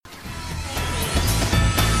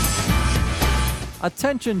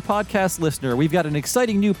Attention podcast listener, we've got an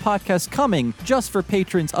exciting new podcast coming just for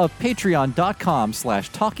patrons of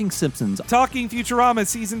patreon.com/Talking Simpsons. Talking Futurama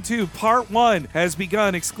Season 2 Part 1 has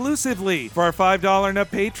begun exclusively for our $5 and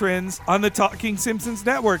up patrons on the Talking Simpsons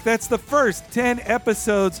Network. That's the first 10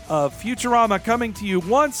 episodes of Futurama coming to you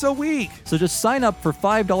once a week. So just sign up for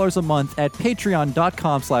 $5 a month at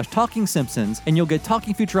patreon.com/Talking Simpsons, and you'll get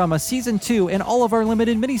Talking Futurama Season 2 and all of our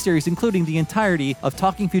limited miniseries, including the entirety of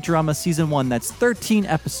Talking Futurama Season 1. That's 13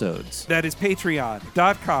 episodes. That is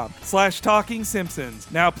patreon.com/Talking Simpsons.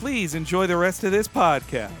 Now please enjoy the rest of this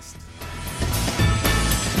podcast.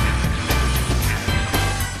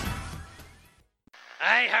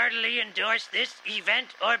 I heartily endorse this event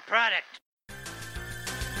or product.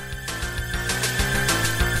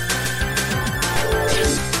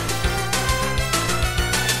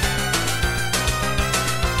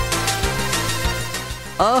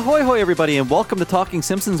 Ahoy hoy everybody, and welcome to Talking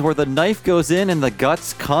Simpsons, where the knife goes in and the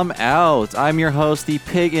guts come out. I'm your host, the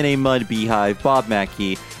pig in a mud beehive, Bob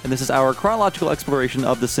Mackey, and this is our chronological exploration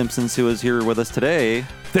of The Simpsons. Who is here with us today?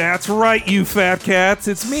 That's right, you fat cats.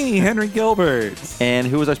 It's me, Henry Gilbert. And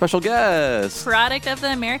who is our special guest? Product of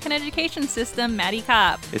the American education system, Maddie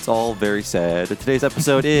Kopp. It's all very sad. Today's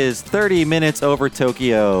episode is 30 Minutes Over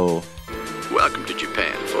Tokyo. Welcome to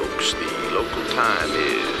Japan, folks. The local time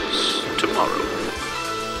is tomorrow.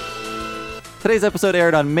 Today's episode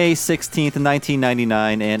aired on May 16th,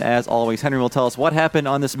 1999, and as always, Henry will tell us what happened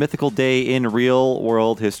on this mythical day in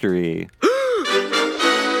real-world history.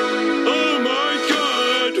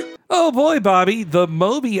 Oh boy, Bobby, the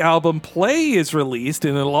Moby album Play is released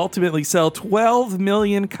and it'll ultimately sell 12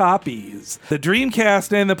 million copies. The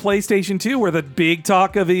Dreamcast and the PlayStation 2 were the big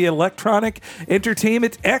talk of the Electronic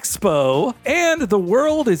Entertainment Expo, and the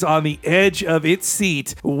world is on the edge of its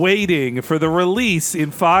seat waiting for the release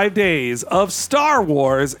in 5 days of Star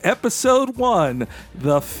Wars Episode 1,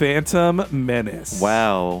 The Phantom Menace.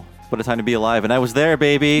 Wow. What a time to be alive. And I was there,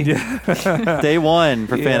 baby. Day one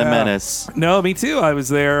for Phantom Menace. No, me too. I was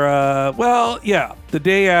there. The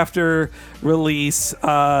day after release.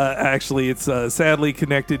 Actually, it's sadly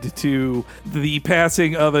connected to the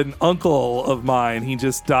passing of an uncle of mine. He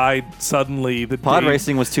just died suddenly. Pod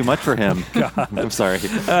racing was too much for him. I'm sorry.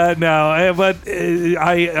 But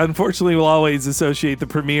I unfortunately will always associate the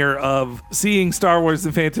premiere of seeing Star Wars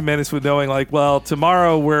The Phantom Menace with knowing, like, well,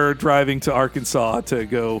 tomorrow we're driving to Arkansas to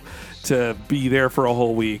go to be there for a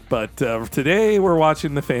whole week. But today we're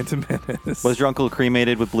watching The Phantom Menace. Was your uncle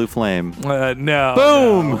cremated with blue flame? No.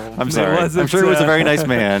 Boom! No. I'm sorry. I'm sure he was a very nice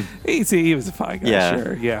man. He was a fine guy, yeah.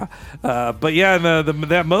 Sure, yeah.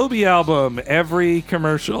 That Moby album, every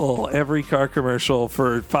car commercial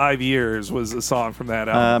for 5 years was a song from that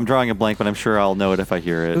album. I'm drawing a blank, but I'm sure I'll know it if I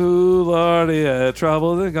hear it. Ooh, Lordy,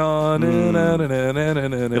 troubles are gone.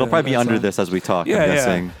 It'll probably be under this as we talk, I'm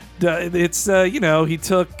guessing. Yeah. It's, he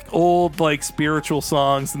took old, like, spiritual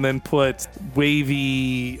songs and then put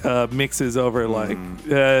wavy mixes over, like,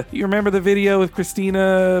 you remember the video with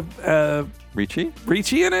Christina Ricci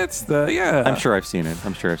in it? I'm sure I've seen it.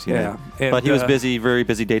 Yeah. And, but he was very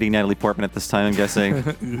busy dating Natalie Portman at this time, I'm guessing.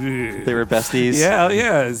 They were besties. Yeah.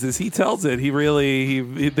 As he tells it,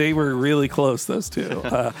 they were really close, those two.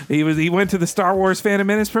 He went to the Star Wars Phantom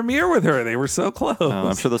Menace premiere with her. They were so close. Oh,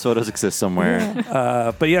 I'm sure those photos exist somewhere.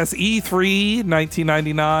 But yes, E3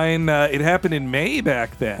 1999. It happened in May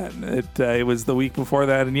back then. It was the week before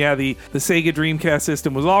that, and the Sega Dreamcast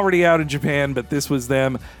system was already out in Japan, but this was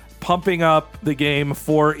them pumping up the game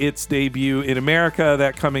for its debut in America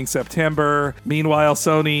that coming September. Meanwhile,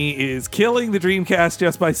 Sony is killing the Dreamcast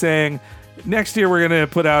just by saying, next year we're going to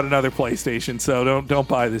put out another PlayStation, so don't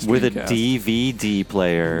buy this with Dreamcast. A DVD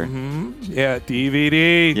player. Mm-hmm. Yeah,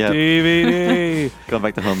 DVD. Yep. DVD. Going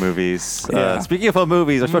back to home movies. Yeah. Speaking of home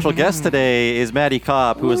movies, our special guest today is Maddie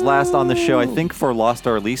Kopp, who was last on the show, I think, for Lost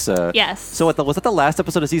Our Lisa. Yes. So was that the last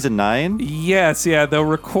episode of season 9? Yes, yeah. They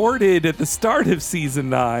recorded at the start of season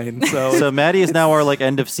 9. So Maddie is now our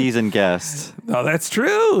end of season guest. Oh, that's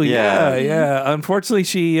true. Yeah. Unfortunately,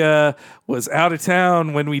 she was out of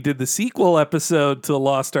town when we did the sequel episode to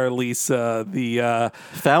Lost Our Lisa.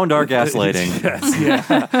 Found our gaslighting. Yes,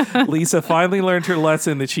 yeah. Lisa finally learned her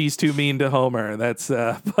lesson that she's too mean to Homer. That's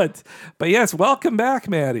but yes, welcome back,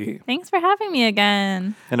 Maddie. Thanks for having me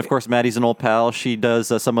again. And of course, Maddie's an old pal. She does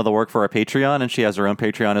some of the work for our Patreon, and she has her own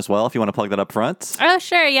Patreon as well. If you want to plug that up front. Oh,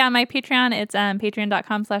 sure. Yeah, my Patreon. It's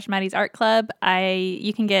patreon.com/Maddie's Art Club.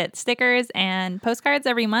 You can get stickers and postcards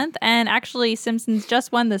every month, and actually, Simpsons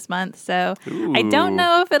just won this month, so Ooh. I don't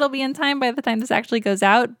know if it'll be in time by the time this actually goes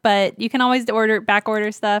out, but you can always back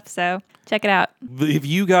order stuff. So Check it out. If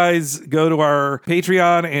you guys go to our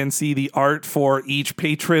Patreon and see the art for each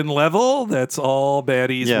patron level, that's all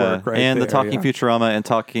Maddie's work right and there. the Talking Futurama and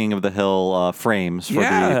Talking of the Hill frames for the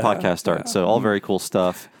podcast art. So all very cool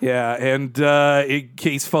stuff. Yeah, and in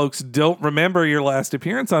case folks don't remember your last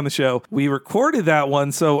appearance on the show, we recorded that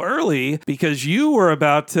one so early because you were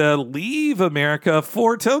about to leave America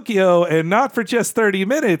for Tokyo, and not for just 30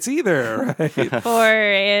 minutes either, right?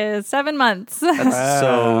 For 7 months. That's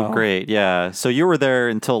so great. Yeah. So you were there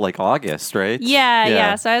until like August, right?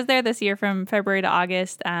 Yeah. So I was there this year from February to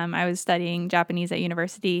August. I was studying Japanese at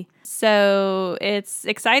university. So it's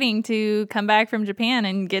exciting to come back from Japan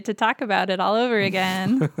and get to talk about it all over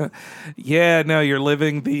again. Yeah, no, you're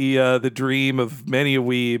living the dream of many a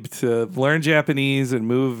weeb to learn Japanese and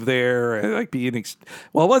move there and like be it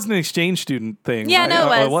wasn't an exchange student thing. Yeah, right?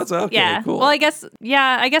 no, it was. Okay, yeah. cool. Well, I guess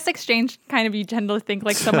exchange kind of you tend to think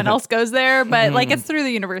like someone else goes there, but like it's through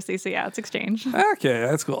the university, so yeah, it's exchange. Okay,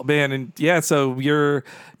 that's cool, man. And yeah, so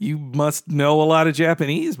you must know a lot of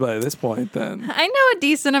Japanese by this point, then. I know a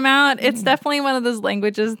decent amount. It's definitely one of those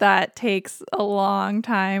languages that takes a long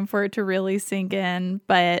time for it to really sink in,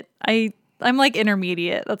 but I'm like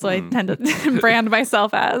intermediate. That's what I tend to brand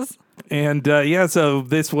myself as. And so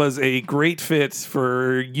this was a great fit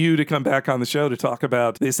for you to come back on the show to talk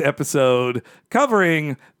about this episode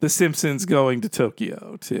covering The Simpsons going to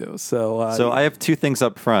Tokyo, too. So I have two things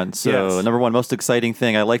up front. So Yes. number one, most exciting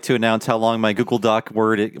thing, I like to announce how long my Google Doc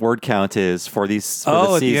word count is for this at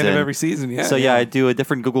season. the end of every season, yeah. So I do a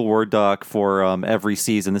different Google Word doc for every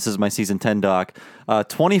season. This is my season 10 doc.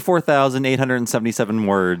 24,877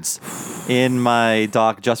 words in my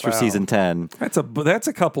doc just for season 10. That's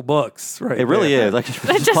a couple books, right? It really there. is. I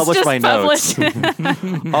just published my notes.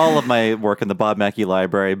 All of my work in the Bob Mackey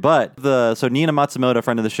library. But so Nina Matsumoto, a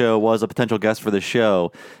friend of the show, was a potential guest for the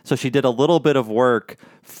show. So she did a little bit of work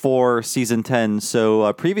for season 10.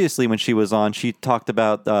 So previously when she was on, she talked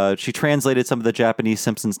about, she translated some of the Japanese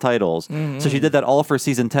Simpsons titles. Mm-hmm. So she did that all for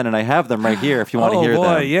season 10, and I have them right here if you want to hear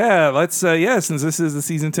them. Yeah. Let's, since this is the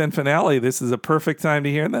season 10 finale, this is a perfect time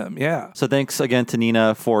to hear them. Yeah. So thanks again to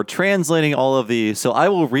Nina for translating all of these. So I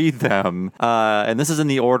will read them, and this is in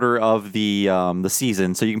the order of the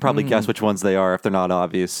season, so you can probably guess which ones they are if they're not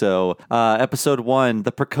obvious. So episode 1,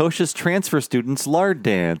 The Precocious Transfer Student's Lard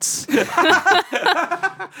Dance.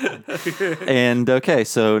 And okay,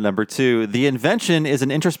 so number 2, The Invention is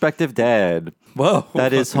an Introspective Dad. Whoa.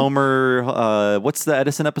 That is Homer, what's the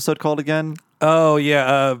Edison episode called again? Oh,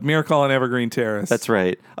 yeah, Miracle on Evergreen Terrace. That's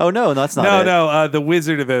right. Oh, no, that's not it. No, The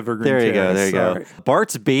Wizard of Evergreen Terrace. There you go.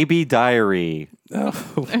 Bart's Baby Diary.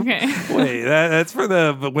 Oh. Okay. Wait, that's for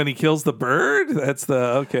when he kills the bird? That's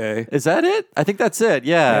okay. Is that it? I think that's it.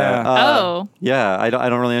 Yeah. Oh. Yeah, I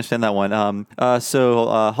don't really understand that one.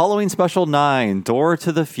 So Halloween Special 9, Door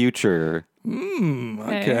to the Future.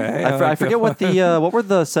 Okay. I forget what were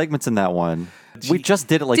the segments in that one. We just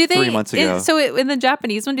did it 3 months ago. In the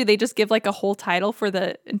Japanese one, do they just give like a whole title for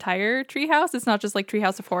the entire treehouse? It's not just like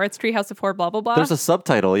Treehouse of Horror. It's Treehouse of Horror, blah, blah, blah. There's a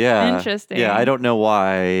subtitle, yeah. Interesting. Yeah, I don't know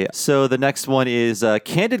why. So the next one is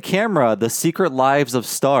Candid Camera, The Secret Lives of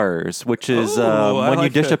Stars, which is when you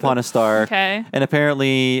dish upon a star. Okay. And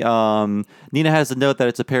apparently Nina has a note that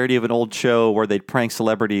it's a parody of an old show where they'd prank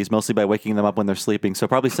celebrities mostly by waking them up when they're sleeping. So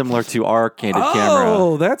probably similar to our Candid Camera.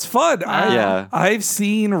 Oh, that's fun. Yeah. I've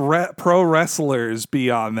seen pro wrestlers be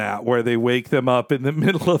on that where they wake them up in the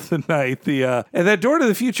middle of the night. And that Door to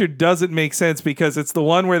the Future doesn't make sense because it's the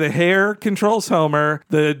one where the hair controls Homer,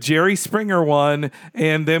 the Jerry Springer one,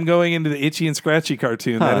 and them going into the Itchy and Scratchy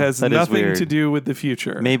cartoon. That has nothing to do with the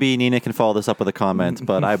future. Maybe Nina can follow this up with a comment,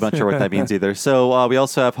 but I'm not sure what that means either. So we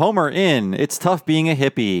also have Homer in It's Tough Being a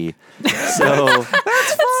Hippie. So That's fun.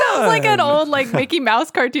 Sounds like an old like Mickey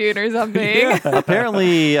Mouse cartoon or something.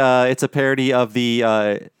 apparently it's a parody of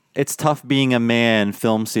the It's Tough Being a Man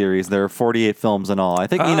film series. There are 48 films in all. I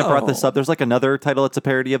think Nina brought this up. There's like another title that's a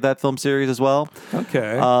parody of that film series as well.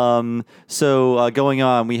 Okay. So going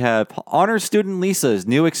on, we have Honor Student Lisa's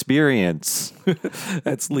New Experience.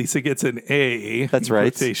 That's Lisa gets an A. That's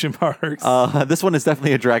right. Quotation marks. This one is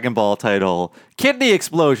definitely a Dragon Ball title. Kidney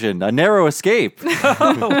Explosion, A Narrow Escape.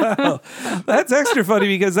 That's extra funny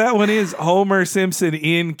because that one is Homer Simpson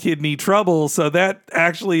in kidney trouble. So that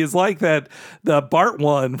actually is like the Bart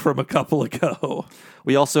one from a couple ago.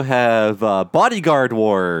 We also have Bodyguard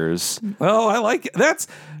Wars. Oh, I like it. That's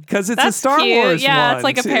because it's That's a Star cute. Wars Yeah, one, it's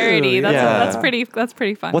like a too. parody. That's Yeah. that's pretty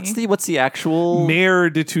funny. What's the actual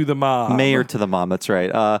Married to the Mom. Mayor to the Mom? That's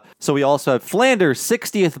right. So we also have Flanders'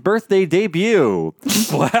 60th birthday debut.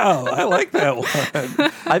 Wow, I like that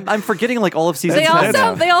one. I'm forgetting like all of season They 10 all now.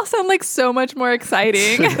 sound they all sound like so much more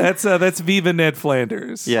exciting. That's Viva Ned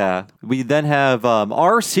Flanders. Yeah. We then have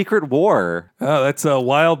Our Secret War. Oh, that's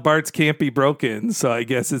Wild Barts Can't Be Broken. So I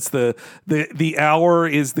guess it's the hour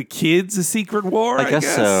is the kids' secret war. I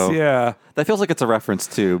guess so. Yeah, That feels like it's a reference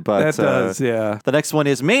too, but that does. Yeah. the next one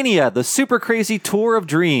is Mania, the super crazy tour of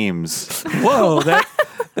dreams. Whoa,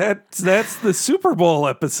 that's the Super Bowl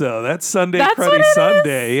episode. That's Sunday That's what Cruddy it is?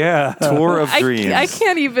 Sunday. Yeah. Tour of dreams. I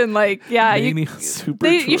can't even Mania Super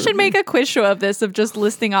you Tour. should make a quiz show of this of just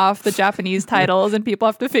listing off the Japanese titles and people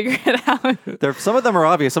have to figure it out. Some of them are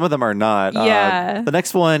obvious, some of them are not. Yeah. The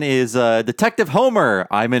next one is Detective Homer,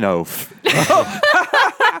 I'm an oaf.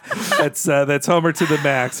 That's Homer to the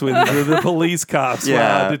max with the police cops.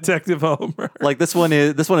 Yeah. Wow, Detective Homer. Like this one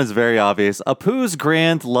is very obvious. Apu's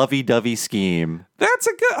grand lovey-dovey scheme. That's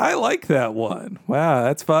a good. I like that one. Wow,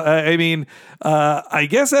 that's fun. I mean, I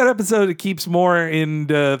guess that episode it keeps more in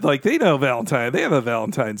like they know Valentine. They have a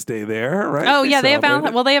Valentine's Day there, right? Oh yeah, they have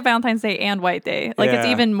celebrate it. they have Valentine's Day and White Day. Like it's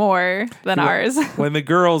Yeah. even more than ours. When the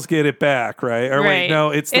girls get it back, right? Or wait,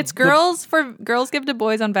 no, it's girls girls give to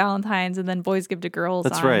boys on Valentine's and then boys give to girls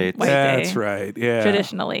That's on right. White Day. That's right. Yeah.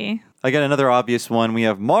 Traditionally. Again, another obvious one. We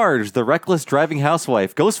have Marge, the reckless driving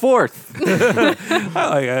housewife, goes forth.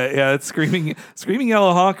 Yeah, it's Screaming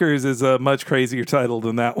Yellow Honkers is a much crazier title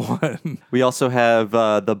than that one. We also have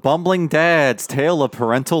the bumbling dad's tale of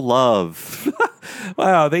parental love.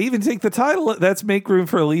 Wow, they even take the title. That's Make Room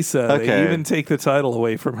for Lisa. They Okay. even take the title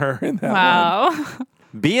away from her in that one. Wow.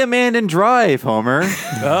 Be a man and drive, Homer.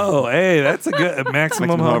 Oh, hey, that's a good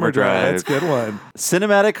Maximum Homer Drive. That's a good one.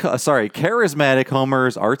 Charismatic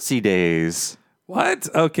Homer's artsy days.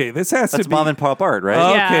 What? Okay, this has That's to be mom and pop art, right?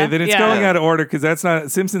 Okay, Yeah, then it's yeah. going out of order because that's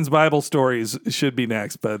not Simpsons Bible Stories should be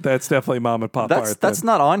next, but that's definitely mom and pop art. That's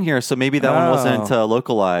not on here, so maybe that one wasn't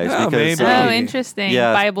localized. Oh, because maybe. Oh, interesting.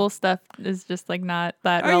 Yeah. Bible stuff is just like not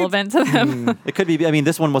that relevant to them. it could be. I mean,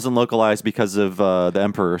 this one wasn't localized because of the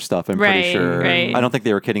Emperor stuff. I'm pretty Right, sure. right. I don't think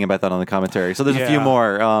they were kidding about that on the commentary. So there's a few Yeah.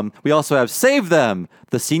 more. We also have Save Them,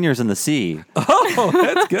 the Seniors in the Sea. Oh,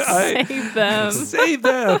 that's good. Save them. Save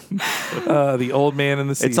them. The old man in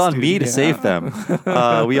the sea. It's on me to Yeah. save them.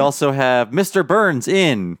 We also have Mr. Burns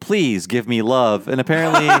in Please Give Me Love. And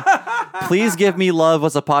apparently, Please Give Me Love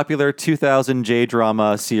was a popular 2000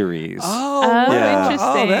 J-drama series. Oh, Oh, Yeah.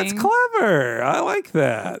 Oh, that's interesting. clever. I like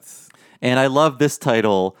that. And I love this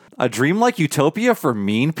title, A Dream Like Utopia for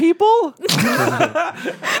Mean People?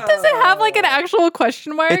 Does it have like an actual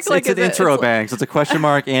question mark? It's like an is it- intro it's- bang, so it's a question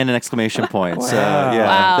mark and an exclamation point. So, Wow. yeah,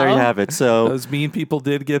 Wow. there you have it. So, Those mean people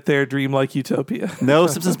did get their dream like utopia. no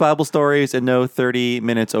Simpsons Bible stories and no 30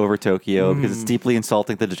 minutes over Tokyo because it's deeply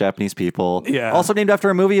insulting to the Japanese people. Yeah. Also named after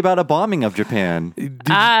a movie about a bombing of Japan.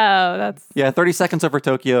 Oh, that's Yeah, 30 Seconds Over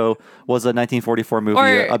Tokyo was a 1944 movie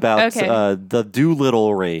Or- about okay. the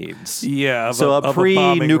Doolittle raids. Yeah, of So of a bombing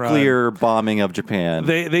run. pre-nuclear bombing of Japan.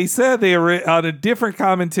 They said on a different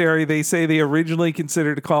commentary they say they originally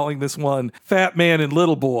considered calling this one Fat Man and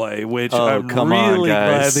Little Boy, which Oh, I'm come on, really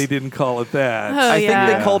glad guys. they didn't call it that. Oh, I yeah.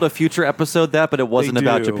 think they called a future episode that, but it wasn't They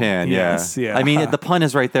about do. Japan. Yes, yeah. yeah. I mean, the pun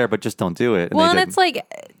is right there, but just don't do it. well, they and didn't. it's like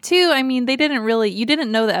too. I mean, they didn't really. You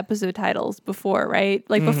didn't know the episode titles before, right?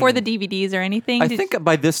 Like before the DVDs or anything. I Did- think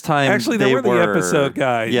by this time Actually, they were the episode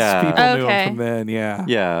guys. Yeah, People knew Okay. them from then, yeah.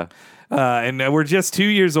 yeah. And we're just 2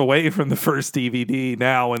 years away from the first DVD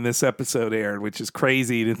now when this episode aired, which is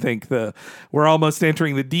crazy to think we're almost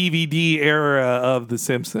entering the DVD era of The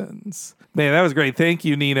Simpsons. Man, that was great. Thank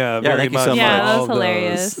you, Nina, very thank you much. so for much. Yeah, that all was of those.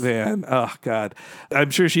 hilarious. Man, oh, God. I'm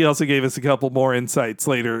sure she also gave us a couple more insights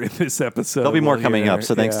later in this episode. There'll be more We'll coming hear. up.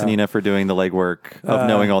 So thanks to Yeah. Nina for doing the legwork of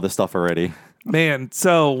knowing all this stuff already. Man,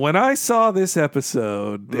 so when I saw this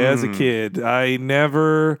episode as a kid,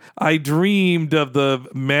 I dreamed of the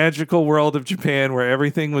magical world of Japan where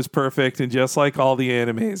everything was perfect and just like all the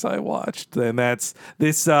animes I watched. And that's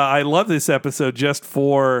this, I love this episode just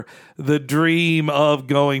for the dream of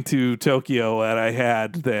going to Tokyo that I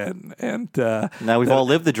had then. And, Now we've all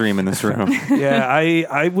lived the dream in this room. yeah,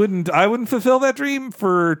 I wouldn't fulfill that dream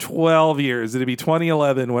for 12 years. It'd be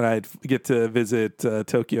 2011 when I'd get to visit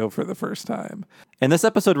Tokyo for the first time. time. And this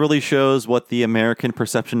episode really shows what the American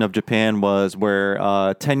perception of Japan was,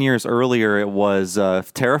 where 10 years earlier it was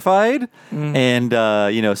terrified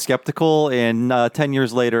and, skeptical. And 10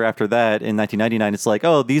 years later after that, in 1999, it's like,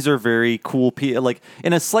 oh, these are very cool people, like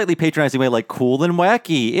in a slightly patronizing way, like cool and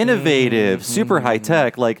wacky, innovative, super high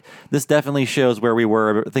tech. Like this definitely shows where we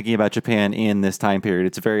were thinking about Japan in this time period.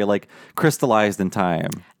 It's very like crystallized in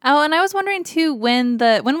time. Oh, and I was wondering too, when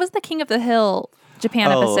was the King of the Hill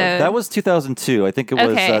Japan episode? That was 2002. I think it was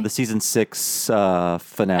Okay. the season 6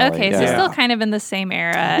 finale. Okay, so yeah. still kind of in the same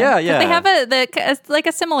era. Yeah, 'Cause yeah. They have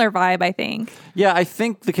a similar vibe, I think. Yeah, I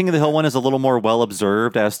think the King of the Hill one is a little more well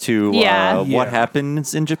observed as to Yeah. what Yeah.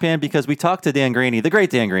 happens in Japan, because we talked to Dan Graney, the great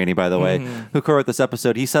Dan Graney, by the way, who co-wrote this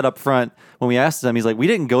episode. He said up front when we asked him, he's like, we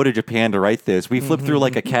didn't go to Japan to write this. We flipped through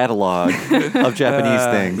like a catalog of Japanese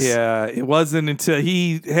things. Yeah, it wasn't until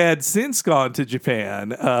he had since gone to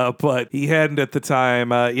Japan, but he hadn't at the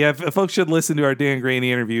time. Folks should listen to our Dan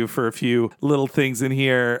Graney interview for a few little things in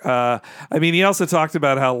here. He also talked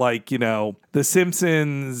about how, The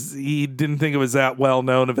Simpsons, he didn't think it was that well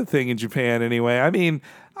known of a thing in Japan anyway.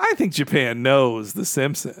 I think Japan knows The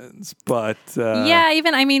Simpsons, but...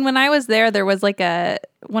 When I was there was like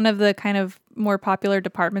one of the kind of more popular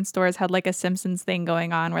department stores had like a Simpsons thing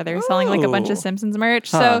going on where they were selling like a bunch of Simpsons merch.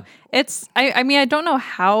 So it's, I don't know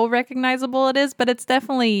how recognizable it is, but it's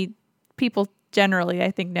definitely people generally,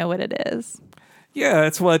 I think, know what it is. Yeah,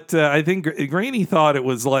 that's what I think. Graney thought it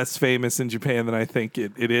was less famous in Japan than I think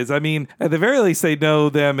it is. At the very least, they know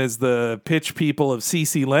them as the pitch people of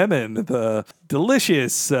CC Lemon, the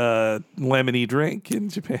delicious lemony drink in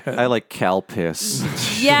Japan. I like Cal Piss.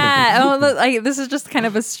 Yeah. This is just kind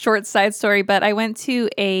of a short side story, but I went to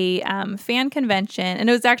a fan convention, and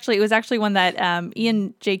it was actually one that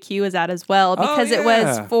Ian JQ was at as well, because it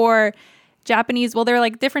was for Japanese, well, there are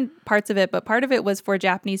like different parts of it, but part of it was for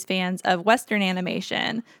Japanese fans of Western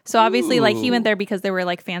animation. So obviously, like, he went there because they were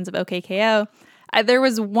like fans of OKKO. There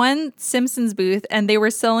was one Simpsons booth, and they were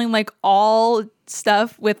selling like all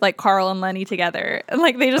stuff with like Carl and Lenny together, and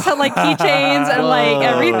like they just had like keychains and like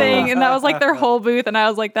everything, and that was like their whole booth, and I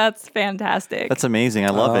was like, that's fantastic. That's amazing. I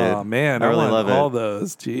love it. Oh man, I really want love all it.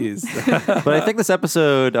 those. Jeez. But I think this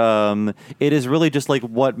episode, it is really just like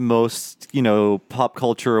what most, pop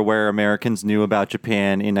culture aware Americans knew about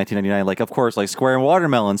Japan in 1999. Like, of course, like square and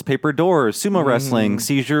watermelons, paper doors, sumo wrestling,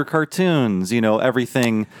 seizure cartoons,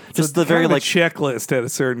 everything. Just the very like checklist at a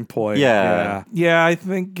certain point. Yeah. Yeah. I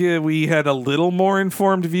think we had a little more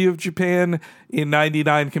informed view of Japan in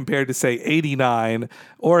 99 compared to say 89,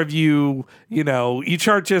 or if you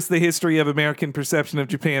chart just the history of American perception of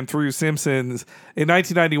Japan through Simpsons. In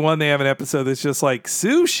 1991 they have an episode that's just like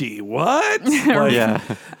sushi, what? yeah.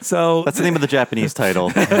 So That's the name of the Japanese title.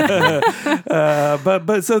 but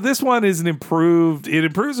so this one is it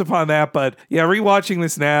improves upon that. But yeah, rewatching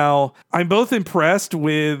this now, I'm both impressed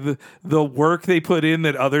with the work they put in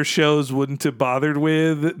that other shows wouldn't have bothered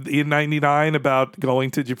with in 99 about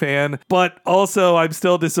going to Japan, but also I'm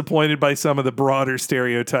still disappointed by some of the broader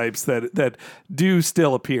stereotypes that do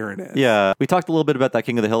still appear in it. Yeah, we talked a little bit about that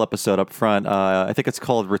King of the Hill episode up front. I think it's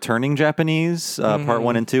called Returning Japanese, part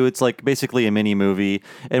 1 and 2. It's like basically a mini movie.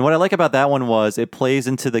 And what I like about that one was it plays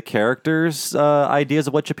into the characters' ideas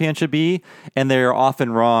of what Japan should be, and they're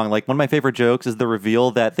often wrong. Like, one of my favorite jokes is the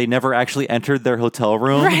reveal that they never actually entered their hotel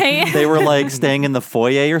room. Right. They were like staying in the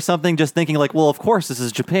foyer or something, just thinking like, well, of course, this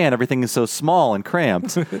is Japan. Everything is so small and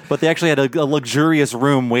cramped. But they actually had a luxurious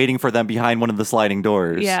room waiting for them behind one of the sliding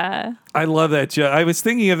doors. Yeah. I love that joke. I was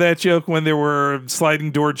thinking of that joke when there were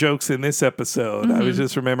sliding door jokes in this episode. I was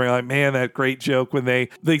just remembering, like, man, that great joke when they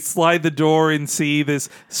slide the door and see this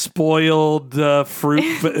spoiled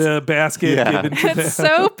fruit basket. Yeah. given to them. It's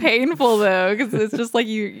so painful though, because it's just like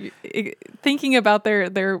you thinking about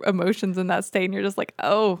their emotions in that state, and you're just like,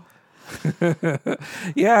 oh.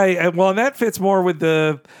 Yeah, well, and that fits more with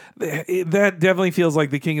that definitely feels like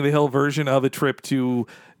the King of the Hill version of a trip to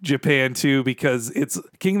Japan too, because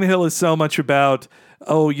King of the Hill is so much about,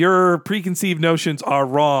 oh, your preconceived notions are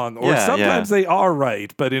wrong, or sometimes they are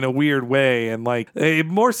right, but in a weird way. And like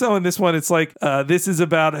more so in this one, it's like this is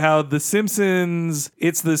about how it's the Simpsons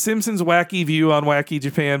wacky view on wacky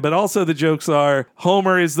Japan, but also the jokes are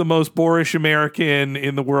Homer is the most boorish American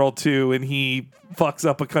in the world too, and he fucks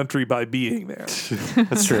up a country by being there.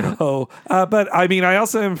 That's true. So, but I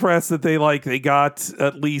also am impressed that they got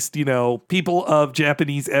at least, people of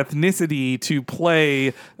Japanese ethnicity to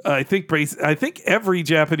play. I think every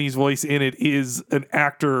Japanese voice in it is an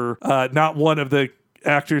actor, not one of the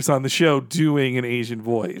actors on the show doing an Asian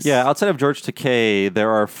voice. Yeah, outside of George Takei, there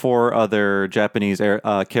are 4 other Japanese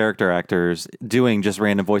character actors doing just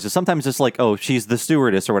random voices. Sometimes just like, oh, she's the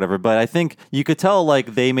stewardess or whatever. But I think you could tell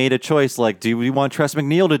like they made a choice. Like, do we want Tress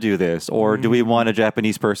MacNeille to do this, or do we want a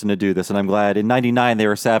Japanese person to do this? And I'm glad in '99 they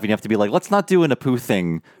were savvy enough to be like, let's not do an Apu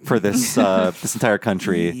thing for this this entire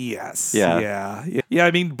country. Yes. Yeah. Yeah.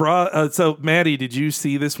 I mean, so Maddie, did you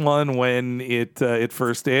see this one when it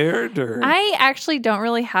first aired? Or I actually don't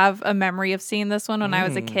really have a memory of seeing this one when I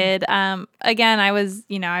was a kid. Again, I was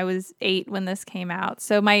 8 when this came out.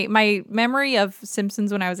 So my memory of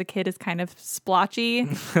Simpsons when I was a kid is kind of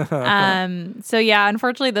splotchy. So yeah,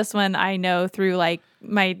 unfortunately this one I know through like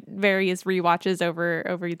my various rewatches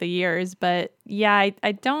over the years, but yeah,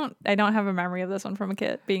 I don't have a memory of this one from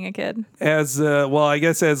being a kid. As I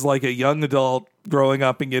guess as like a young adult growing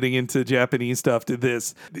up and getting into Japanese stuff, did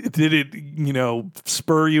it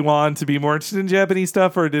spur you on to be more interested in Japanese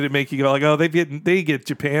stuff, or did it make you go like, oh, they get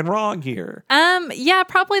Japan wrong here? Yeah,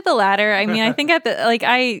 probably the latter. I mean, I think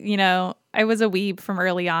I was a weeb from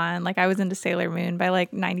early on. Like I was into Sailor Moon by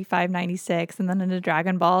like 95, 96 and then into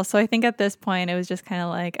Dragon Ball. So I think at this point it was just kind of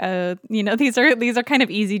like, oh, these are kind of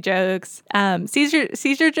easy jokes.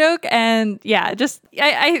 Seizure joke. And yeah, just,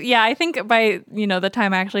 I think by, the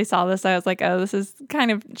time I actually saw this, I was like, oh, this is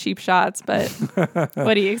kind of cheap shots, but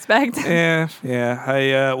what do you expect? Yeah.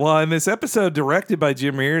 In this episode directed by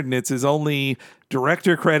Jim Reardon, it's his only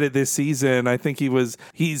director credit this season. I think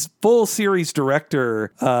he's full series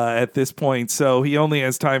director at this point, so he only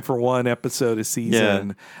has time for one episode a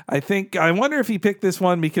season. Yeah. I wonder if he picked this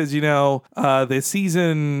one because the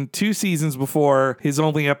season 2 seasons before, his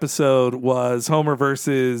only episode was Homer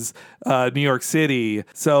versus New York City.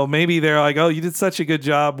 So maybe they're like, oh, you did such a good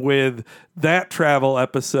job with that travel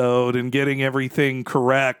episode and getting everything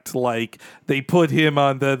correct, like they put him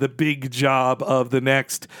on the big job of the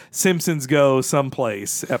next Simpsons Go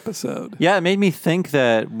Someplace episode. Yeah, it made me think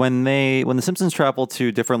that when the Simpsons travel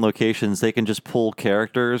to different locations, they can just pull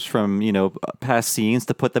characters from past scenes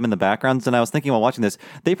to put them in the backgrounds. And I was thinking while watching this,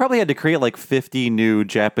 they probably had to create like 50 new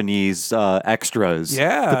Japanese extras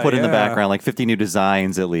to put in the background, like 50 new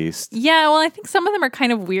designs at least. Yeah, well, I think some of them are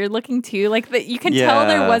kind of weird looking too. Like you can tell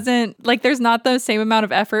there wasn't like there's not the same amount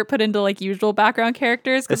of effort put into like usual background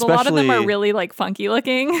characters because a lot of them are really like funky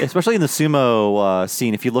looking. Especially in the sumo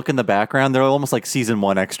scene, if you look in the background, they're almost like season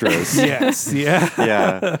 1 extras. Yes,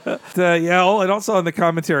 yeah. And also on the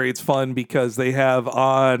commentary, it's fun because they have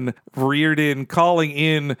on Reardon calling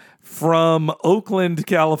in from Oakland,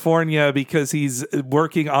 California, because he's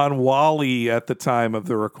working on WALL-E at the time of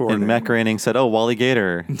the recording. And Matt Groening said, oh, Wally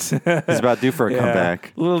Gator. He's about due for a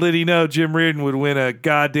comeback. Little did he know Jim Reardon would win a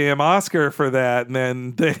goddamn Oscar for that,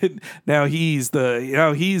 and then now he's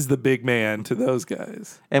the big man to those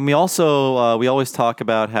guys. And we also we always talk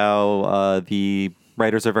about how the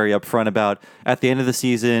writers are very upfront about at the end of the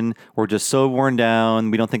season, we're just so worn down.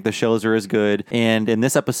 We don't think the shows are as good. And in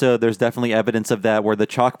this episode, there's definitely evidence of that where the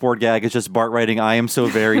chalkboard gag is just Bart writing, I am so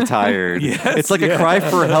very tired. It's like a cry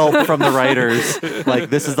for help from the writers. Like,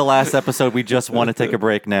 this is the last episode. We just want to take a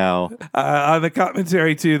break now. On the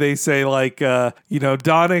commentary, too, they say like, Donick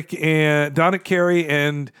Cary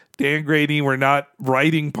and Dan Graney were not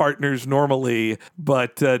writing partners normally,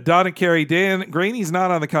 but Donick Cary, Dan Graney's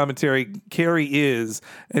not on the commentary. Cary is.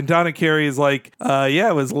 And Donick Cary is like,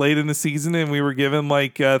 it was late in the season and we were given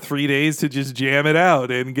like 3 days to just jam it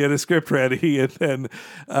out and get a script ready. And then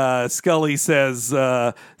Scully says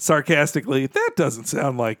sarcastically, that doesn't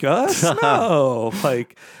sound like us. No.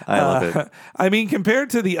 Like, I love it. I mean,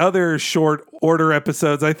 compared to the other short order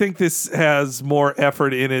episodes, I think this has more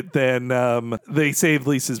effort in it than They Saved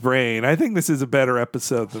Lisa's Brain. I think this is a better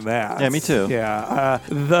episode than that. Yeah, me too. Yeah.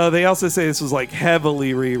 Though they also say this was like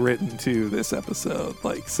heavily rewritten to this episode.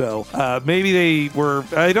 Like, so maybe they were,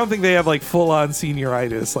 I don't think they have like full on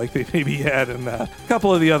senioritis like they maybe had in a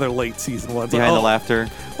couple of the other late season ones. Behind the laughter.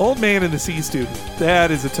 Old Man and the Sea Student.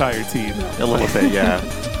 That is a tired team. A little bit, yeah.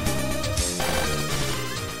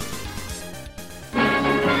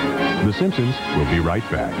 The Simpsons will be right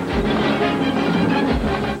back.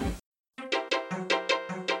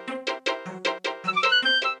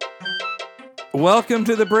 Welcome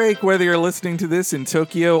to the break, whether you're listening to this in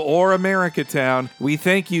Tokyo or America Town. We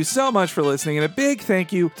thank you so much for listening, and a big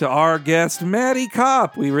thank you to our guest, Maddie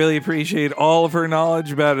Kopp. We really appreciate all of her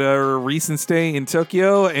knowledge about her recent stay in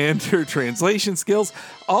Tokyo and her translation skills,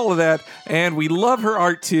 all of that, and we love her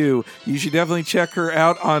art too. You should definitely check her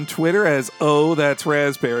out on Twitter as O, that's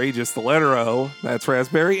Raspberry, just the letter O, that's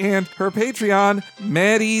Raspberry, and her Patreon,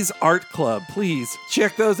 Maddie's Art Club. Please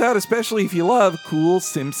check those out, especially if you love cool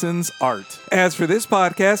Simpsons art. As for this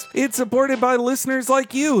podcast, it's supported by listeners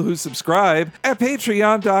like you who subscribe at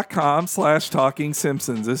patreon.com/Talking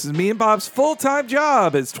Simpsons. This is me and Bob's full-time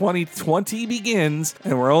job as 2020 begins,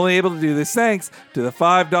 and we're only able to do this thanks to the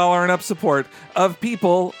 $5 and up support of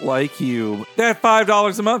people like you. That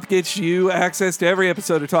 $5 a month gets you access to every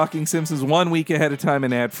episode of Talking Simpsons 1 week ahead of time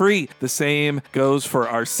and ad-free. The same goes for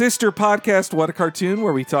our sister podcast, What a Cartoon,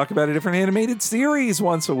 where we talk about a different animated series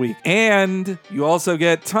once a week. And you also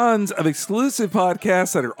get tons of exclusive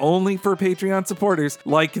podcasts that are only for Patreon supporters,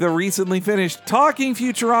 like the recently finished Talking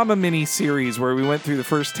Futurama mini-series, where we went through the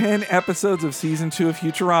first 10 episodes of Season 2 of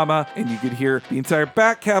Futurama, and you could hear the entire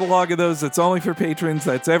back catalog of those. That's only for patrons.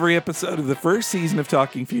 That's every episode of the first season of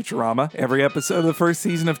Talking Futurama, every episode of the first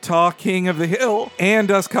season of Talking of the Hill,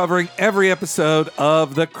 and us covering every episode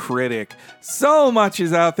of The Critic. So much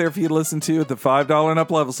is out there for you to listen to at the $5 and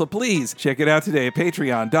up level, so please check it out today at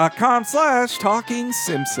patreon.com/Talking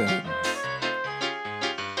Simpsons.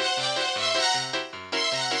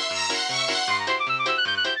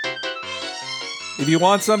 If you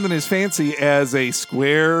want something as fancy as a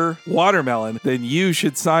square watermelon, then you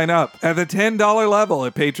should sign up at the $10 level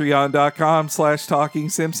at patreon.com/Talking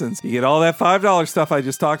Simpsons. You get all that $5 stuff I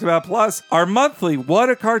just talked about, plus our monthly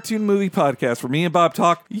What a Cartoon Movie podcast, where me and Bob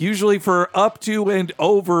talk usually for up to and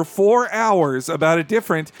over 4 hours about a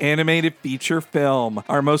different animated feature film.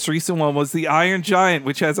 Our most recent one was The Iron Giant,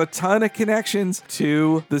 which has a ton of connections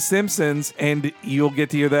to The Simpsons, and you'll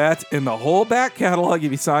get to hear that in the whole back catalog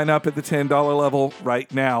if you sign up at the $10 level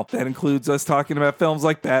right now. That includes us talking about films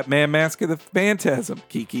like Batman Mask of the Phantasm,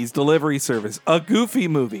 Kiki's Delivery Service, A Goofy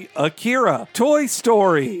Movie, Akira, Toy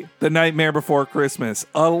Story, The Nightmare Before Christmas,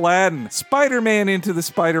 Aladdin, Spider-Man Into the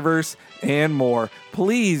Spider-Verse, and more.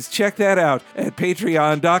 Please check that out at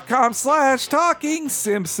patreon.com/Talking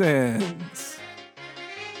Simpsons.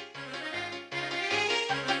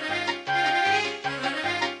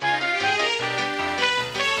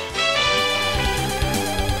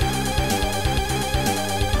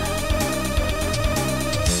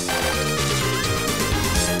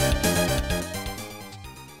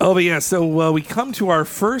 Oh, but yeah, so we come to our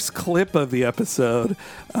first clip of the episode,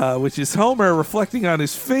 which is Homer reflecting on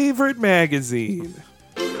his favorite magazine.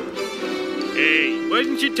 Hey, why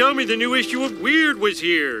didn't you tell me the new issue of Weird was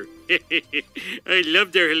here? I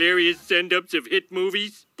love their hilarious send-ups of hit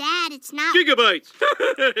movies. Dad, it's not... Gigabytes!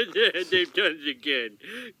 They've done it again.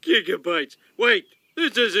 Gigabytes. Wait,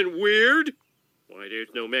 this isn't Weird. Why, there's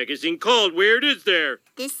no magazine called Weird, is there?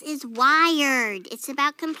 This is Wired. It's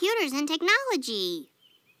about computers and technology.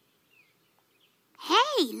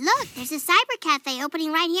 Hey, look, there's a cyber cafe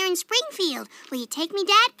opening right here in Springfield. Will you take me,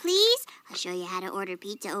 Dad, please? I'll show you how to order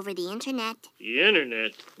pizza over the internet. The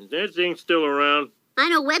internet? Is that thing still around? I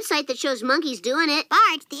know a website that shows monkeys doing it.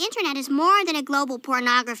 Bart, the internet is more than a global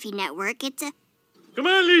pornography network. It's a... Come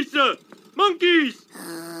on, Lisa! Monkeys!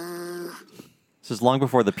 This is long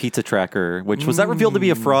before the pizza tracker, which was that revealed to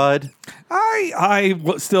be a fraud? I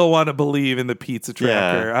still want to believe in the pizza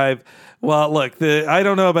tracker. Yeah. Well, look, I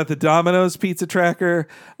don't know about the Domino's pizza tracker.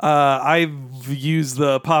 I've used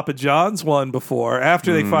the Papa John's one before,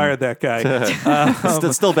 after they fired that guy.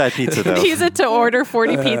 It's still bad pizza, though. Use it to order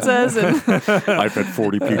 40 pizzas. And I've had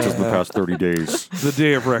 40 pizzas in the past 30 days. The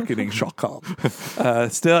day of reckoning shall come.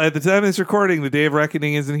 Still, at the time of this recording, the day of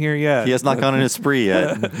reckoning isn't here yet. He has not gone on his spree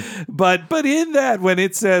yet. But in that, when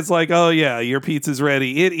it says, like, oh, yeah, your pizza's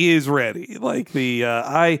ready, it is ready. Like,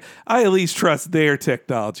 I at least trust their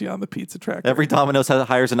technology on the pizza tracker. Every Domino's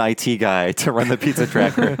hires an IT guy to run the pizza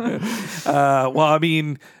tracker. Well, I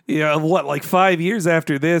mean, like 5 years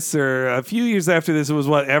after this, or a few years after this, it was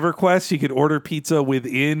EverQuest? You could order pizza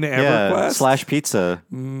within EverQuest? Yeah, /pizza.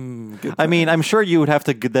 I mean, I'm sure you would have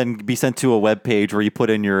to then be sent to a web page where you put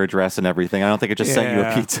in your address and everything. I don't think it just sent you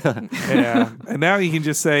a pizza. Yeah. And now you can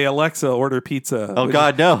just say, Alexa, order pizza. Oh,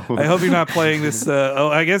 God, no. I hope you're not playing this.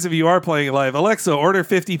 I guess if you are playing it live, Alexa, order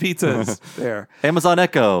 50 pizzas. There. Amazon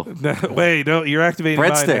Echo. No, wait, you're activating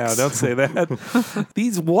mine now. Don't say that.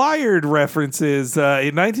 These Wired references,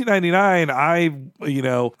 in 1999, I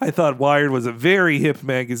thought Wired was a very hip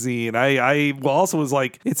magazine. I also was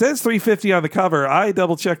like, it says $3.50 on the cover. I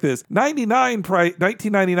double checked this.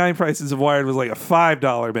 1999 prices of Wired was like a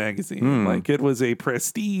 $5 magazine. Like, it was a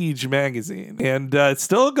prestige magazine, and it's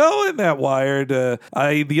still going, that Wired.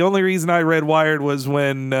 The only reason I read Wired was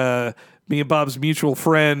when me and Bob's mutual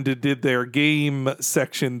friend did their game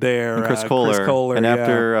section there. And Chris Kohler. And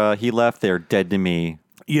after he left, they're dead to me.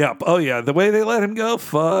 Yep. Oh, yeah. The way they let him go,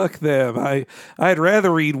 fuck them. I'd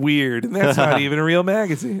rather read Weird, and that's not even a real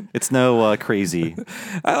magazine. It's no Crazy.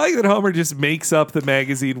 I like that Homer just makes up the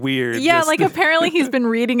magazine Weird. Yeah, just like apparently he's been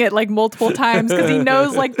reading it like multiple times because he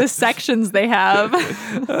knows like the sections they have.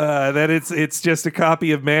 that it's just a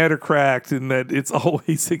copy of Mad or Cracked, and that it's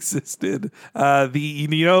always existed.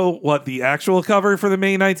 You know what the actual cover for the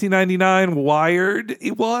May 1999 Wired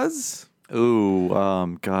it was? Ooh,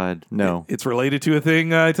 God, no. It's related to a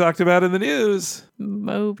thing I talked about in the news.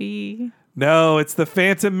 Moby. No, it's the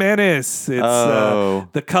Phantom Menace. It's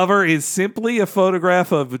the cover is simply a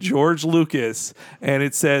photograph of George Lucas, and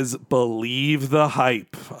it says "Believe the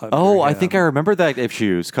Hype." Oh, I think I remember that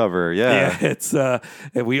issue's cover. Yeah, it's and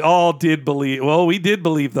we all did believe. Well, we did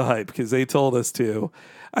believe the hype because they told us to.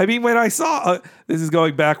 I mean, when I saw this is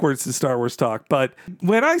going backwards to Star Wars talk, but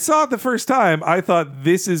when I saw it the first time, I thought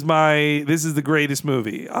this is the greatest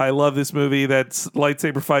movie. I love this movie. That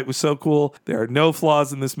lightsaber fight was so cool. There are no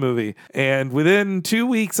flaws in this movie. And within 2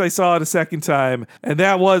 weeks, I saw it a second time, and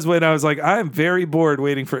that was when I was like, I'm very bored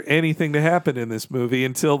waiting for anything to happen in this movie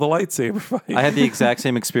until the lightsaber fight. I had the exact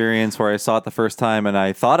same experience where I saw it the first time and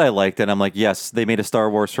I thought I liked it. I'm like, yes, they made a Star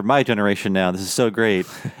Wars for my generation now. This is so great.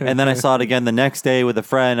 And then I saw it again the next day with a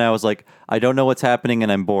friend. And I was like, I don't know what's happening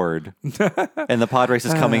and I'm bored. And the pod race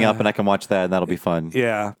is coming up and I can watch that and that'll be fun.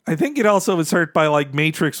 Yeah. I think it also was hurt by like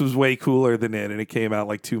Matrix was way cooler than it, and it came out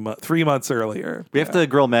like 3 months earlier. We have to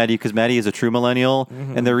grill Maddie because Maddie is a true millennial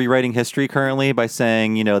and they're rewriting history currently by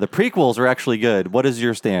saying, the prequels are actually good. What is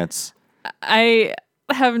your stance? I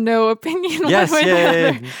have no opinion. Yes, one way or yay.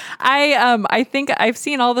 another. I think I've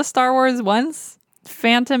seen all the Star Wars once.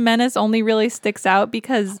 Phantom Menace only really sticks out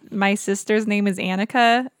because my sister's name is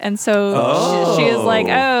Annika, and so she is like,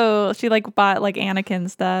 she like bought like Anakin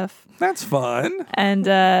stuff. That's fun. And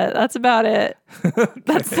that's about it.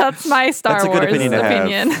 That's my Star Wars opinion to have.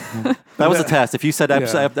 opinion. That was a test. If you said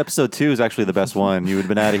episode 2 is actually the best one, you would have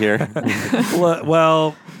been out of here.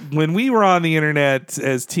 Well, when we were on the internet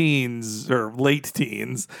as teens or late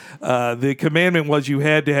teens, the commandment was you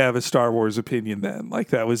had to have a Star Wars opinion then. Like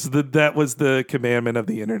that was the commandment of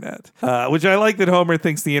the internet, which I like that Homer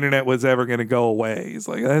thinks the internet was ever going to go away. He's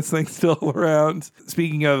like, that thing's still around.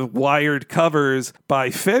 Speaking of Wired covers, by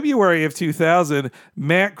February of 2000,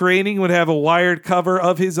 Matt Groening would have a Wired cover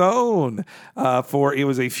of his own. It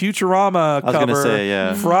was a Futurama cover. I was going to say,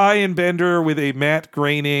 yeah. Fry and Bender with a Matt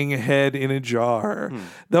Groening head in a jar.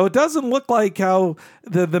 Though it doesn't look like how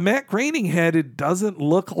the Matt Groening head, it doesn't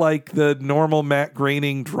look like the normal Matt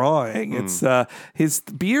Groening drawing. It's his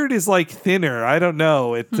beard is like thinner. I don't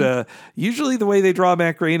know. Usually the way they draw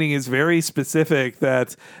Matt Groening is very specific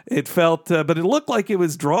that it felt, but it looked like it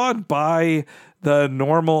was drawn by the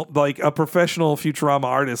normal, like a professional Futurama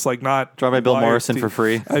artist, like not drawn by Bill Morrison for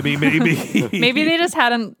free. I mean, maybe maybe they just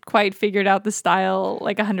hadn't quite figured out the style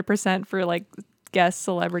like 100% for like guest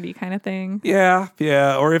celebrity kind of thing. Yeah.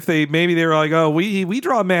 Or if they were like, oh, we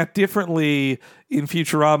draw Matt differently in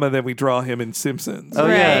Futurama than we draw him in Simpsons. Oh,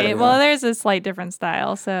 right. yeah. Well, there's a slight different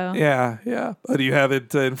style, so. Yeah. Do you have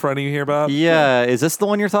it in front of you here, Bob? Yeah. Is this the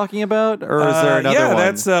one you're talking about? Or is there another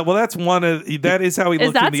one? That's one of, that is how he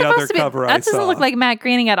looked in the other cover I saw. That doesn't look like Matt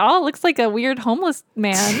Groening at all. It looks like a weird homeless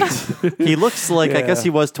man. He looks like, I guess he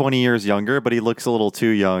was 20 years younger, but he looks a little too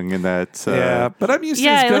young in that. Yeah, but I'm used to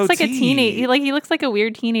his it looks like a goatee. he looks like a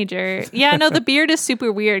weird teenager. Yeah, no, the beard is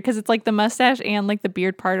super weird because it's like the mustache and like the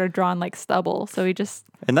beard part are drawn like stubble. So he just...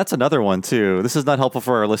 And that's another one, too. This is not helpful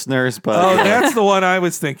for our listeners, but... Oh, that's the one I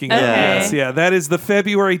was thinking of. Okay. Yes, yeah, that is the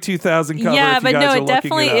February 2000 cover. Yeah, if but you guys no, are it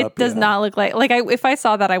definitely looking it does not look like if I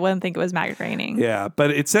saw that, I wouldn't think it was Matt Groening. Yeah, but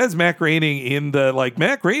it says Matt Groening in the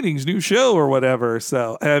Matt Groening's new show or whatever.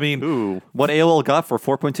 So I mean, ooh, what AOL got for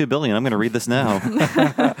 $4.2 billion? I'm going to read this now.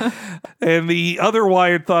 And the other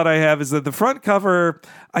Wired thought I have is that the front cover,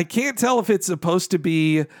 I can't tell if it's supposed to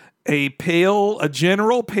be a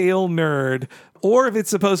general pale nerd, or if it's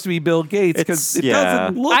supposed to be Bill Gates, because it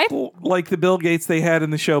doesn't look like the Bill Gates they had in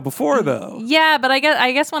the show before, though. Yeah, but I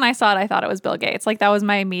guess when I saw it, I thought it was Bill Gates. Like that was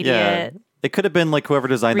my immediate. Yeah. It could have been like whoever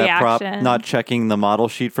designed that prop not checking the model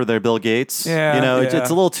sheet for their Bill Gates. Yeah, It's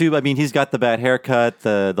a little too. I mean, he's got the bad haircut,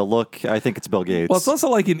 the look. I think it's Bill Gates. Well, it's also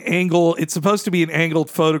like an angle. It's supposed to be an angled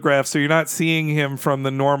photograph, so you're not seeing him from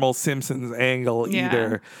the normal Simpsons angle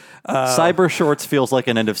either. Cyber Shorts feels like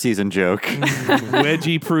an end of season joke.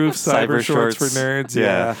 Wedgie-proof cyber shorts for nerds.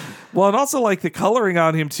 Yeah. Well, and also like the coloring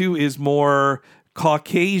on him too is more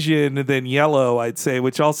Caucasian than yellow, I'd say,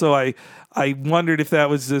 which also I I wondered if that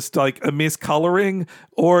was just like a miscoloring,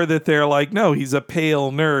 or that they're like, no, he's a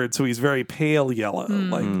pale nerd, so he's very pale yellow.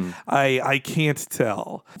 Like I can't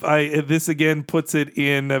tell. This again puts it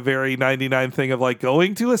in a very 99 thing of like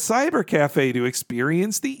going to a cyber cafe to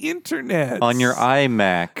experience the internet On your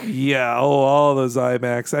iMac, Yeah, all those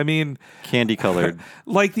iMacs. I mean, candy colored.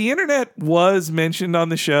 like the internet was mentioned on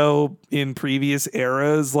the show in previous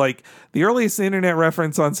eras. Like the earliest internet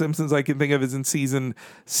reference on Simpsons I can think of is in season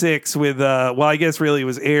 6 with, well, I guess really it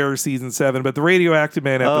was Air season 7, but the Radioactive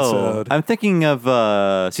Man episode. I'm thinking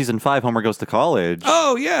of season 5, Homer Goes to College.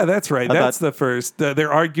 Oh, yeah, that's right. That's the first.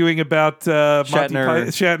 They're arguing about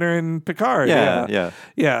Shatner and Picard.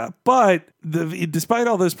 Yeah. But despite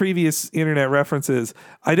all those previous internet references,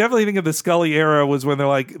 I definitely think of the Scully era was when they're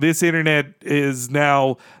like, this internet is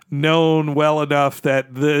now known well enough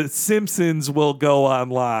that the Simpsons will go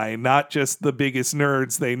online, not just the biggest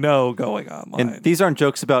nerds they know going online. And these aren't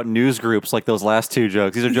jokes about news groups like those last two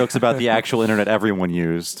jokes. These are jokes about the actual internet everyone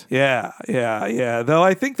used. Yeah. Though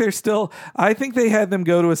I think I think they had them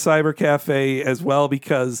go to a cyber cafe as well,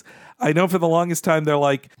 because I know for the longest time they're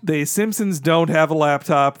like, the Simpsons don't have a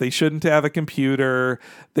laptop. They shouldn't have a computer.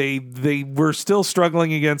 They were still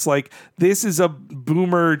struggling against like, this is a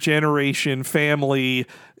boomer generation family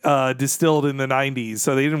distilled in the 90s.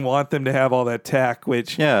 So they didn't want them to have all that tech,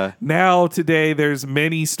 which now today there's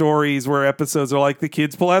many stories where episodes are like the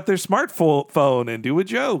kids pull out their smartphone and do a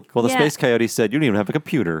joke. Well, the Space Coyote said, you don't even have a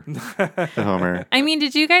computer. To Homer. I mean,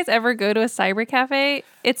 did you guys ever go to a cyber cafe?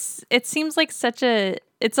 It seems like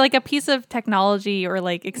it's like a piece of technology or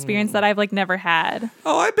like experience that I've like never had.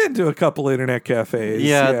 Oh, I've been to a couple internet cafes.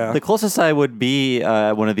 Yeah, the closest I would be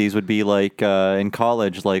one of these would be like in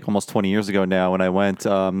college, like almost 20 years ago now when I went.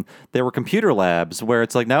 There were computer labs where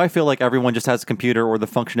it's like, now I feel like everyone just has a computer or the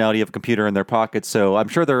functionality of a computer in their pocket. So I'm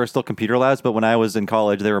sure there are still computer labs, but when I was in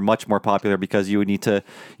college, they were much more popular because you would need to,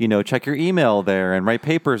 check your email there and write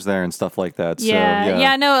papers there and stuff like that.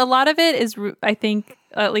 Yeah, no, a lot of it is, I think,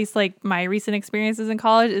 at least like my recent experiences in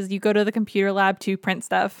college, is you go to the computer lab to print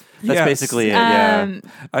stuff. That's basically it. Yeah.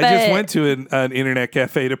 I just went to an internet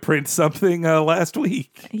cafe to print something last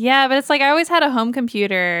week. Yeah, but it's like I always had a home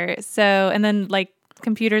computer, and then like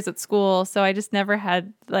computers at school, so I just never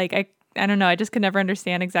had like I don't know, I just could never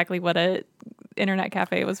understand exactly what a internet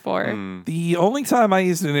cafe was for. The only time I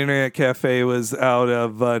used an internet cafe was out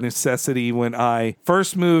of necessity when I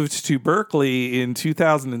first moved to Berkeley in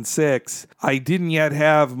 2006. I didn't yet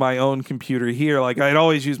have my own computer here. Like I'd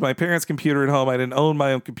always used my parents' computer at home. I didn't own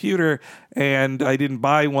my own computer, and I didn't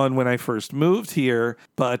buy one when I first moved here,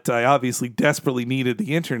 but I obviously desperately needed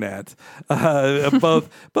the internet, both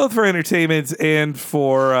for entertainment and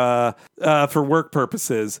for work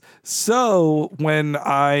purposes. So when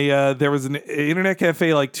there was an internet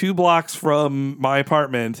cafe like 2 blocks from my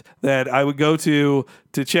apartment that I would go to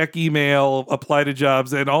check email, apply to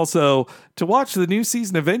jobs, and also to watch the new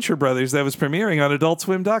season of Venture Brothers that was premiering on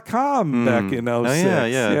AdultSwim.com back in 06. Oh,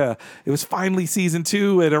 yeah. It was finally season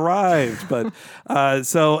 2. It arrived. But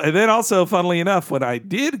and then also, funnily enough, when I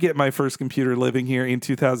did get my first computer living here in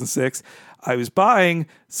 2006, I was buying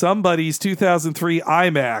somebody's 2003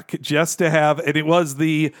 iMac just to have, and it was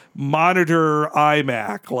the monitor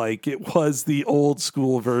iMac, like it was the old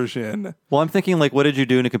school version. Well, I'm thinking like, what did you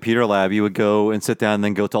do in a computer lab? You would go and sit down and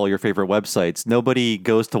then go to all your favorite websites. Nobody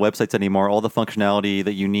goes to websites anymore. All the functionality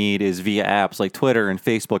that you need is via apps like Twitter and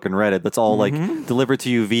Facebook and Reddit. That's all like delivered to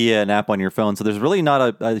you via an app on your phone. So there's really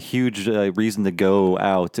not a huge reason to go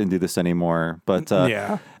out and do this anymore. But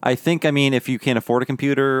I think, if you can't afford a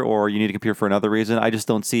computer or you need a computer for another reason, I just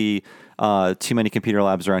don't see too many computer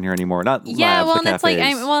labs around here anymore. Not labs, but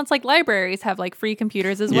cafes. It's like libraries have like free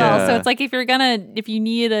computers as well. So it's like if you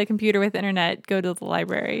need a computer with internet, go to the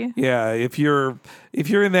library. Yeah, if you're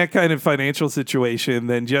in that kind of financial situation,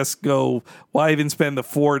 then just go. Why even spend the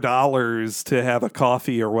 $4 to have a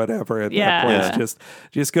coffee or whatever at that place?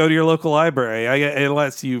 Just go to your local library,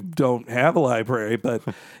 unless you don't have a library. But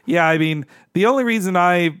the only reason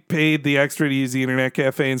I paid the extra to use the internet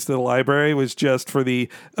cafe instead of the library was just for the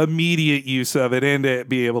immediate use of it and to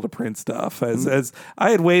be able to print stuff. As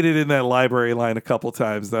I had waited in that library line a couple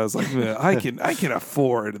times, and I was like, I can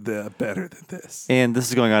afford the better than this. And this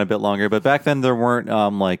is going on a bit longer, but back then there weren't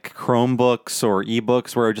like Chromebooks or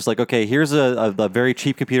ebooks where just like, okay, here's a very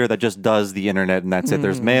cheap computer that just does the internet and that's it.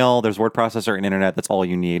 There's mail, there's word processor and internet. That's all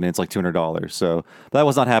you need, and it's like $200. So that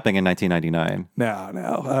was not happening in 1999.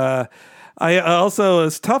 No. I also,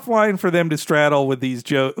 it's a tough line for them to straddle with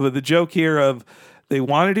with the joke here of they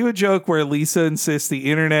want to do a joke where Lisa insists the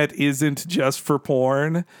internet isn't just for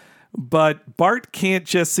porn, but Bart can't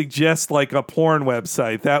just suggest like a porn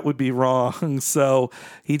website. That would be wrong. So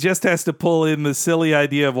he just has to pull in the silly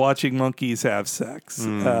idea of watching monkeys have sex,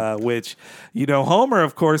 which, Homer,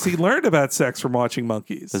 of course, he learned about sex from watching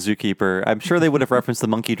monkeys. The Zookeeper. I'm sure they would have referenced the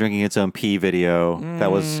monkey drinking its own pee video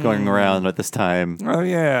that was going around at this time. Oh,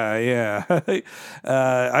 yeah.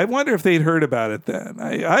 I wonder if they'd heard about it then.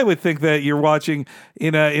 I would think that you're watching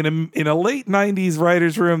in a late 90s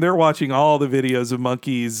writer's room, they're watching all the videos of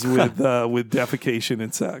monkeys with defecation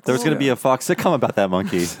and sex. There was going to be a Fox sitcom about that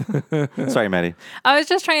monkey. Sorry, Maddie. I was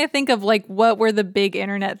just trying to think of like what were the big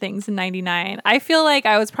internet things in 99. I feel like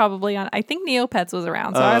I was probably on, I think Neopets was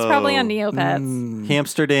around, so I was probably on Neopets.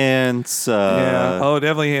 Hamster Dance.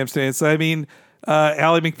 Definitely Hamster Dance. I mean,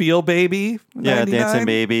 Ally McBeal Baby. Yeah, 99? Dancing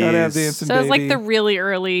Babies. Gotta have Dancing So it was like Baby. the really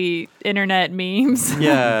early internet memes.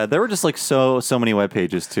 Yeah, there were just like so many web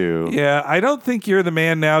pages too. Yeah, I don't think You're the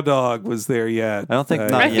Man Now Dog was there yet. I don't think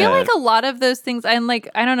not I yet. feel like a lot of those things, and like,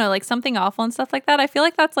 I don't know, like Something Awful and stuff like that. I feel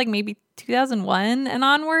like that's like maybe 2001 and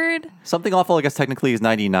onward. Something Awful, I guess, technically is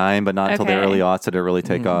 99, but not until the Okay. early aughts did it really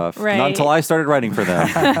take off. Right. Not until I started writing for them.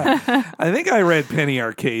 I think I read Penny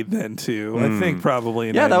Arcade then too. I think probably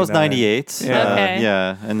in Yeah, that was 99. 98. Yeah. Okay.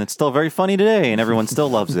 Yeah, and it's still very funny today, and everyone still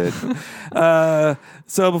loves it.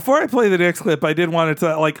 So before I play the next clip, I did want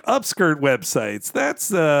to like upskirt websites.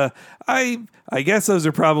 That's I guess those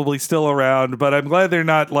are probably still around, but I'm glad they're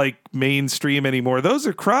not like mainstream anymore. Those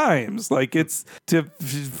are crimes. Like it's to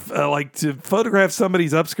photograph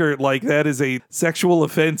somebody's upskirt, like that is a sexual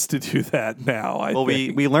offense to do that now. I Well,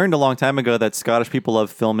 think. we learned a long time ago that Scottish people love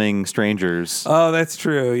filming strangers. Oh, that's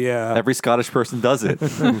true. Yeah. Every Scottish person does it.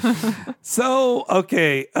 So,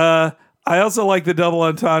 okay. I also like the double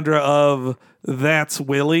entendre of "That's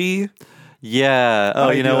Willie." Yeah. Oh,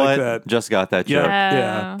 I you do know like what? that. Just got that joke.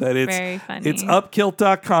 Yeah. That very funny. it's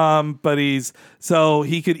upkilt.com, but he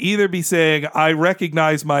could either be saying, I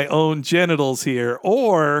recognize my own genitals here,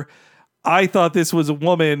 or I thought this was a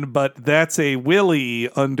woman, but that's a willy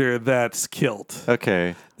under that kilt.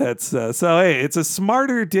 Okay. That's so hey, it's a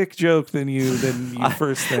smarter dick joke than you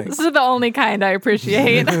first think. This is the only kind I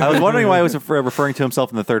appreciate. I was wondering why he was referring to himself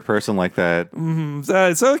in the third person like that.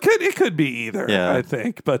 So it could be either, Yeah. I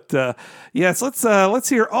think. But yes, let's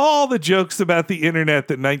hear all the jokes about the internet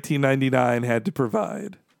that 1999 had to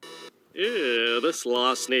provide. Yeah, this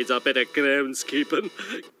loss needs a bit of groundskeeping.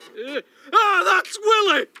 That's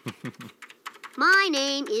Willie! My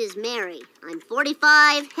name is Mary. I'm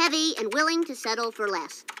 45, heavy, and willing to settle for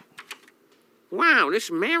less. Wow, this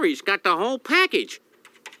Mary's got the whole package.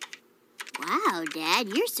 Wow, Dad,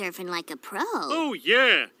 you're surfing like a pro. Oh,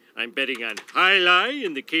 yeah. I'm betting on Highline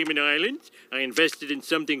in the Cayman Islands. I invested in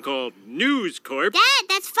something called News Corp. Dad,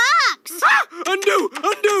 that's Fox! Undo!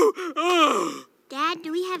 Oh. Dad,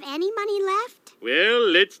 do we have any money left? Well,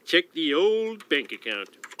 let's check the old bank account.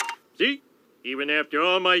 See? Even after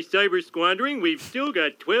all my cyber squandering, we've still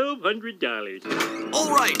got $1,200.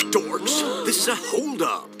 All right, dorks, this is a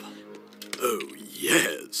hold-up. Oh,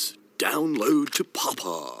 yes. Download to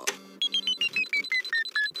Papa.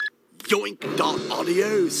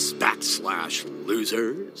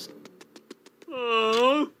 Yoink.audio/losers.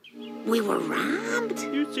 Oh, We were robbed?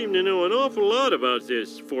 you seem to know an awful lot about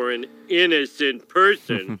this for an innocent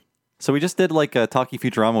person. So we just did like a Talking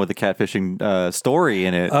Futurama with a catfishing story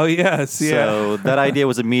in it. Oh, yes, yeah. So that idea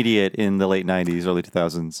was immediate in the late 90s, early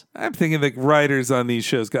 2000s. I'm thinking the writers on these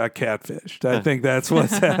shows got catfished. I think that's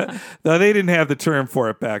what's happened. No, they didn't have the term for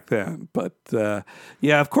it back then. But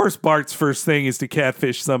yeah, of course, Bart's first thing is to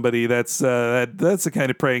catfish somebody. That's the kind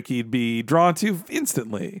of prank he'd be drawn to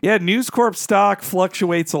instantly. Yeah, News Corp stock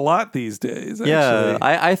fluctuates a lot these days. Yeah, Actually.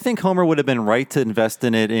 I think Homer would have been right to invest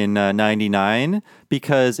in it in 99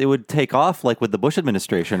 because it would take off like with the Bush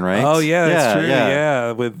administration, right? Oh yeah, that's true.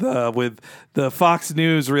 Yeah, with the Fox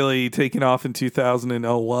News really taking off in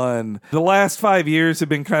 2001. The last 5 years have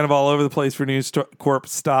been kind of all over the place for News Corp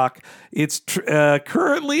stock. It's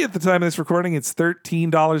currently at the time of this recording, it's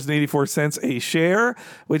 $13.84 a share,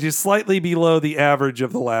 which is slightly below the average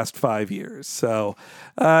of the last 5 years. So,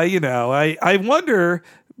 I wonder.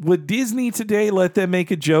 Would Disney today let them make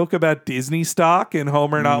a joke about Disney stock and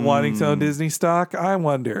Homer not wanting to own Disney stock? I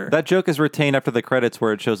wonder. That joke is retained after the credits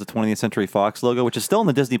where it shows the 20th Century Fox logo, which is still in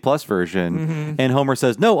the Disney Plus version. And Homer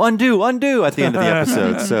says, no, undo at the end of the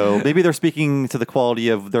episode. So maybe they're speaking to the quality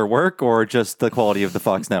of their work or just the quality of the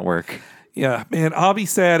Fox network. Yeah, man, I'll be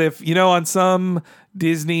sad if, on some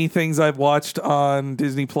Disney things I've watched on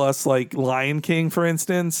Disney Plus, like Lion King, for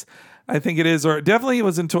instance, I think it is, or definitely it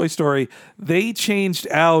was in Toy Story, they changed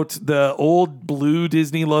out the old blue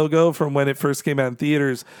Disney logo from when it first came out in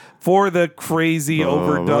theaters for the crazy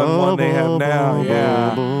overdone one they have now.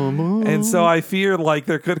 Yeah. And so I fear like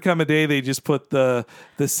there could come a day they just put the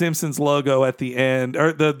Simpsons logo at the end,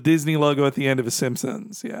 or the Disney logo at the end of a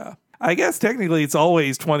Simpsons. Yeah. I guguess technically it's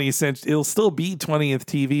always 20th century. It'll still be 20th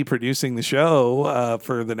TV producing the show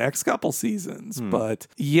for the next couple seasons. But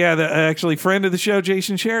yeah, actually friend of the show,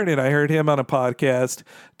 Jason Sheridan, I heard him on a podcast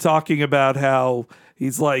talking about how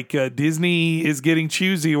he's like, Disney is getting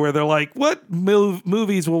choosy where they're like, what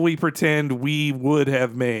movies will we pretend we would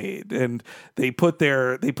have made? And they put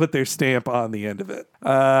their stamp on the end of it.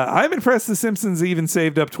 I'm impressed The Simpsons even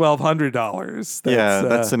saved up $1,200.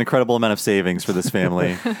 That's an incredible amount of savings for this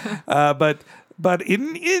family. But in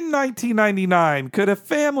 1999, could a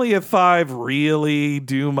family of 5 really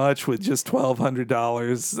do much with just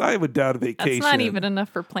 $1,200? I would doubt a vacation. That's not even enough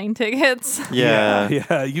for plane tickets.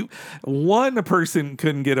 Yeah. One person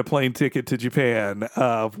couldn't get a plane ticket to Japan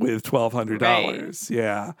with $1,200. Right.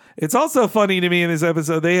 Yeah. It's also funny to me in this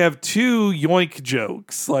episode, they have 2 yoink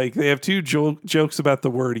jokes. Like, they have 2 jokes about the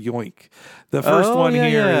word yoink. The first one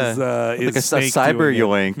here is like a cyber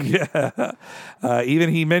yoink. Yeah. Even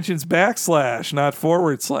he mentions backslash, not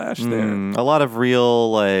forward slash there. A lot of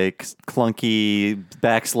real like clunky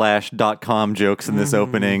backslash.com jokes in this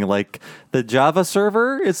opening. Like the Java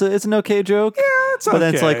server is an okay joke. Yeah, it's okay. But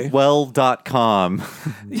then it's like well.com.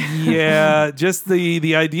 Yeah, just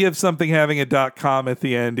the idea of something having a .com at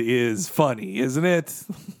the end is funny, isn't it?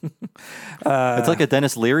 It's like a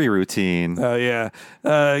Dennis Leary routine. Oh, yeah.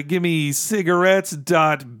 Give me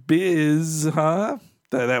cigarettes.biz, huh?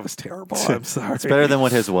 That was terrible. I'm sorry. It's better than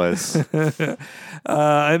what his was.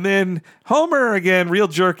 And then Homer, again, real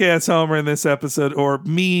jerk-ass Homer in this episode, or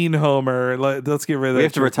mean Homer. Let's get rid of that. We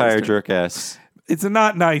have to retire jerk-ass. It's a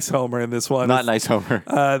not nice Homer in this one. Not nice Homer.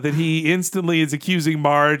 That he instantly is accusing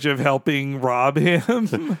Marge of helping rob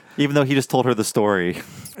him. Even though he just told her the story.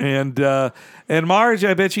 And Marge,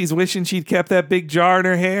 I bet she's wishing she'd kept that big jar in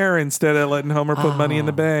her hair instead of letting Homer put money in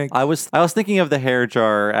the bank. I was thinking of the hair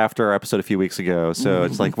jar after our episode a few weeks ago. So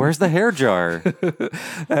it's like, where's the hair jar?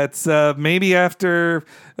 That's maybe after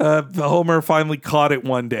Homer finally caught it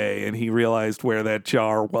one day and he realized where that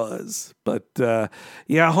jar was. But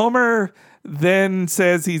yeah, Homer then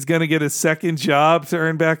says he's going to get a second job to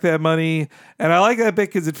earn back that money. And I like that bit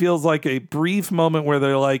because it feels like a brief moment where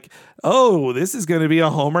they're like, oh, this is going to be a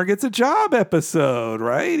Homer gets a job episode,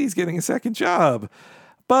 right? He's getting a second job.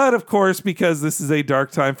 But of course, because this is a dark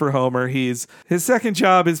time for Homer, his second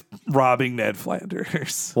job is robbing Ned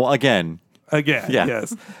Flanders. Well, again,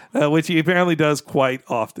 yes. Which he apparently does quite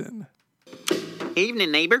often.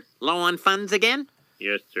 Evening, neighbor. Low on funds again?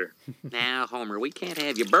 Yes, sir. Now, Homer, we can't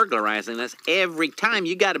have you burglarizing us every time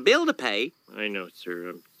you got a bill to pay. I know, sir.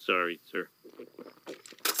 I'm sorry, sir.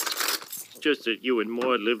 It's just that you and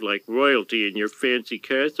Maude live like royalty in your fancy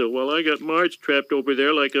castle, while I got Marge trapped over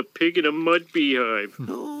there like a pig in a mud beehive.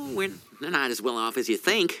 Oh, we're not as well off as you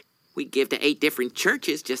think. We give to 8 different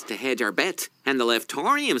churches just to hedge our bets. And the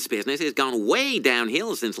Leftoriums business has gone way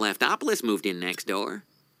downhill since Leftopolis moved in next door.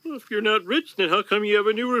 Well, if you're not rich, then how come you have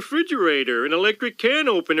a new refrigerator, an electric can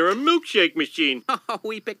opener, a milkshake machine? Oh,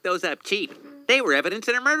 we picked those up cheap. They were evidence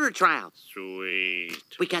in a murder trial. Sweet.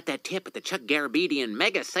 We got that tip at the Chuck Garabedian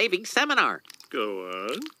Mega Savings Seminar. Go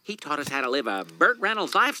on. He taught us how to live a Burt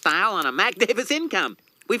Reynolds lifestyle on a Mac Davis income.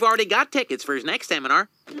 We've already got tickets for his next seminar.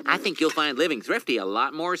 I think you'll find living thrifty a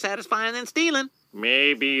lot more satisfying than stealing.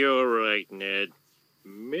 Maybe you're right, Ned.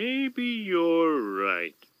 Maybe you're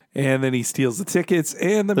right. And then he steals the tickets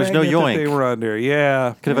and the There's magnet no that yoink. they were under.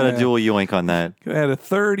 Yeah. Could have had a dual yoink on that. Could have had a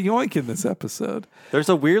third yoink in this episode. There's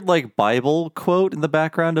a weird like Bible quote in the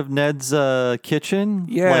background of Ned's kitchen.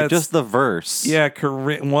 Yeah, like it's- just the verse. Yeah,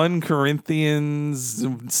 1 Corinthians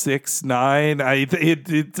 6:9.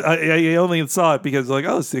 I only saw it because like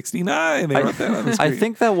 69. They wrote that on the screen. I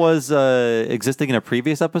think that was existing in a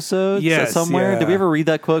previous episode somewhere. yeah. Did we ever read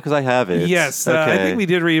that quote? Because I have it. Yes, Okay. I think we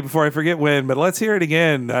did read it before. I forget when, but let's hear it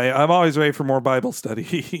again. I'm always ready for more Bible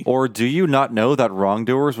study. Or do you not know that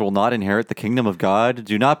wrongdoers will not inherit the kingdom of God?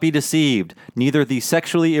 Do not be deceived. Neither the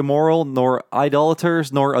sexually immoral, nor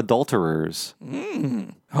idolaters, nor adulterers.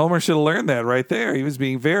 Homer should have learned that right there. He was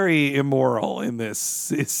being very immoral in this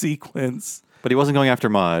sequence. But he wasn't going after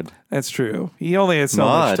Maude. That's true. He only has so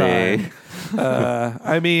much time.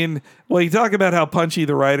 I mean, well, you talk about how punchy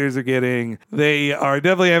the writers are getting. They are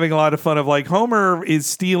definitely having a lot of fun of like Homer is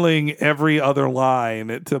stealing every other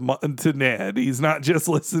line to Ned. He's not just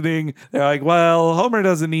listening. They're like, well, Homer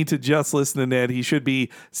doesn't need to just listen to Ned. He should be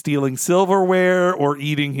stealing silverware or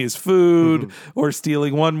eating his food or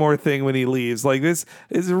stealing one more thing when he leaves. Like this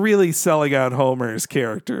is really selling out Homer's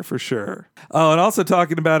character for sure. Oh, and also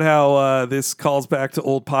talking about how this calls back to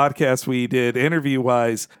old podcasts we did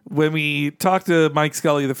interview-wise. When we talked to Mike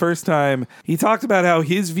Scully the first time, he talked about how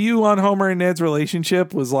his view on Homer and Ned's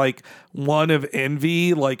relationship was like one of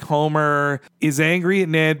envy. Like Homer is angry at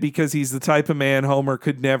Ned because he's the type of man Homer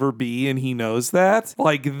could never be, and he knows that.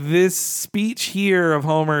 Like this speech here of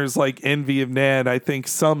Homer's like envy of Ned, I think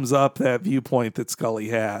sums up that viewpoint that Scully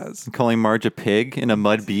has. Calling Marge a pig in a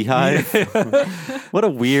mud beehive. What a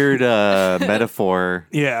weird metaphor.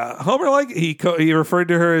 Yeah, Homer like he referred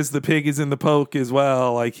to her as the pig is in the poke as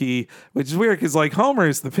well. Like which is weird because like Homer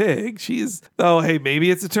is the pig. Hey,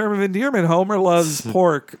 maybe it's a term of endearment. Homer loves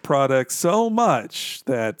pork products so much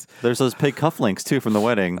that there's those pig cufflinks too from the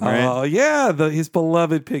wedding, right? Oh yeah, his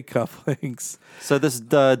beloved pig cufflinks. So this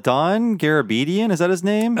Don Garabedian, is that his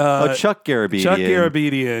name? Chuck Garabedian. Chuck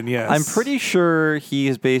Garabedian, yes. I'm pretty sure he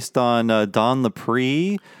is based on Don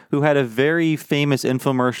Lepre, who had a very famous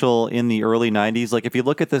infomercial in the early 90s. Like, if you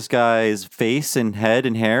look at this guy's face and head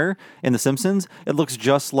and hair in The Simpsons, it looks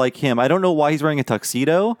just like him. I don't know why he's wearing a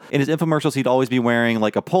tuxedo. In his infomercials, he'd always be wearing,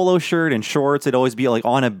 like, a polo shirt and shorts. It'd always be, like,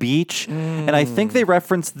 on a beach. And I think they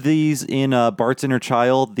referenced these in Bart's Inner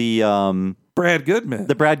Child, the Brad Goodman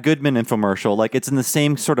infomercial. Like, it's in the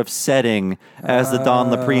same sort of setting as the Don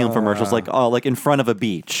Lepre infomercials, like in front of a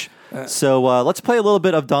beach. So let's play a little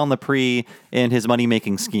bit of Don Lepre and his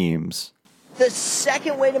money-making schemes. The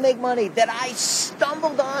second way to make money that I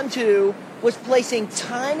stumbled onto was placing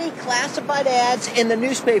tiny classified ads in the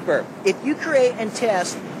newspaper. If you create and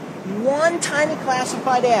test one tiny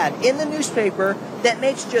classified ad in the newspaper that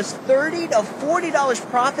makes just $30 to $40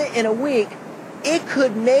 profit in a week, it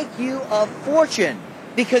could make you a fortune,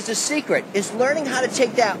 because the secret is learning how to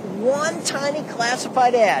take that one tiny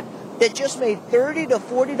classified ad that just made $30 to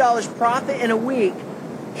 $40 profit in a week,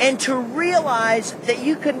 and to realize that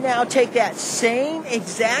you could now take that same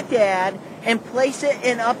exact ad and place it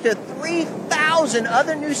in up to 3,000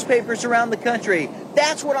 other newspapers around the country.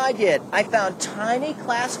 That's what I did. I found tiny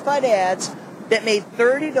classified ads that made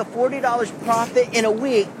 $30 to $40 profit in a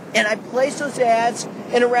week, and I placed those ads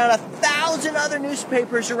in around 1,000 other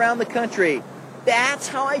newspapers around the country. That's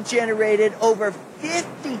how I generated over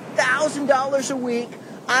 $50,000 a week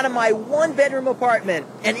out of my one-bedroom apartment.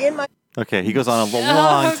 And in my... Okay, he goes on a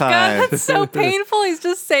long time. God, that's so painful. He's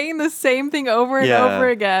just saying the same thing over and over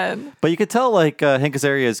again. But you could tell, like, Hank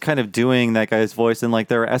Azaria is kind of doing that guy's voice, and, like,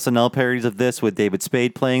 there are SNL parodies of this with David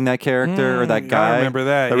Spade playing that character, or that guy. I remember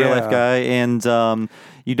that, the real-life guy. And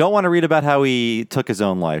you don't want to read about how he took his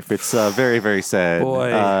own life. It's very, very sad.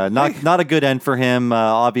 Boy. Not a good end for him.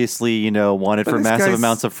 Obviously, wanted for massive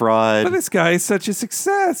amounts of fraud. But this guy is such a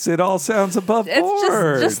success. It all sounds above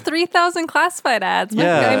board. It's just 3,000 classified ads.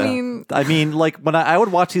 Yeah. I mean, like, when I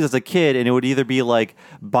would watch these as a kid, and it would either be like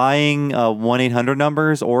buying 1-800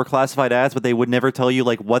 numbers or classified ads, but they would never tell you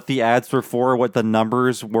like what the ads were for, what the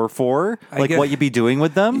numbers were for, like what you'd be doing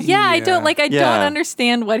with them. Yeah, I don't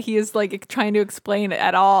understand what he is like trying to explain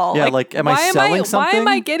at all. Yeah, like am I selling something? Why am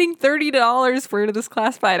I getting $30 for this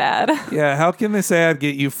classified ad? Yeah, how can this ad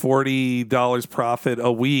get you $40 profit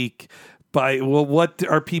a week? What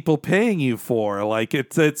are people paying you for? Like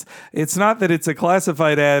it's not that it's a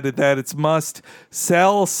classified ad, that it's must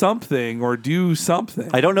sell something or do something.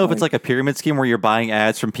 I don't know if it's like a pyramid scheme where you're buying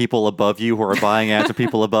ads from people above you who are buying ads from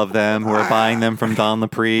people above them who are buying them from Don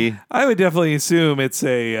Lepre. I would definitely assume it's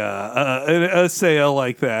a sale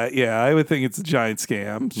like that. Yeah, I would think it's a giant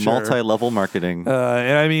scam. Sure. Multi-level marketing.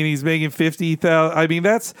 And I mean, he's making $50,000. I mean,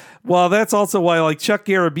 that's also why like Chuck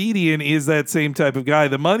Garabedian is that same type of guy.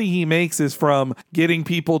 The money he makes is from getting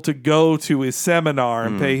people to go to his seminar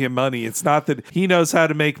and pay him money. It's not that he knows how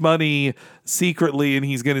to make money secretly and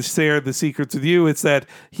he's going to share the secrets with you. It's that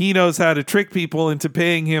he knows how to trick people into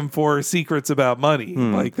paying him for secrets about money.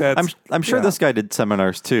 Like that's I'm sure this guy did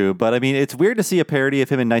seminars too, but I mean, it's weird to see a parody of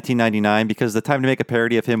him in 1999 because the time to make a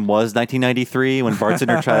parody of him was 1993 when Bart's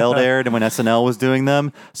Inner Child aired and when SNL was doing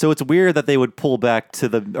them. So it's weird that they would pull back to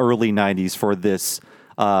the early 90s for this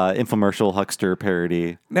infomercial huckster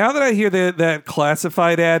parody. Now that I hear that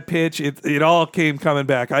classified ad pitch, it all came coming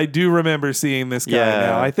back. I do remember seeing this guy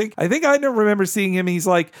now. I think I don't remember seeing him. He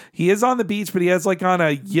is on the beach, but he has like on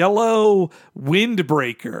a yellow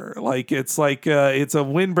windbreaker. Like it's a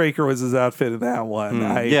windbreaker was his outfit in that one.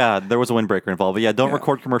 Yeah, there was a windbreaker involved. But don't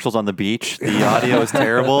record commercials on the beach. The audio is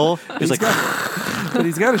terrible. But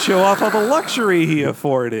he's got to show off all the luxury he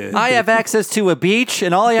afforded. I have access to a beach,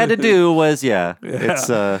 and all I had to do was, it's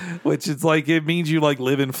which is like it means you like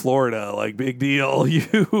live in Florida, like big deal.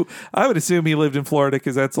 I would assume he lived in Florida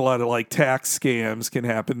because that's a lot of like tax scams can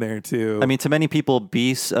happen there too. I mean, to many people,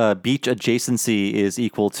 beach adjacency is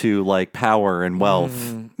equal to like power and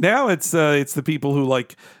wealth. Now it's the people who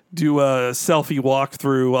like do a selfie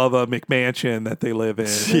walkthrough of a McMansion that they live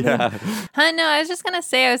in. Yeah. No, I was just gonna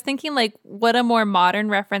say, I was thinking like what a more modern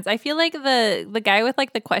reference. I feel like the guy with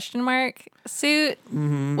like the question mark suit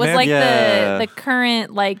was like the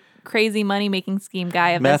current like crazy money-making scheme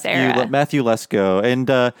guy of this era. Matthew Lesko. And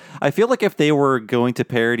I feel like if they were going to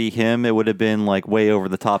parody him, it would have been like way over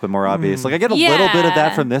the top and more obvious. Like I get a little bit of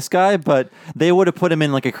that from this guy, but they would have put him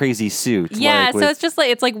in like a crazy suit. Yeah, so it's just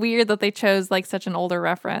like, it's like weird that they chose like such an older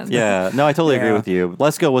reference. Yeah, no, I totally agree with you.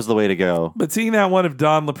 Lesko was the way to go. But seeing that one of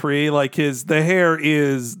Don Lepre, like the hair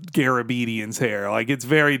is Garabedian's hair. Like it's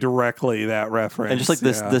very directly that reference. And just like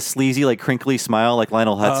this sleazy, like crinkly smile like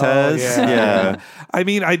Lionel Hutz has. Yeah. I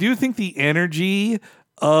mean, I do think the energy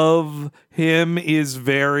of him is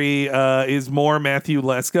very is more Matthew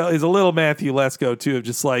Lesko, is a little Matthew Lesko too, of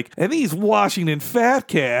just like, and these Washington fat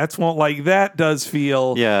cats won't like that does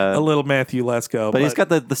feel a little Matthew Lesko. But he's got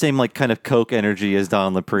the same like kind of Coke energy as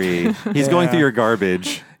Don Lepre. He's going through your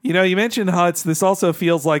garbage. You know, you mentioned Hutz. This also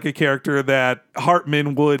feels like a character that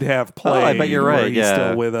Hartman would have played. Oh, I bet you're right. He's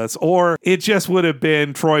still with us. Or it just would have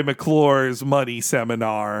been Troy McClure's money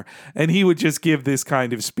seminar, and he would just give this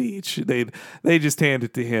kind of speech. They just hand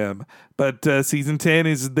it to him. But season 10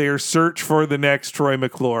 is their search for the next Troy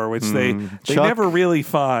McClure, which they never really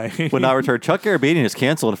find. Would not return. Chuck Garabedian is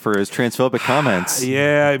canceled for his transphobic comments.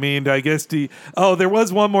 Yeah, I mean, I guess there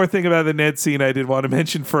was one more thing about the Ned scene I did want to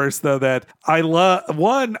mention first, though, that I love.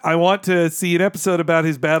 One, I want to see an episode about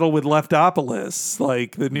his battle with Leftopolis,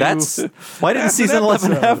 like the new. Why didn't season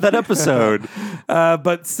 11 have that episode?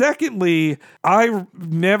 But secondly, I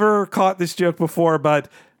never caught this joke before, but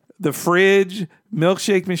the fridge,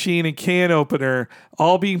 milkshake machine, and can opener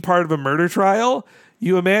all being part of a murder trial.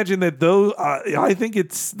 You imagine that though, I think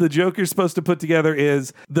it's the Joker's supposed to put together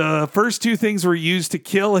is the first two things were used to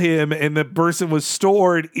kill him and the person was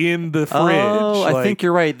stored in the fridge. Oh, I think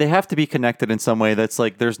you're right. They have to be connected in some way. That's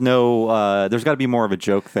like, there's got to be more of a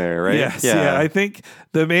joke there, right? Yes, yeah. I think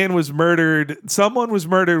the man was murdered. Someone was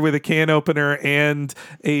murdered with a can opener and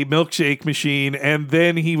a milkshake machine, and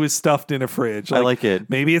then he was stuffed in a fridge. I like it.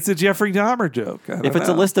 Maybe it's a Jeffrey Dahmer joke. If it's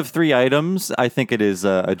a list of 3 items, I think it is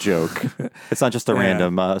a joke. It's not just a random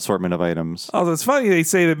assortment of items. Although it's funny they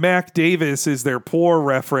say that Mac Davis is their poor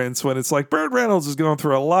reference when it's like Burt Reynolds is going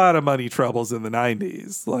through a lot of money troubles in the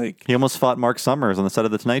 90s. Like he almost fought Mark Summers on the set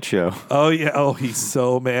of The Tonight Show. Oh yeah. Oh, he's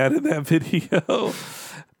so mad in that video.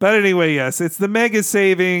 But anyway, yes, it's the Mega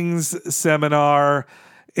Savings Seminar,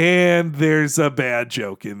 and there's a bad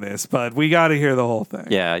joke in this, but we got to hear the whole thing.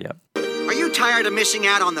 Yeah. Are you tired of missing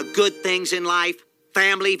out on the good things in life?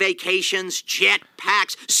 Family vacations, jet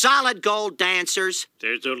packs, solid gold dancers.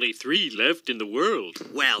 There's only 3 left in the world.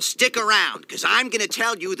 Well, stick around, because I'm going to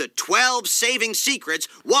tell you the 12 saving secrets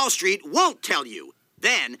Wall Street won't tell you.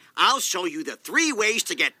 Then I'll show you the 3 ways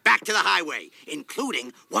to get back to the highway,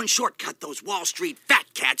 including one shortcut those Wall Street fat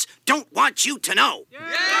cats don't want you to know.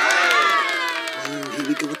 Oh, here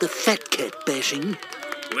we go with the fat cat bashing.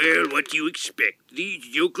 Well, what do you expect? These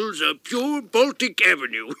yokels are pure Baltic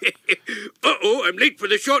Avenue. Uh-oh, I'm late for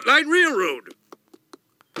the Short Line Railroad.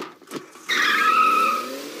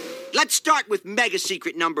 Let's start with mega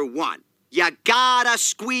secret number 1. You gotta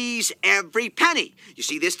squeeze every penny. You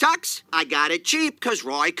see this tux? I got it cheap because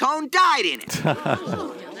Roy Cohn died in it.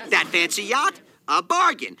 That fancy yacht? A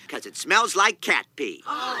bargain, because it smells like cat pee.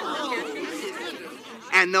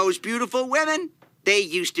 And those beautiful women? They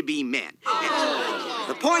used to be men.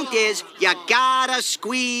 The point is, you gotta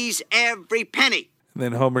squeeze every penny. And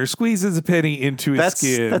then Homer squeezes a penny into his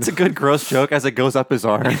skin. That's a good gross joke as it goes up his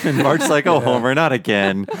arm. And Marge's like, oh, Homer, not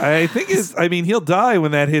again. I think he'll die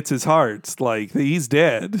when that hits his heart. Like, he's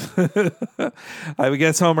dead. I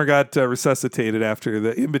guess Homer got resuscitated after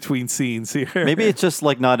the in-between scenes here. Maybe it's just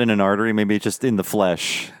like not in an artery. Maybe it's just in the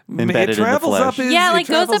flesh. embedded in the travels flesh. up his Yeah, like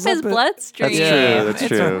goes up his bloodstream. That's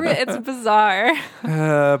true. It's bizarre.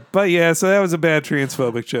 But yeah, so that was a bad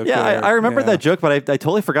transphobic joke. Yeah, there. I remember Yeah. that joke, but I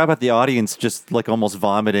totally forgot about the audience just like almost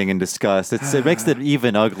vomiting in disgust. It makes it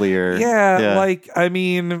even uglier. Yeah, like I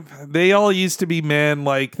mean, they all used to be men.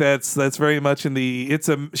 Like that's very much in the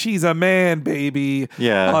she's a man, baby.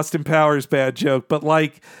 Yeah. Austin Powers bad joke, but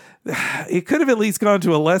like. It could have at least gone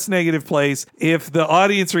to a less negative place if the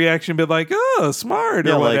audience reaction been like, "Oh, smart"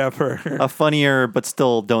 or like, whatever. a funnier but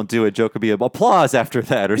still don't do it joke would be applause after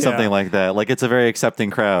that or something like that. Like it's a very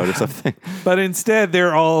accepting crowd or something. But instead,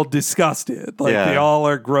 they're all disgusted. Like they all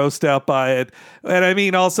are grossed out by it. And I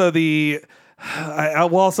mean, also I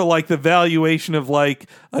will also like the valuation of like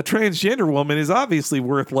a transgender woman is obviously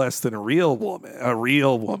worth less than a real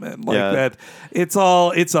woman. Like that.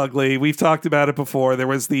 It's ugly. We've talked about it before. There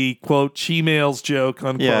was the quote "she-males" joke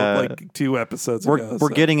unquote like 2 episodes ago. We're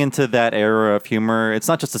getting into that era of humor. It's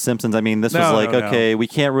not just The Simpsons. I mean, this was like, okay, we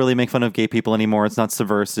can't really make fun of gay people anymore. It's not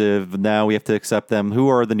subversive. Now we have to accept them. Who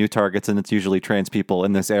are the new targets? And it's usually trans people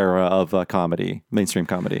in this era of comedy, mainstream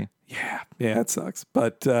comedy. Yeah, it sucks.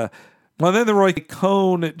 But well, then the Roy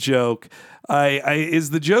Cohn joke is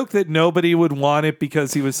the joke that nobody would want it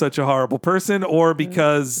because he was such a horrible person, or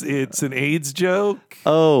because it's an AIDS joke.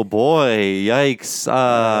 Oh boy, yikes!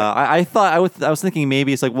 I thought I was thinking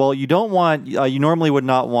maybe it's like, well, you don't want you normally would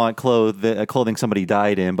not want clothing somebody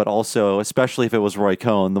died in, but also especially if it was Roy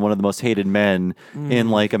Cohn, one of the most hated men in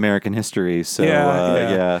like American history. So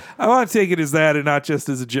yeah, I want to take it as that and not just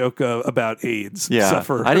as a joke about AIDS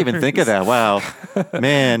sufferers. I didn't even think of that. Wow,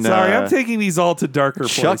 man. Sorry, I'm taking these all to darker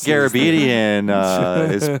Chuck places. Garabedian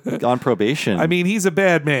is on probation. I mean, he's a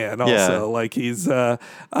bad man. Also, like he's he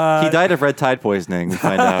died of red tide poisoning. We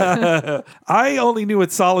find out. I only knew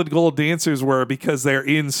what solid gold dancers were because they're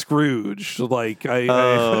in Scrooge. Like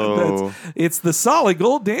it's the solid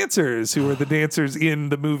gold dancers who are the dancers in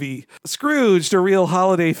the movie Scrooge, a real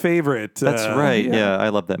holiday favorite. That's right. Yeah, I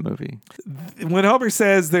love that movie. When Homer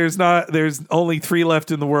says there's only 3 left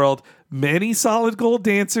in the world, many solid gold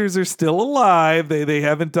dancers are still alive. They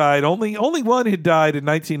haven't died. Only one had died in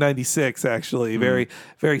 1996. Actually, very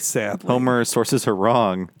very sadly. Homer's sources are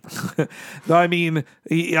wrong. No, I mean,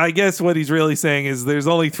 I guess what he's really saying is there's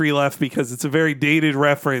only 3 left because it's a very dated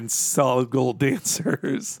reference. Solid gold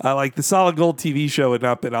dancers. Like the Solid Gold TV show had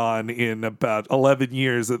not been on in about 11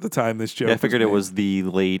 years at the time this joke. Yeah, I figured it was the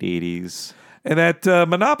late 80s. And that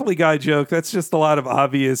Monopoly guy joke, that's just a lot of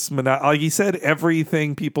obvious like he said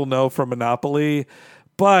everything people know from Monopoly,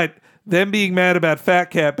 but them being mad about fat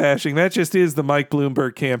cat bashing, that just is the Mike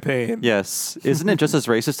Bloomberg campaign. Yes. Isn't it just as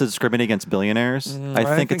racist to discriminate against billionaires?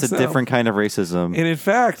 I think it's a different kind of racism. And in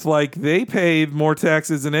fact, like they paid more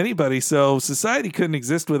taxes than anybody, so society couldn't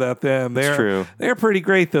exist without them. That's true. They're pretty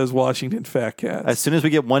great, those Washington fat cats. As soon as we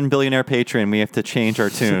get 1 billionaire patron, we have to change our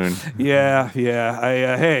tune. Yeah.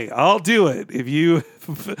 Hey, I'll do it if you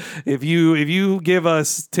give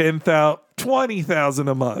us 20,000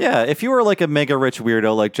 a month. Yeah, if you were like a mega rich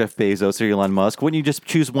weirdo like Jeff Bezos or Elon Musk, wouldn't you just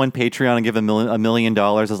choose one Patreon and give $1 million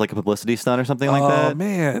as like a publicity stunt or something like that? Oh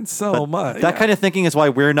man, so much. That kind of thinking is why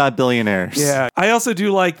we're not billionaires. Yeah, I also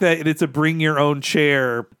do like that it's a bring your own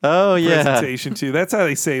chair presentation too. That's how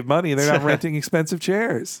they save money. They're not renting expensive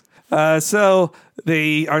chairs. So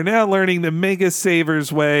they are now learning the Mega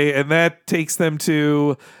Savers way, and that takes them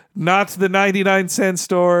to not the 99-cent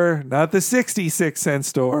store, not the 66-cent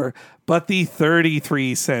store, but the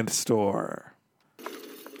 33-cent store.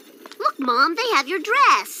 Look, Mom, they have your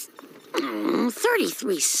dress.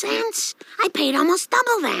 33 cents? I paid almost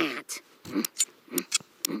double that.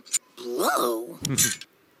 Blow.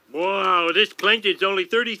 Wow, this plankton's only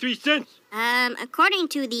 33 cents. According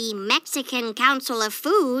to the Mexican Council of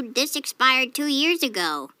Food, this expired 2 years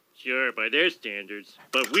ago. Sure, by their standards.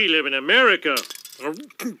 But we live in America.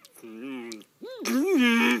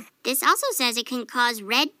 This also says it can cause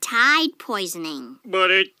red tide poisoning.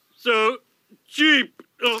 But it's so cheap.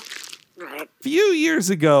 A few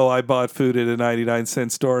years ago, I bought food at a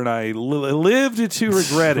 99-cent store, and I lived to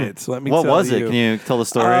regret it. Let me tell you. What was it? Can you tell the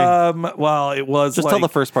story? Well, it was just tell the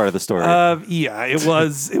first part of the story. Yeah, it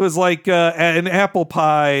was like an apple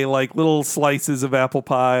pie, like little slices of apple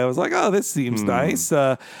pie. I was like, oh, this seems nice.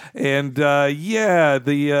 I had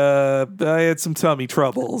some tummy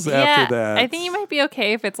troubles after that. I think you might be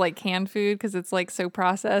okay if it's like canned food because it's like so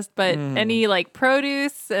processed, but any like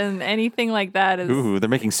produce and anything like that is... Ooh, they're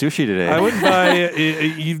making sushi today. I wouldn't buy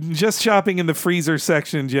it. Just shopping in the freezer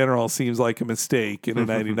section in general seems like a mistake in a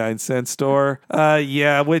 99-cent store.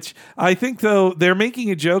 Which I think, though, they're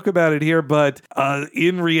making a joke about it here, but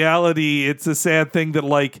in reality, it's a sad thing that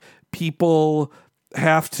like people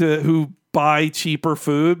who buy cheaper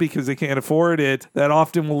food because they can't afford it, that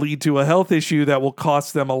often will lead to a health issue that will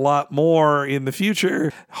cost them a lot more in the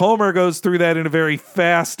future. Homer goes through that in a very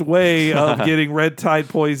fast way of getting red tide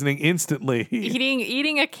poisoning instantly.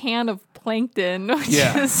 Eating a can of plankton, which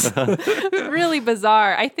Yeah. is really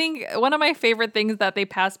bizarre. I think one of my favorite things that they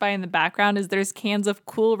pass by in the background is there's cans of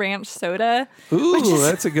Cool Ranch soda. Ooh,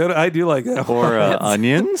 that's a good. I do like that. Or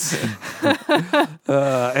onions.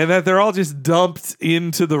 And that they're all just dumped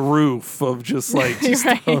into the roof of just like just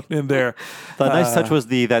Right. thrown in there. The nice touch was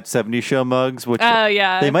that 70s show mugs, which Oh,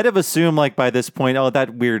 yeah. they might have assumed like by this point, oh,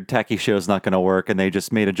 that weird tacky show is not going to work, and they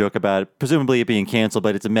just made a joke about it, presumably it being canceled,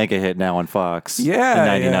 but it's a mega hit now on Fox.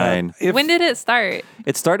 Yeah, in '99. yeah. When did it start?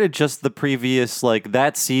 It started just the previous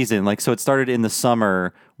that season, so it started in the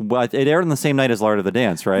summer. It aired on the same night as Lard of the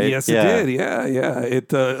Dance, right? Yes, it did. Yeah, yeah.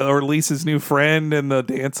 It or Lisa's new friend and the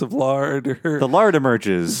Dance of Lard. The Lard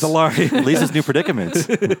emerges. The Lard. Lisa's new predicament.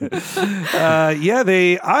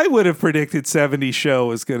 I would have predicted 70 Show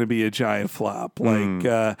was going to be a giant flop.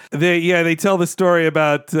 They tell the story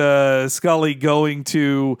about Scully going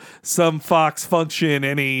to some Fox function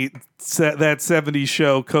and that 70s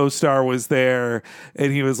Show co-star was there,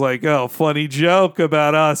 and he was like, "Oh, funny joke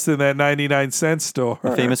about us in that 99-cent store."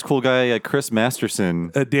 The famous cool guy, Chris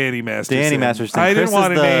Masterson. Danny Masterson. Danny Masterson. I Chris didn't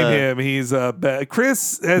want to is name him. He's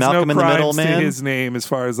Chris has Malcolm no in the Middle crimes to man? his name, as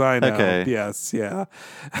far as I know. Okay. Yes. Yeah.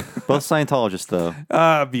 Both Scientologists, though.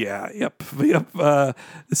 Yep.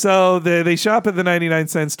 So they shop at the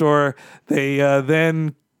 99-cent store. They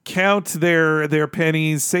then count their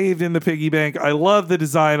pennies saved in the piggy bank. I love the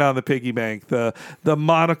design on the piggy bank. The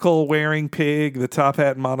monocle wearing pig, the top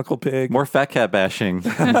hat and monocle pig. More fat cat bashing.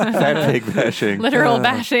 Fat pig bashing. Literal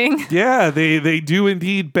bashing. Yeah, they do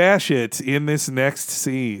indeed bash it in this next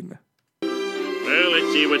scene. Well,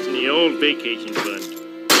 let's see what's in the old vacation fund.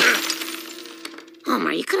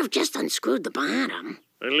 Homer, you could have just unscrewed the bottom.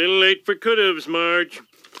 A little late for could-haves, Marge.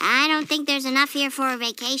 I don't think there's enough here for a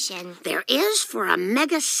vacation. There is for a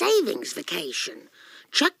mega savings vacation.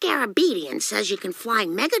 Chuck Garabedian says you can fly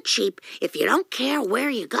mega cheap if you don't care where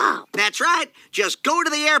you go. That's right. Just go to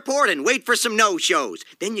the airport and wait for some no-shows.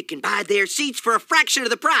 Then you can buy their seats for a fraction of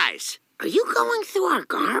the price. Are you going through our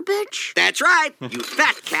garbage? That's right. You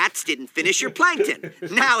fat cats didn't finish your plankton.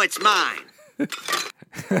 Now it's mine.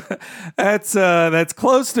 That's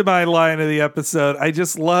close to my line of the episode. I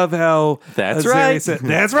just love how That's Azari right. said,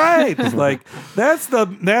 that's right. Like that's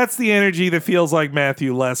the energy that feels like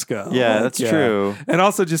Matthew Lesko. Yeah, that's true. And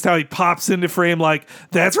also just how he pops into frame like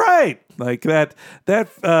that's right. Like that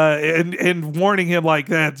and warning him like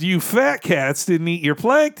that, you fat cats didn't eat your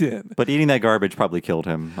plankton. But eating that garbage probably killed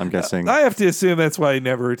him, I'm guessing. I have to assume that's why he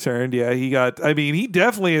never returned. Yeah, he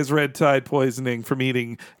definitely has red tide poisoning from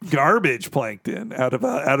eating garbage plankton out of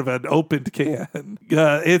an opened can.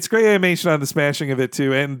 It's great animation on the smashing of it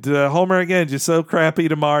too. And Homer again, just so crappy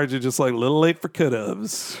to Marge, and just like a little late for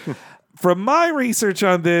could-haves. From my research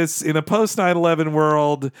on this, in a post 9/11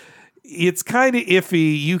 world, it's kind of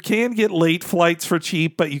iffy. You can get late flights for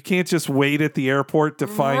cheap, but you can't just wait at the airport to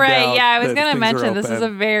find out. Right, yeah, I was that going to things are mention this is a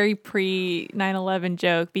open. very pre 9/11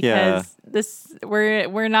 joke because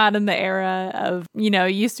we're not in the era of, you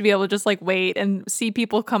used to be able to just like wait and see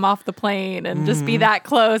people come off the plane and just be that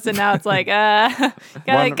close, and now it's like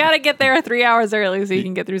gotta get there 3 hours early so you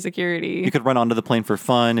can get through security. You could run onto the plane for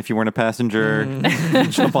fun if you weren't a passenger.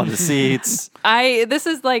 Jump onto seats. This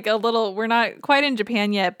is like a little, we're not quite in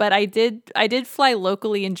Japan yet, but I did fly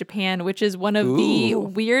locally in Japan, which is one of the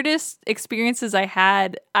weirdest experiences I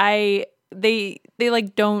had. They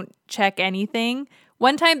like don't check anything.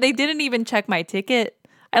 One time they didn't even check my ticket.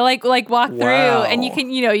 I like walk through, and you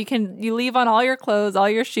can leave on all your clothes, all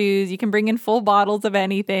your shoes. You can bring in full bottles of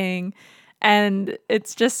anything, and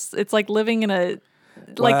it's like living in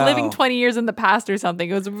living 20 years in the past or something.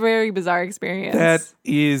 It was a very bizarre experience. That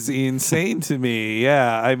is insane to me.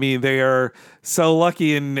 Yeah. I mean, they are so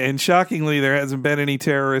lucky, and shockingly, there hasn't been any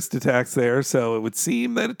terrorist attacks there. So it would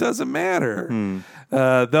seem that it doesn't matter.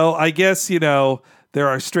 Though I guess, there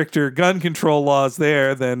are stricter gun control laws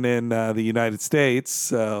there than in the United States.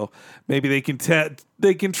 So maybe they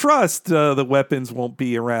can trust the weapons won't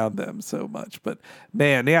be around them so much. But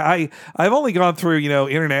man, yeah, I've only gone through,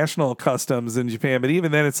 international customs in Japan, but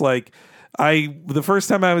even then it's like, the first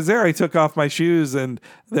time I was there, I took off my shoes, and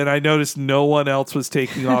then I noticed no one else was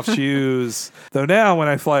taking off shoes. Though now when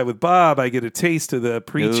I fly with Bob, I get a taste of the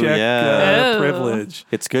pre-check privilege.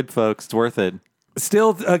 It's good, folks. It's worth it.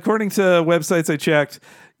 Still, according to websites I checked,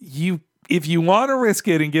 if you want to risk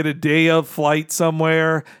it and get a day of flight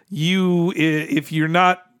somewhere, if you're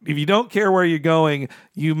not don't care where you're going,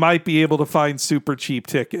 you might be able to find super cheap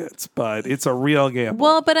tickets, but it's a real gamble.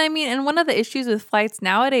 Well, but I mean, and one of the issues with flights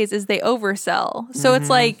nowadays is they oversell. So it's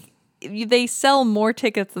like they sell more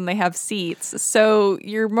tickets than they have seats. So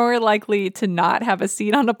you're more likely to not have a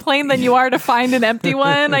seat on a plane than you are to find an empty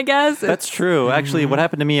one, I guess. That's true. Actually, what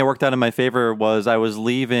happened to me, it worked out in my favor, was I was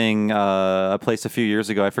leaving a place a few years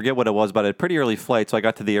ago. I forget what it was, but a pretty early flight, so I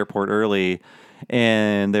got to the airport early.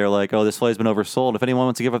 And they're like, oh, this flight's been oversold. If anyone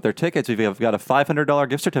wants to give up their tickets, we've got a $500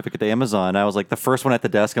 gift certificate to Amazon. I was like the first one at the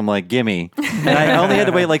desk. I'm like, gimme. And I only had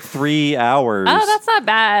to wait like 3 hours. Oh, that's not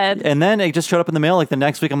bad. And then it just showed up in the mail like the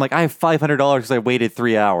next week. I'm like, I have $500 because I waited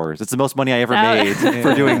 3 hours. It's the most money I ever made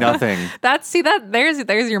for doing nothing.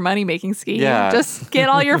 There's your money making scheme. Yeah. Just get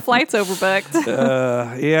all your flights overbooked.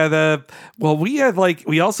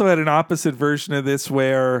 We also had an opposite version of this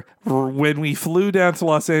where when we flew down to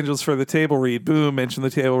Los Angeles for the table read, boom, mention the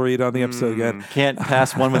table read on the episode again. Can't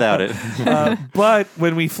pass one without it. But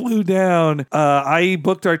when we flew down, I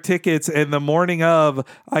booked our tickets, and the morning of,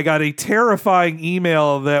 I got a terrifying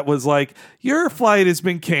email that was like, your flight has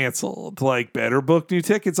been canceled. Like, better book new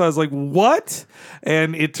tickets. I was like, what?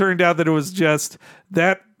 And it turned out that it was just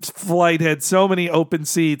that flight had so many open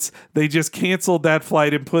seats, they just canceled that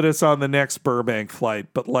flight and put us on the next Burbank flight.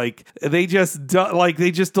 But they just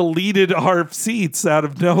deleted our seats out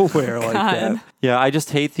of nowhere like that. Yeah, I just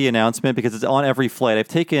hate the announcement because it's on every flight. I've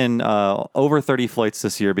taken over 30 flights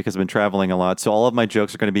this year because I've been traveling a lot. So all of my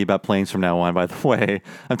jokes are going to be about planes from now on, by the way.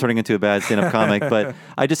 I'm turning into a bad stand-up comic. But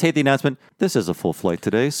I just hate the announcement, this is a full flight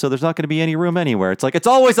today, so there's not going to be any room anywhere. It's like, it's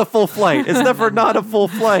always a full flight. It's never not a full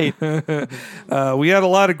flight. We had a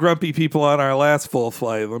lot of grumpy people on our last full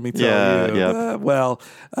flight, let me tell you. Yeah.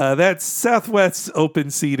 That Southwest open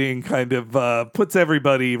seating kind of puts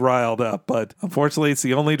everybody riled up. But unfortunately, it's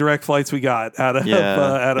the only direct flights we got out of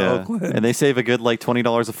Oakland. And they save a good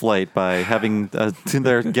 $20 a flight by having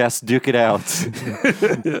their guests duke it out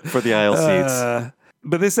for the aisle seats.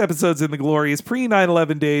 But this episode's in the glorious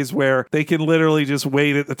pre-9/11 days where they can literally just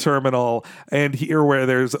wait at the terminal and hear where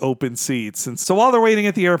there's open seats. And so while they're waiting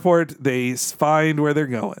at the airport, they find where they're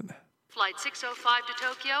going. Flight 605 to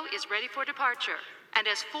Tokyo is ready for departure and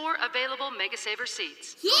has 4 available Mega Saver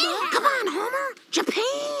seats. Yeah! Come on, Homer!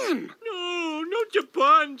 Japan! No, not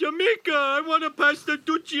Japan. Jamaica. I want to pass the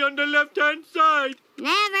Duchy on the left-hand side.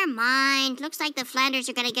 Never mind. Looks like the Flanders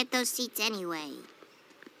are going to get those seats anyway.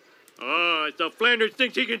 So Flanders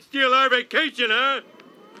thinks he can steal our vacation, huh?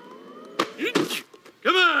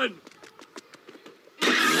 Come on!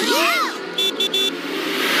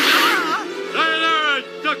 Sayonara,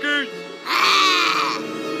 suckers!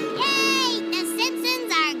 Yay! The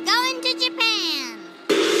Simpsons are going to Japan!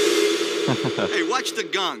 Hey, watch the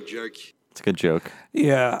gong, jerk. It's a good joke.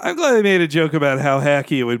 Yeah, I'm glad they made a joke about how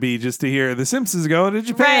hacky it would be just to hear the Simpsons going to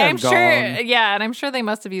Japan. Right, I'm sure. Yeah, and I'm sure they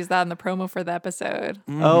must have used that in the promo for the episode.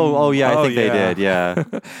 Oh yeah, I think they did. Yeah.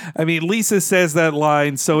 I mean, Lisa says that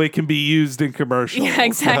line so it can be used in commercials. Yeah,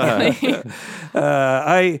 exactly.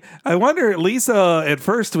 I wonder. Lisa at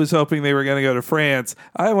first was hoping they were going to go to France.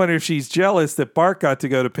 I wonder if she's jealous that Bart got to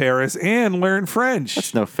go to Paris and learn French.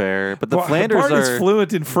 That's no fair. But the Flanders Bart is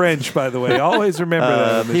fluent in French, by the way. Always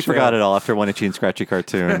remember that. He forgot it all after one Itchy and Scratchy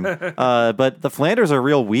cartoon. But the Flanders are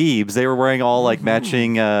real weebs. They were wearing all like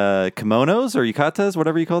matching kimonos or yukatas,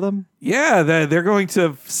 whatever you call them. Yeah, they're going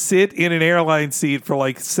to sit in an airline seat for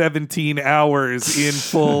like 17 hours in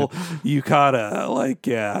full yukata. Like,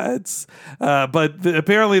 yeah, it's. But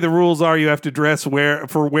apparently the rules are you have to dress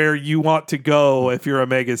where you want to go if you're a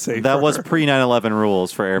Mega Saver. That was pre 9/11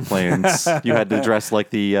 rules for airplanes. You had to dress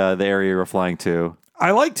like the area you were flying to.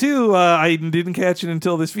 I like, too, I didn't catch it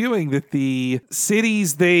until this viewing, that the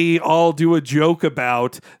cities they all do a joke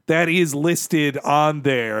about, that is listed on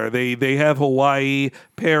there. They have Hawaii,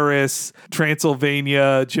 Paris,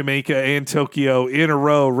 Transylvania, Jamaica, and Tokyo in a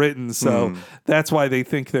row written, so that's why they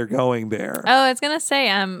think they're going there. Oh, I was going to say,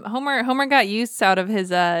 Homer got use out of his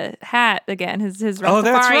hat again, his Oh,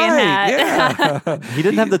 that's Rastafarian right, hat. yeah. He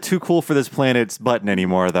didn't have the too cool for this planet's button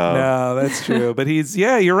anymore, though. No, that's true. But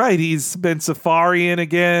you're right. He's been safariing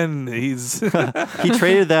again. He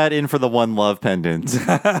traded that in for the One Love pendant.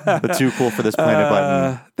 The too cool for this planet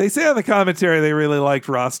button. They say on the commentary they really liked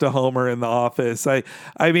Rasta Homer in The Office.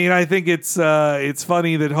 I mean, I think it's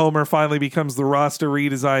funny that Homer finally becomes the Rasta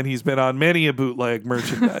redesign he's been on many a bootleg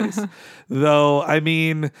merchandise. Though, I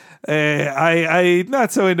mean, I'm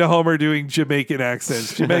not so into Homer doing Jamaican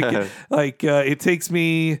accents. Jamaican, it takes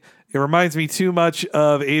me It reminds me too much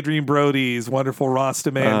of Adrian Brody's wonderful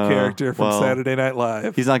Rasta-Man character from Saturday Night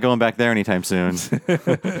Live. He's not going back there anytime soon.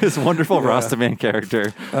 His wonderful Rasta-Man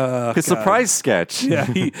character. His surprise sketch. Yeah,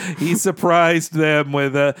 he surprised them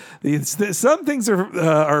with some things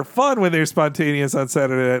are fun when they're spontaneous on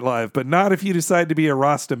Saturday Night Live, but not if you decide to be a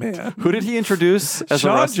Rasta-Man. Who did he introduce as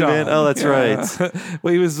Sean a Rasta-Man? John. Oh, that's right.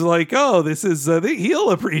 Well, he was like, oh, this is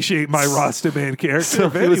he'll appreciate my Rasta-Man character So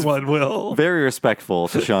if he was anyone will. Very respectful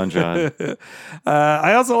to Sean John.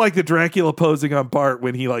 I also like the Dracula posing on Bart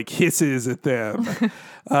when he like hisses at them.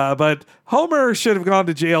 But Homer should have gone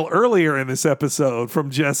to jail earlier in this episode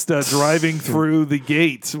from just driving through the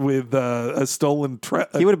gate with a stolen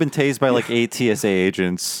He would have been tased by like 8 TSA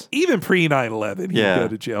agents. Even pre 9/11, he'd Yeah. go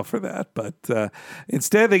to jail for that. But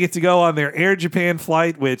instead, they get to go on their Air Japan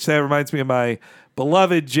flight, which that reminds me of my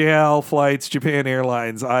beloved JAL flights, Japan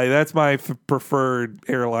Airlines. That's my preferred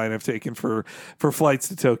airline I've taken for flights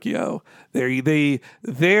to Tokyo.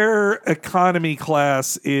 Their economy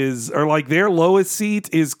class their lowest seat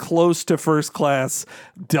is close to first class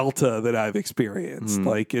Delta that I've experienced.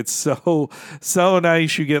 Like it's so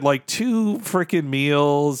nice. You get like 2 freaking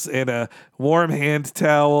meals and a warm hand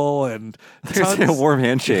towel and There's a warm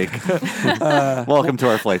handshake. Welcome to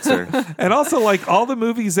our flight, sir. And also, like all the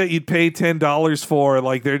movies that you'd pay $10 for,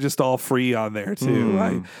 like they're just all free on there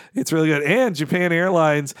too. It's really good. And Japan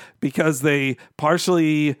Airlines, because they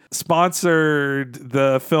partially sponsored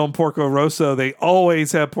the film Porco Rosso, they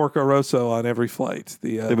always have Porco Rosso on every flight.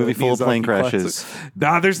 The movie full of Miyazaki plane crashes. classic.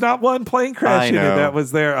 Nah, there's not one plane crash in it that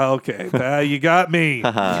was there. Okay, you got me. You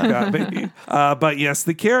got me. But yes,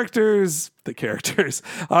 the characters.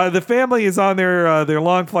 The family is on their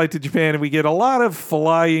long flight to Japan, and we get a lot of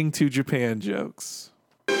flying to Japan jokes.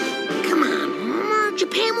 Come on, Homer.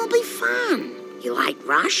 Japan will be fun. You like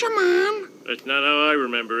Rashomon? That's not how I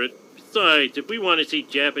remember it. Besides, if we want to see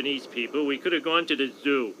Japanese people, we could have gone to the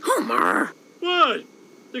zoo. Homer! What?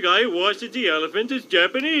 The guy who washes the elephant is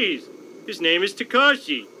Japanese. His name is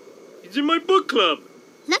Takashi. He's in my book club.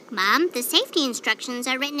 Look, Mom, the safety instructions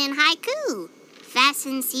are written in haiku.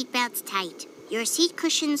 Fasten seatbelts tight. Your seat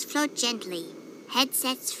cushions float gently.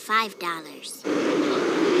 Headsets $5.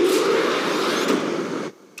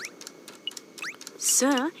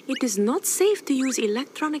 Sir, it is not safe to use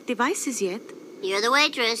electronic devices yet. You're the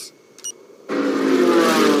waitress.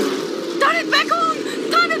 Turn it back on!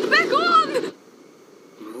 Turn it back on!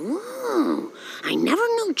 Ooh, I never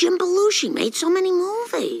knew Jim Belushi made so many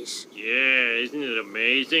movies. Yeah, isn't it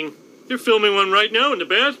amazing? They're filming one right now in the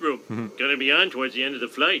bathroom. Gonna be on towards the end of the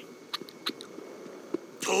flight.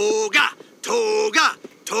 Toga,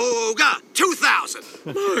 2000.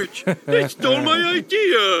 Marge, they stole my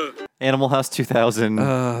idea. Animal House 2000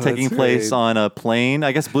 taking that's place great. on a plane.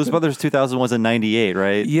 I guess Blues Brothers 2000 was in 98,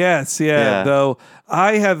 right? Yes, yeah. Though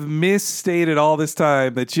I have misstated all this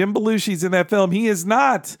time that Jim Belushi's in that film. He is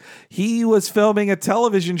not. He was filming a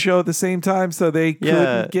television show at the same time, so they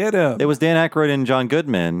couldn't get him. It was Dan Aykroyd and John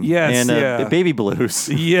Goodman. Yes, and Baby Blues.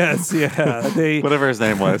 Yes, yeah. Whatever his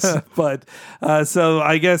name was. But so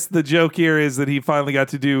I guess the joke here is that he finally got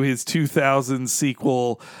to do his 2000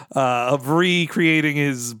 sequel of recreating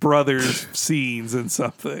his brother's scenes and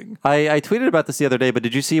something. I tweeted about this the other day, but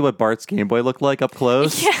did you see what Bart's Game Boy looked like up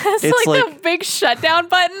close? Yes, It's like the big shutdown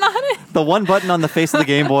button on it. The one button on the face of the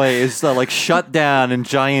Game Boy is like shut down in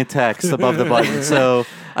giant text above the button. So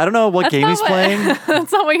I don't know what game he's playing.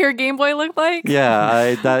 That's not what your Game Boy looked like.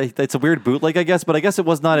 Yeah, it's a weird bootleg, I guess, but I guess it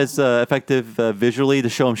was not as effective visually to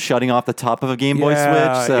show him shutting off the top of a Game Boy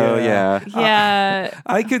Switch. So Yeah.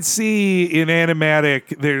 I could see in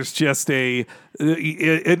animatic there's just an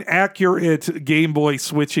accurate Game Boy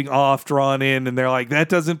switching off drawn in, and they're like, that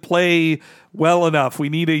doesn't play well enough. We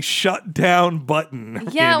need a shut down button.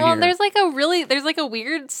 Yeah, in well, here. there's like a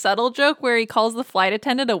weird subtle joke where he calls the flight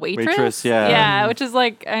attendant a waitress. Waitress, yeah. Yeah, which is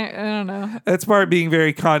like, I don't know. That's part being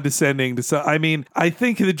very condescending to some. I mean, I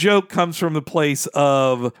think the joke comes from the place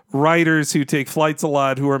of writers who take flights a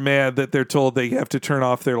lot who are mad that they're told they have to turn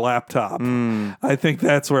off their laptop. I think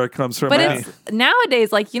that's where it comes from. But it's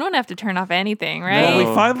nowadays, like, you don't have to turn off anything, right? Well,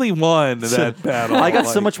 we finally won that battle. I got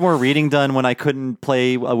so much more reading done when I couldn't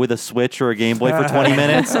play with a Switch or a Game Boy for 20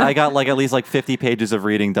 minutes. I got at least 50 pages of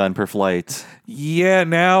reading done per flight. Yeah,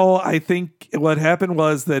 now I think what happened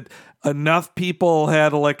was that enough people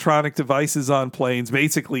had electronic devices on planes,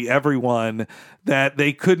 basically everyone, that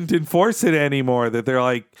they couldn't enforce it anymore. That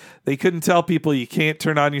they couldn't tell people you can't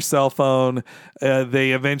turn on your cell phone.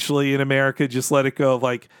 They eventually in America just let it go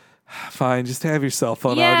of fine, just have your cell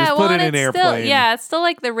phone on. Just put it in airplane. It's still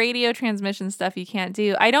like the radio transmission stuff you can't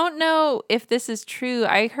do. I don't know if this is true.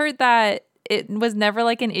 I heard that it was never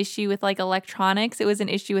like an issue with like electronics. It was an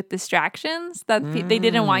issue with distractions that they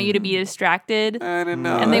didn't want you to be distracted. I didn't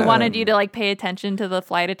know. And they wanted you to like pay attention to the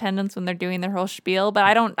flight attendants when they're doing their whole spiel. But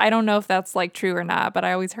I don't know if that's like true or not, but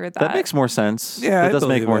I always heard that. That makes more sense. Yeah, it I does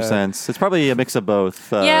make believe more that. sense. It's probably a mix of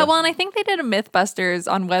both. Yeah, well, and I think they did a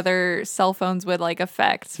Mythbusters on whether cell phones would like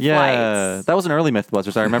affect yeah, flights. that was an early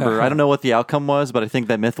Mythbusters. I remember. I don't know what the outcome was, but I think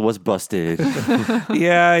that myth was busted.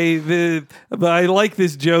 Yeah, but I like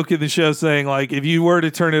this joke in the show saying like if you were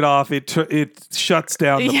to turn it off, it shuts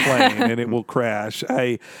down the plane and it will crash.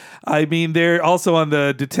 I mean, they're also on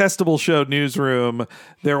the Detestable Show Newsroom.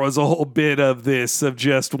 There was a whole bit of this of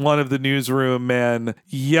just one of the newsroom men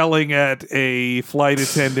yelling at a flight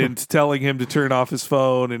attendant, telling him to turn off his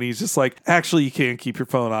phone, and he's just like, "Actually, you can't keep your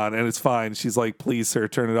phone on, and it's fine." She's like, "Please, sir,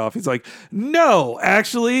 turn it off." He's like, "No,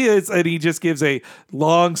 actually," and he just gives a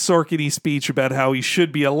long Sorkin-y speech about how he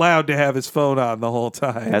should be allowed to have his phone on the whole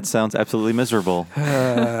time. That sounds absolutely miserable.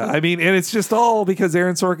 I mean, and it's just all because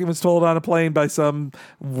Aaron Sorkin was told on a plane by some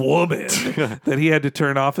woman that he had to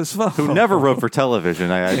turn off his phone. Who never wrote for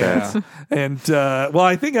television, I bet. And well,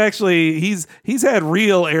 I think actually he's had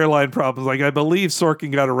real airline problems. Like I believe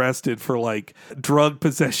Sorkin got arrested for like drug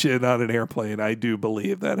possession on an airplane. I do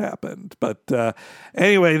believe that happened. But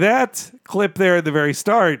anyway, that clip there at the very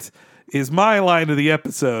start is my line of the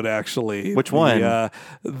episode, actually. Which one? The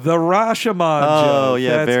Rashomon joke. Oh,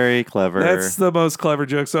 yeah, very clever. That's the most clever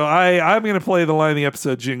joke. So I'm going to play the line of the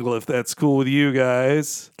episode jingle if that's cool with you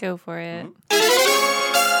guys. Go for it.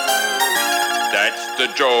 That's the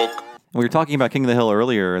joke. We were talking about King of the Hill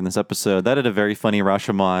earlier in this episode. That had a very funny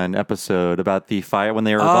Rashomon episode about the fire when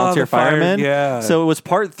they were volunteer the fire, firemen. yeah. So it was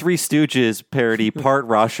part Three Stooges parody, part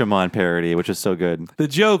Rashomon parody, which is so good. The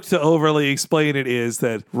joke, to overly explain it, is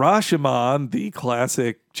that Rashomon, the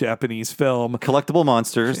classic Japanese film, collectible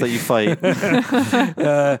monsters that you fight.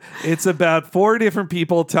 It's about 4 different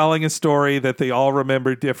people telling a story that they all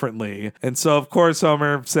remember differently. And so, of course,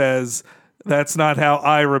 Homer says, "That's not how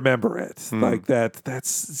I remember it." Like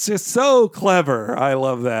that's just so clever. I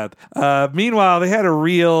love that. Meanwhile, they had a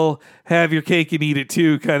real have your cake and eat it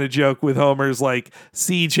too kind of joke with Homer's like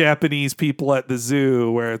see Japanese people at the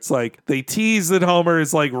zoo, where it's like they tease that Homer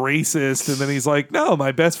is like racist, and then he's like, "No,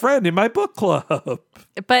 my best friend in my book club."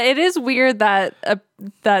 But it is weird that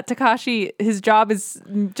that Takashi, his job is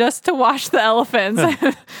just to watch the elephants.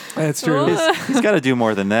 That's true. He's got to do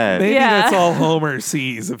more than that. Maybe that's all Homer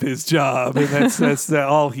sees of his job, and that's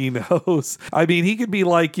all he knows. I mean, he could be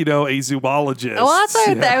like, a zoologist. Well, that's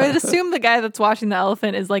what I would assume the guy that's watching the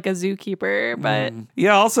elephant is like a zookeeper, but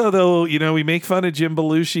yeah. Also, though, we make fun of Jim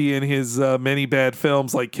Belushi in his many bad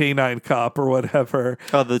films like Canine Cop or whatever.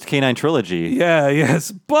 Oh, the Canine trilogy. Yeah,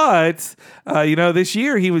 yes. But, this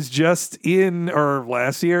year he was just in, or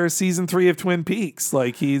last year, season 3 of Twin Peaks.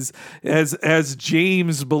 Like he's, as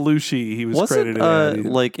James Belushi, he was credited.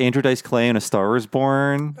 Like Andrew Dice Clay in A Star Is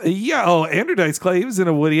Born? Yeah, Andrew Dice Clay, he was in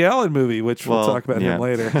a Woody Allen movie, which we'll talk about him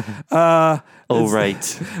later.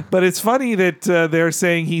 Right. But it's funny that they're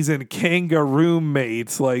saying he's in Kangaroo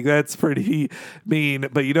Mate. Like, that's pretty mean.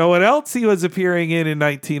 But you know what else he was appearing in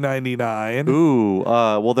 1999? Ooh,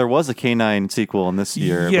 well, there was a K9 sequel in this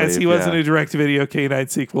year. Yes, he was in a direct-to-video K9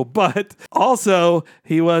 sequel. But also,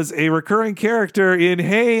 he was a recurring character in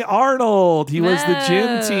Hey Arnold. He was the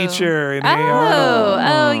gym teacher in Hey Arnold.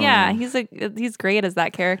 Oh, yeah. He's great as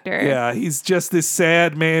that character. Yeah, he's just this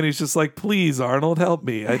sad man who's just like, "Please, Arnold, help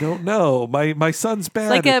me. I don't know. My son's bad." It's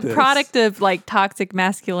like at a this. product of like toxic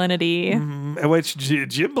masculinity. Which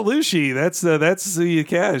Jim Belushi, that's the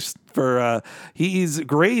cash for. He's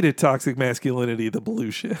great at toxic masculinity. The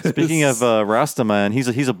Belushi. Speaking of Rastaman,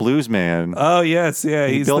 he's a blues man. Oh yes, yeah.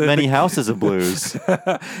 He built many houses of blues.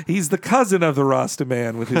 He's the cousin of the Rasta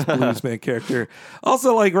Man with his blues man character.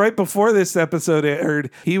 Also, like right before this episode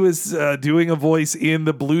aired, he was doing a voice in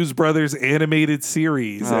the Blues Brothers animated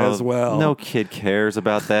series as well. No kid cares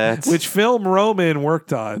about that. Which film Roman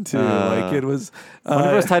worked on too. Like it was. I wonder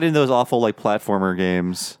if it was tied into those awful like platformer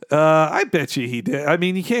games. I bet you he did. I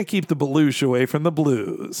mean, you can't keep the Belushi away from the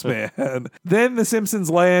blues, man. Then the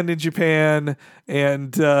Simpsons land in Japan,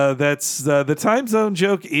 and that's the time zone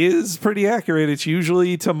joke is pretty accurate. It's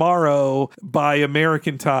usually tomorrow by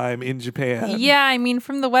American time in Japan. Yeah, I mean,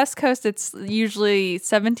 from the West Coast, it's usually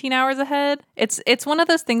 17 hours ahead. It's one of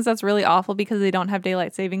those things that's really awful because they don't have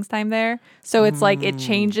daylight savings time there. So it's like it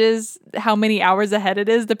changes how many hours ahead it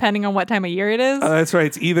is depending on what time of year it is. That's right.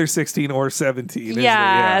 It's either 16 or 17.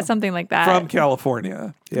 Yeah, something like that. From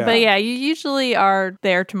California. Yeah. But yeah, you usually are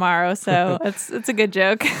there tomorrow, so it's a good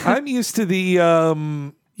joke. I'm used to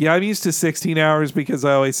the Yeah, I'm used to 16 hours because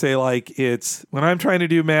I always say, like, it's when I'm trying to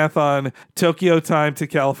do math on Tokyo time to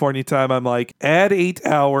California time, I'm like, add 8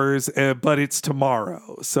 hours, but it's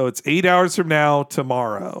tomorrow. So it's 8 hours from now,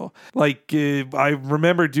 tomorrow. Like, I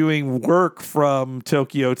remember doing work from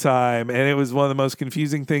Tokyo time, and it was one of the most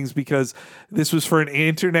confusing things because this was for an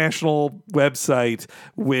international website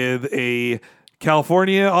with a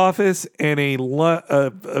California office and a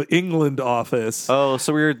England office. Oh,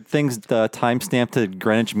 so weird things timestamped to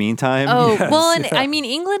Greenwich Mean Time? Oh, well, and I mean,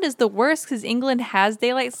 England is the worst because England has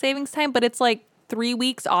daylight savings time, but it's like 3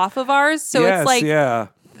 weeks off of ours. So it's like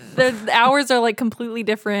the hours are like completely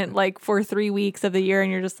different, like for 3 weeks of the year,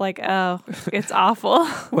 and you're just like, oh, it's awful.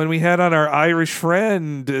 When we had on our Irish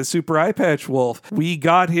friend, Super Eye Patch Wolf, we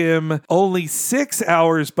got him only 6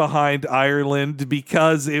 hours behind Ireland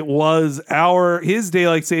because it was his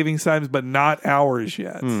daylight savings times, but not ours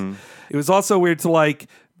yet. It was also weird to like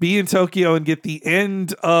be in Tokyo and get the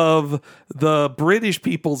end of the British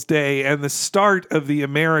People's Day and the start of the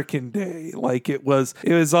American Day. Like it was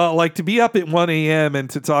like to be up at 1 a.m. and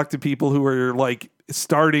to talk to people who were like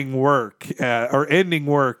starting work or ending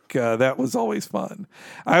work. That was always fun.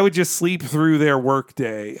 I would just sleep through their work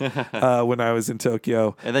day when I was in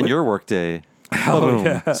Tokyo. And then your work day. Oh,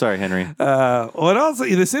 yeah. Sorry, Henry. Well, and also,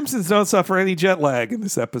 the Simpsons don't suffer any jet lag in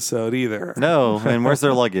this episode either. No, and where's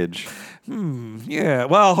their luggage? Yeah,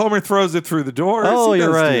 well, Homer throws it through the doors. Oh, He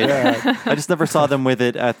you're does do right. that. I just never saw them with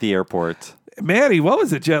it at the airport. Maddie, what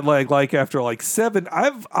was the jet lag like after like 7?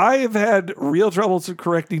 I have had real trouble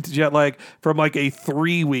correcting to jet lag from like a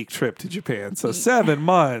 3-week trip to Japan. So 7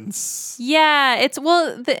 months. Yeah,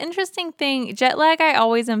 the interesting thing, jet lag, I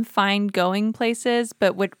always am fine going places,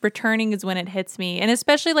 but what returning is when it hits me. And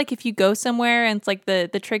especially like if you go somewhere and it's like the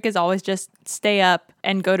trick is always just stay up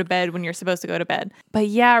and go to bed when you're supposed to go to bed. But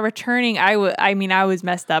yeah, returning, I was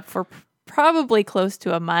messed up for probably close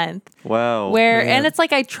to a month. Wow. And it's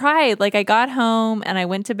like I tried, like I got home and I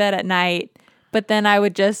went to bed at night, but then I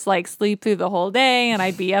would just like sleep through the whole day and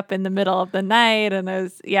I'd be up in the middle of the night, and it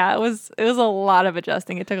was a lot of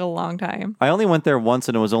adjusting. It took a long time. I only went there once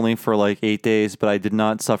and it was only for like 8 days, but I did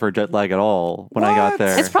not suffer jet lag at all when I got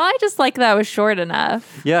there. It's probably just like that was short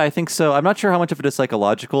enough. Yeah, I think so. I'm not sure how much of it is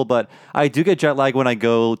psychological, but I do get jet lag when I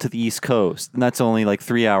go to the East Coast, and that's only like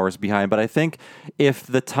 3 hours behind. But I think if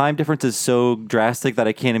the time difference is so drastic that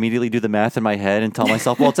I can't immediately do the math in my head and tell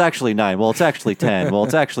myself, well, it's actually 9, well, it's actually 10, well,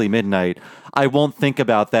 it's actually midnight, I won't think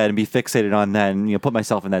about that and be fixated on that and put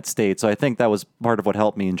myself in that state. So I think that was part of what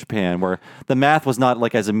helped me in Japan, where the math was not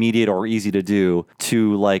like as immediate or easy to do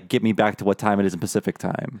to like get me back to what time it is in Pacific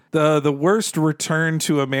time. The worst return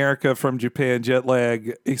to America from Japan jet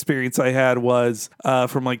lag experience I had was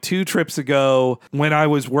from like 2 trips ago when I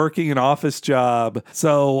was working an office job.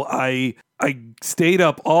 So I stayed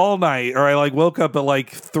up all night, or I like woke up at like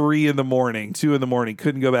 2 in the morning,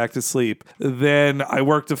 couldn't go back to sleep. Then I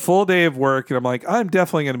worked a full day of work and I'm like, I'm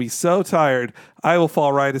definitely going to be so tired, I will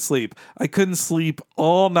fall right asleep. I couldn't sleep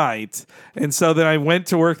all night. And so then I went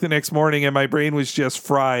to work the next morning and my brain was just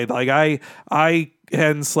fried. Like I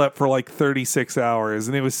hadn't slept for like 36 hours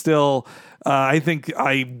and it was still, I think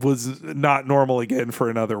I was not normal again for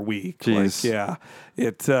another week. Jeez. Like, yeah.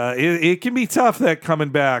 It can be tough, that coming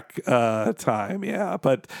back time, yeah.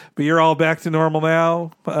 But you're all back to normal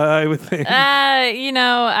now, I would think.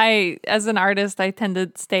 I as an artist, I tend to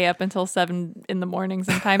stay up until 7 in the morning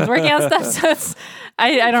sometimes working on stuff. So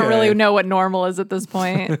I don't really know what normal is at this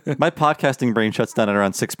point. My podcasting brain shuts down at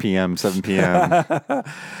around 6 p.m., 7 p.m.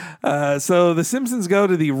 So the Simpsons go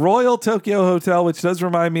to the Royal Tokyo Hotel, which does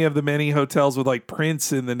remind me of the many hotels with like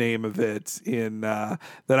Prince in the name of it that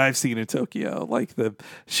I've seen in Tokyo, like the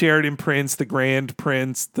Sheraton Prince, the Grand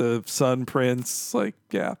Prince, the Sun Prince. Like,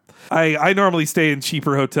 yeah, I normally stay in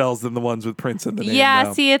cheaper hotels than the ones with Prince in the name. Yeah,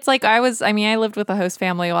 though. see, it's like I lived with a host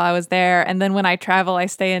family while I was there, and then when I travel, I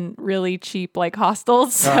stay in really cheap like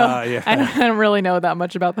hostels. So yeah. I don't really know that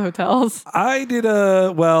much about the hotels. I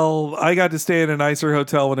got to stay in a nicer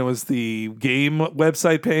hotel when it was the game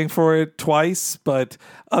website paying for it twice, but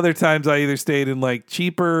other times I either stayed in like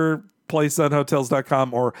cheaper place on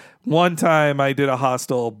hotels.com, or one time I did a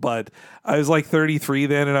hostel, but I was like 33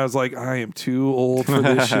 then, and I was like, I am too old for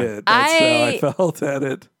this shit. That's how I felt at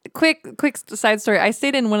it. Quick side story. I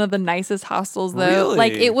stayed in one of the nicest hostels though. Really?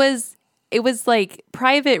 Like it was like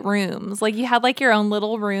private rooms. Like you had like your own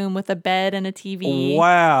little room with a bed and a TV.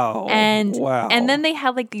 Wow. And then they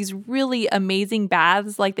had like these really amazing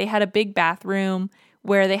baths. Like they had a big bathroom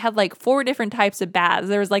where they had like 4 different types of baths.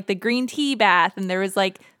 There was like the green tea bath, and there was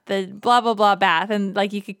like the blah blah blah bath, and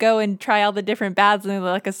like you could go and try all the different baths and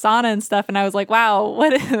like a sauna and stuff. And I was like, wow,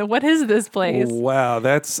 what is this place? Wow,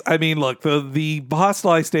 look, the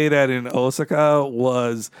hostel I stayed at in Osaka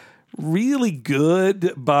was really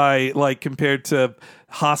good by like compared to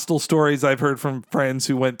hostel stories I've heard from friends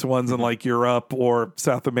who went to ones in like Europe or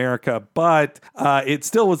South America, but it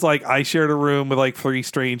still was like I shared a room with like 3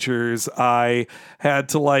 strangers. I had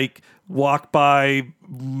to like walk by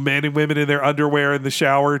men and women in their underwear in the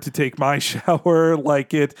shower to take my shower.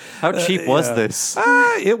 Like it. How cheap was this?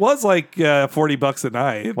 It was like $40 a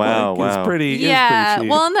night. Wow, It was pretty. Yeah. It was pretty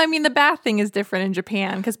cheap. Well, and I mean the bath thing is different in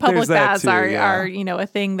Japan because public baths too, are a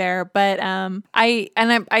thing there. But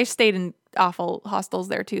I stayed in awful hostels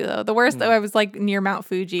there too though. The worst I was like near Mount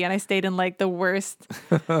Fuji and I stayed in like the worst.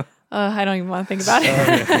 I don't even want to think about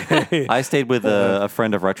it. I stayed with a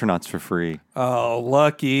friend of Retronauts for free. Oh,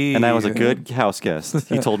 lucky. And I was a good house guest.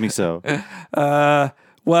 He told me so.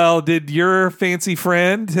 Well, did your fancy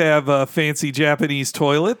friend have a fancy Japanese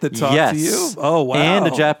toilet that talked to you? Oh, wow. And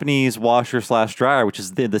a Japanese washer/dryer, which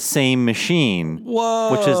is the same machine.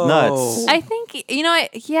 Whoa. Which is nuts. I think,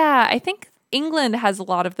 I think England has a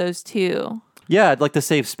lot of those too. Yeah, I'd like to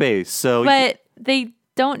save space. But they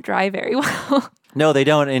don't dry very well. No, they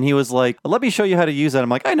don't. And he was like, let me show you how to use it. I'm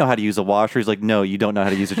like, I know how to use a washer. He's like, no, you don't know how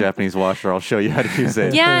to use a Japanese washer. I'll show you how to use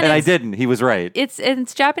it. Yeah, and I didn't. He was right. It's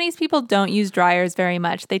Japanese people don't use dryers very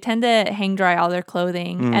much. They tend to hang dry all their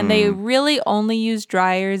clothing. And they really only use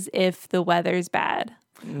dryers if the weather's bad.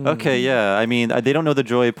 Okay, yeah. I mean, they don't know the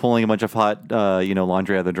joy of pulling a bunch of hot,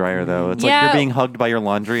 laundry out of the dryer, though. It's like you're being hugged by your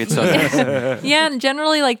laundry. It's so nice. Yeah, and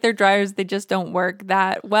generally, like, their dryers, they just don't work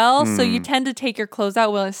that well. So you tend to take your clothes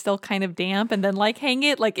out while it's still kind of damp and then, like, hang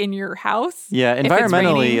it, like, in your house. Yeah,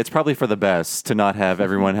 environmentally, it's probably for the best to not have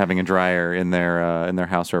everyone having a dryer in their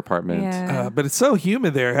house or apartment. Yeah. But it's so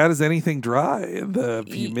humid there. How does anything dry in the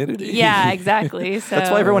humidity? Yeah, exactly. So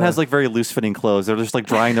That's why everyone has, like, very loose-fitting clothes. They're just, like,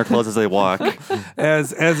 drying their clothes as they walk.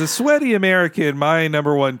 As a sweaty American, my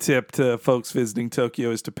number one tip to folks visiting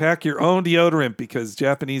Tokyo is to pack your own deodorant because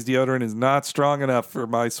Japanese deodorant is not strong enough for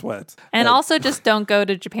my sweat. And also just don't go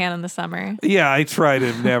to Japan in the summer. Yeah, I try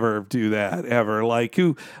to never do that ever. Like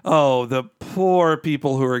the poor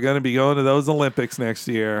people who are going to be going to those Olympics next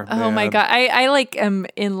year. Oh my God. I like am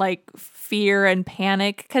in like fear and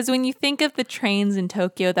panic because when you think of the trains in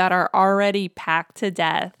Tokyo that are already packed to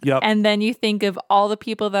death, and then you think of all the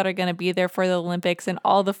people that are going to be there for the Olympics and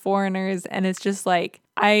all the foreigners, and it's just like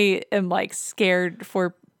I am like scared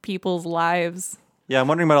for people's lives. Yeah, I'm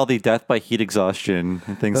wondering about all the death by heat exhaustion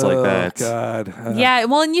and things like that. Oh, God. Yeah,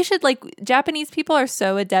 well, and you should, like, Japanese people are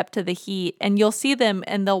so adept to the heat, and you'll see them,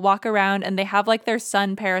 and they'll walk around, and they have, like, their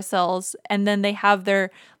sun parasols, and then they have their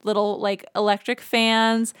little, like, electric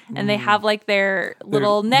fans, and they have, like, their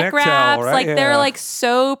little neck wraps. Towel, right? Like, Yeah. they're, like,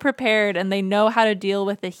 so prepared, and they know how to deal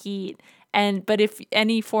with the heat. But if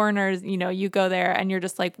any foreigners, you go there and you're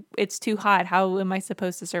just like, it's too hot. How am I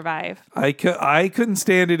supposed to survive? I couldn't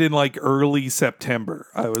stand it in like early September.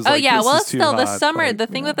 I was well, this it's is too still the hot, summer. but, The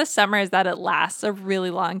thing with the summer is that it lasts a really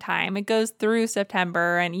long time. It goes through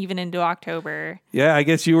September and even into October. Yeah, I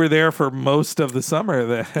guess you were there for most of the summer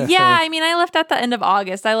then. Yeah, I mean, I left at the end of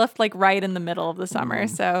August. I left like right in the middle of the summer.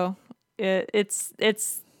 So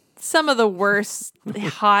it's some of the worst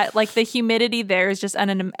hot, like the humidity there is just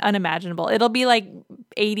unimaginable. It'll be like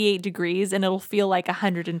 88 degrees and it'll feel like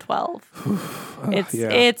 112.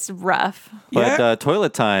 It's rough. But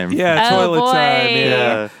toilet time. Yeah, toilet boy. time.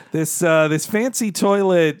 Yeah. This fancy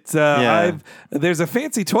toilet. There's a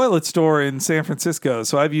fancy toilet store in San Francisco,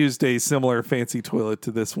 so I've used a similar fancy toilet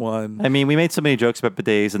to this one. I mean, we made so many jokes about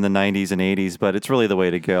bidets in the 90s and 80s, but it's really the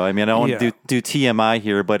way to go. I mean, I don't want to do TMI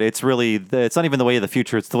here, but it's really, it's not even the way of the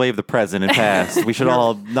future. It's the way of the present and past. We should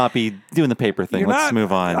all not be doing the paper thing. Let's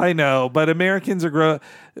move on. I know, but Americans are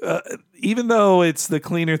even though it's the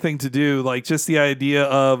cleaner thing to do, like just the idea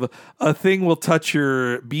of a thing will touch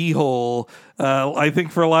your beehole. I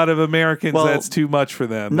think for a lot of Americans, that's too much for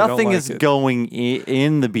them. Nothing is going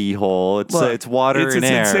in the beehole. It's water and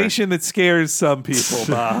air. It's a sensation that scares some people,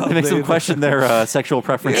 Bob. It makes them question their sexual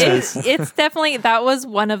preferences. It's definitely, that was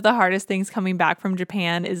one of the hardest things coming back from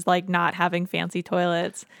Japan is like not having fancy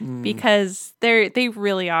toilets because they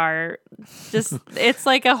really are just, it's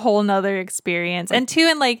like a whole nother experience. And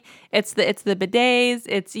like, it's the bidets,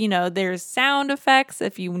 it's, there's sound effects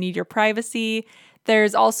if you need your privacy.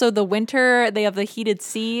 There's also the winter. They have the heated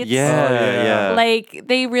seats. Yeah. Like,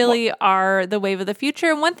 they really are the wave of the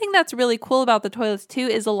future. And one thing that's really cool about the toilets, too,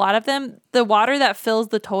 is a lot of them, the water that fills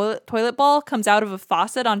the toilet bowl comes out of a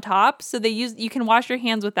faucet on top. So you can wash your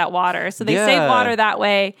hands with that water. So they save water that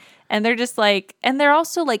way. And they're just like, and they're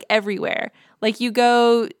also like everywhere. Like you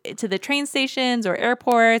go to the train stations or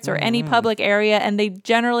airports or any public area, and they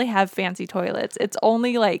generally have fancy toilets. It's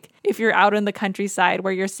only like if you're out in the countryside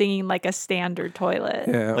where you're seeing like a standard toilet.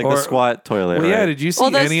 Yeah, Like the squat toilet, Well, yeah, right? did you see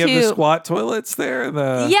any of the squat toilets there?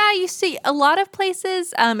 Yeah, you see a lot of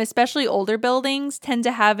places, especially older buildings, tend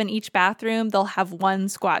to have in each bathroom, they'll have one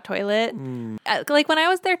squat toilet. Like when I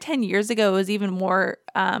was there 10 years ago, it was even more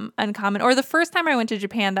uncommon. Or the first time I went to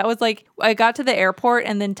Japan, that was like, I got to the airport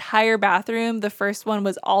and the entire bathroom, the first one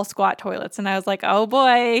was all squat toilets. And I was like, oh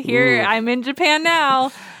boy, here, I'm in Japan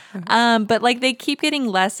now. But like they keep getting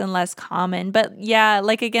less and less common. But yeah,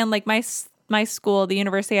 like again, like my school, the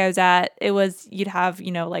university I was at, it was, you'd have,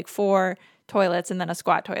 like 4 toilets and then a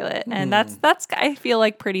squat toilet. And that's I feel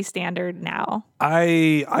like pretty standard now.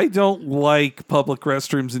 I don't like public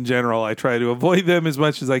restrooms in general. I try to avoid them as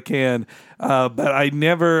much as I can. But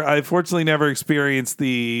I fortunately never experienced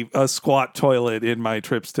a squat toilet in my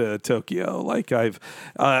trips to Tokyo. Like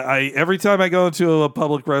every time I go into a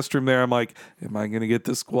public restroom there, I'm like, am I going to get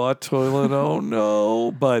the squat toilet? Oh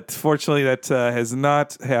no. But fortunately that has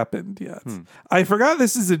not happened yet. I forgot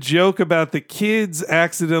this is a joke about the kids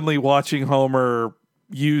accidentally watching Homer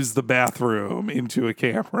use the bathroom into a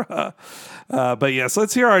camera. But yes,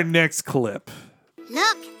 let's hear our next clip.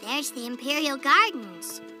 Look, there's the Imperial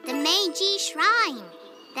Gardens, the Meiji Shrine,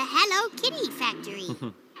 the Hello Kitty Factory.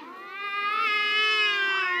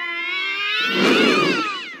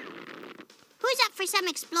 Who's up for some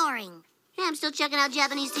exploring? Yeah, I'm still checking out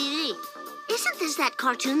Japanese TV. Isn't this that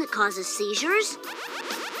cartoon that causes seizures?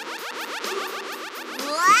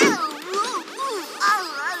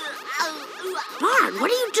 Bard, what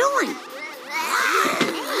are you doing?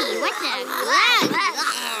 Hey, what the?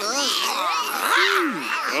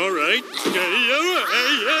 All right.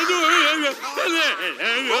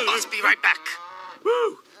 Robots, be right back.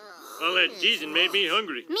 Woo! All that teasing made me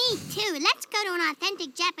hungry. Me too. Let's go to an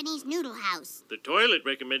authentic Japanese noodle house. The toilet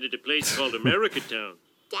recommended a place called America Town.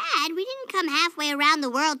 Dad, we didn't come halfway around the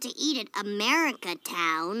world to eat at America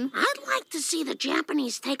Town. I'd like to see the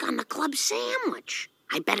Japanese take on the club sandwich.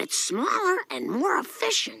 I bet it's smaller and more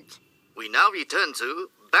efficient. We now return to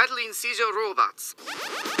Battling Seizure Robots.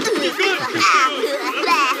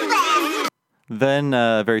 Then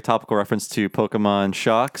a very topical reference to Pokemon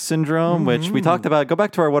Shock Syndrome, which we talked about. Go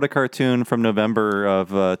back to our What a Cartoon from November of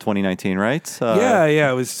 2019, right?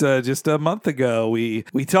 Yeah, it was just a month ago. We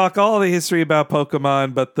talk all the history about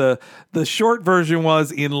Pokemon, but the short version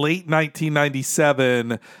was in late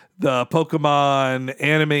 1997. The Pokemon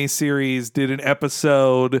anime series did an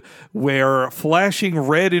episode where flashing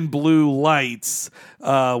red and blue lights,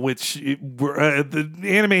 the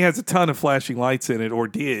anime has a ton of flashing lights in it, or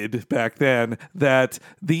did back then, that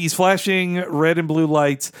these flashing red and blue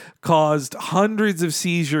lights caused hundreds of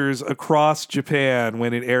seizures across Japan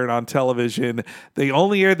when it aired on television. They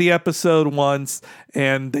only aired the episode once,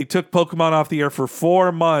 and they took Pokemon off the air for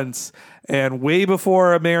 4 months. And way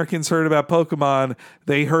before Americans heard about Pokemon,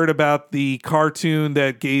 they heard about the cartoon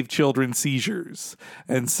that gave children seizures.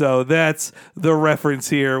 And so that's the reference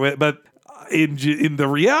here. But in the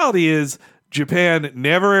reality is, Japan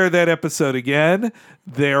never aired that episode again.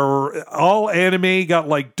 All anime got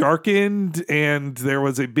like darkened, and there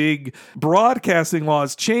was a big broadcasting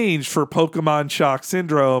laws changed for Pokemon Shock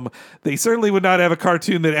Syndrome. They certainly would not have a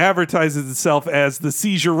cartoon that advertises itself as the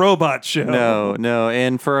Seizure Robot Show. No.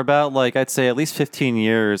 And for about I'd say at least 15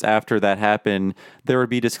 years after that happened, there would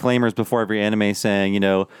be disclaimers before every anime saying,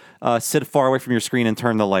 sit far away from your screen and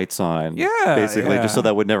turn the lights on. Yeah. Basically, just so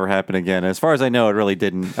that would never happen again. As far as I know, it really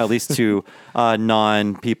didn't, at least to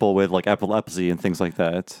non-people with epilepsy and things like that.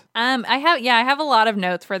 I have a lot of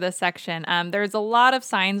notes for this section. There's a lot of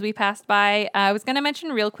signs we passed by. I was going to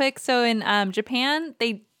mention real quick. So in Japan,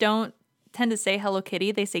 they don't tend to say Hello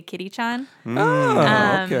Kitty. They say Kitty-chan.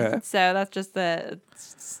 Okay. So that's just the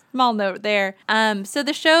small note there. So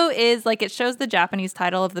the show is it shows the Japanese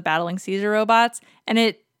title of the battling seizure robots, and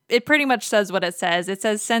it pretty much says what it says. It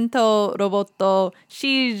says Sento Roboto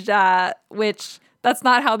Shija, which that's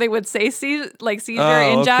not how they would say seizure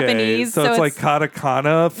in Japanese. So it's like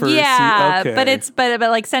katakana for okay. but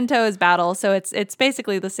Sento is battle, so it's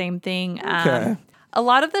basically the same thing. Okay. A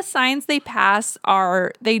lot of the signs they pass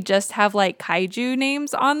they just have kaiju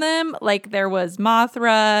names on them. Like there was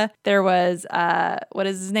Mothra, there was what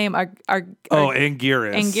is his name? Anguirus.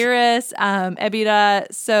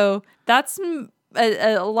 Ebirah. So that's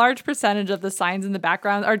a large percentage of the signs in the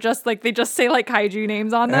background are just like they just say like kaiju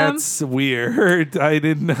names on them. That's weird. I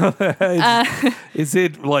didn't know that. Is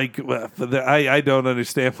it like I don't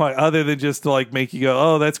understand why, other than just to like make you go,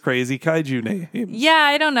 oh, that's crazy kaiju name. Yeah,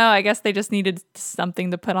 I don't know. I guess they just needed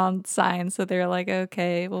something to put on signs, so they're like,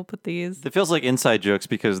 okay, we'll put these. It feels like inside jokes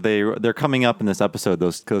because they're coming up in this episode.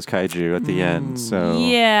 Those kaiju at the end. So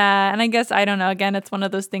yeah, and I guess I don't know. Again, it's one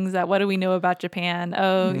of those things that what do we know about Japan?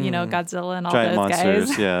 Oh, Godzilla and all giant those monsters,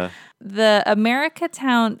 guys. Yeah. The America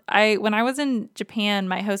Town, when I was in Japan,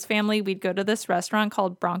 my host family, we'd go to this restaurant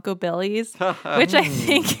called Bronco Billy's, which I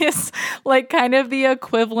think is like kind of the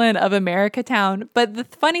equivalent of America Town. But the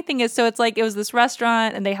funny thing is, so it's like it was this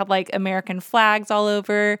restaurant and they had like American flags all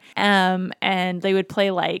over, and they would play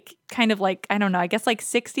like kind of like, I don't know, I guess like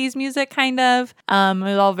 60s music kind of. It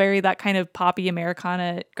was all very that kind of poppy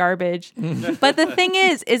Americana garbage. But the thing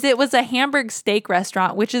is it was a Hamburg steak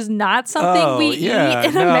restaurant, which is not something we eat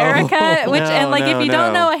in America. If you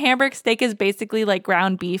don't know, a Hamburg steak is basically like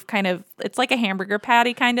ground beef kind of, it's like a hamburger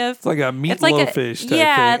patty kind of. It's like a meatloafish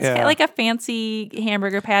type thing. It's like a fancy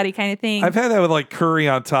hamburger patty kind of thing. I've had that with like curry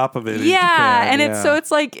on top of it. Yeah, and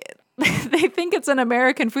it's like they think it's an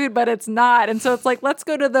American food, but it's not. And so it's like, let's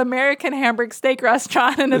go to the American Hamburg steak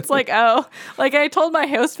restaurant. And it's like, oh, like I told my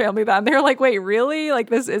host family that. And they were like, wait, really? Like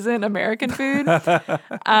this isn't American food?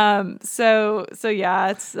 So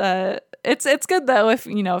yeah, it's good though if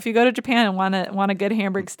you go to Japan and want a good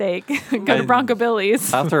Hamburg steak, go to Bronco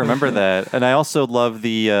Billy's. I have to remember that. And I also love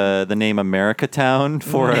the name America Town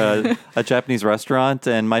for a Japanese restaurant.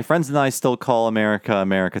 And my friends and I still call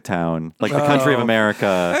America Town, like the country of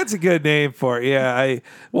America. That's a good name for it. Yeah.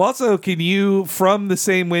 Also, from the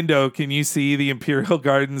same window, can you see the Imperial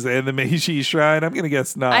Gardens and the Meiji Shrine? I'm going to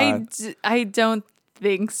guess not. I don't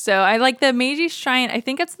think so. I like the Meiji Shrine. I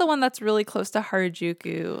think it's the one that's really close to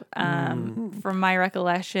Harajuku, from my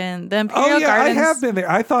recollection. The Imperial Gardens. I have been there.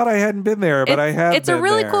 I thought I hadn't been there, but I have. It's a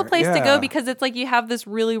really there. cool place to go because it's like you have this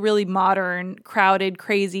really, really modern, crowded,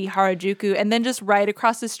 crazy Harajuku, and then just right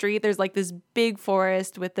across the street, there's like this big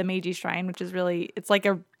forest with the Meiji Shrine, which is it's like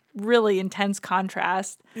a really intense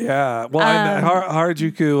contrast. Yeah. Well, and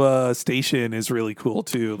Harajuku Station is really cool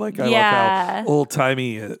too. Like I love how old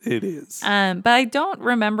timey it is. But I don't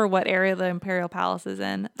remember what area the Imperial Palace is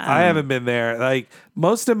in. I haven't been there. Like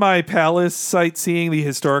most of my palace sightseeing, the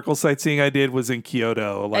historical sightseeing I did was in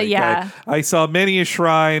Kyoto. Like I saw many a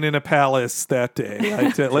shrine in a palace that day.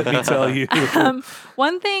 Let me tell you.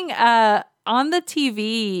 One thing, on the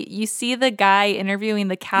TV, you see the guy interviewing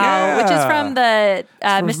the cow, which is from the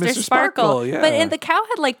Mr. Sparkle. But the cow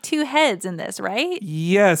had like two heads in this, right?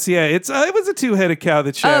 Yes, yeah. It was a two-headed cow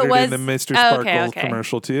that shattered in the Mr. Sparkle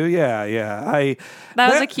commercial too. Yeah.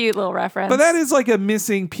 That was a cute little reference. But that is like a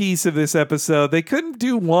missing piece of this episode. They couldn't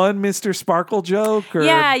do one Mr. Sparkle joke.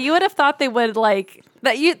 Yeah, you would have thought they would like.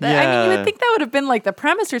 I mean, you would think that would have been like the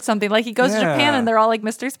premise or something. Like he goes to Japan and they're all like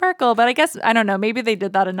Mr. Sparkle. But I guess, I don't know, maybe they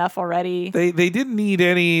did that enough already. They didn't need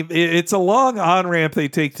any. It's a long on-ramp they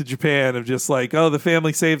take to Japan of just like, oh, the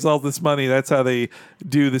family saves all this money. That's how they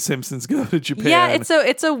do The Simpsons Go to Japan. Yeah,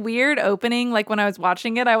 it's a weird opening. Like when I was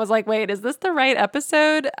watching it, I was like, wait, is this the right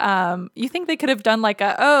episode? You think they could have done like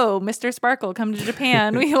Mr. Sparkle, come to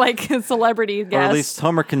Japan. We like celebrity guests. Or at least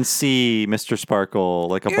Homer can see Mr. Sparkle,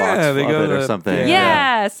 like a box of it or something.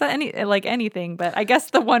 Yeah, so anything, but I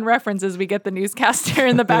guess the one reference is we get the newscaster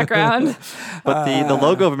in the background. But the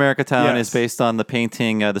logo of America Town is based on the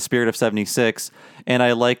painting The Spirit of 76, and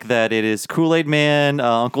I like that it is Kool-Aid Man,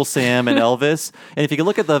 Uncle Sam, and Elvis. And if you can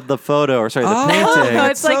look at the photo, the painting.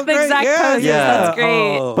 It's like the exact poses. That's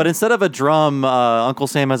great. But instead of a drum, Uncle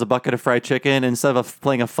Sam has a bucket of fried chicken. Instead of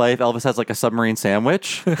playing a fife, Elvis has like a submarine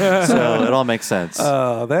sandwich. So it all makes sense.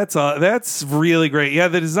 Oh, that's really great. Yeah,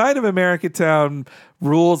 the design of America Town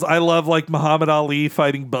rules. I love like Muhammad Ali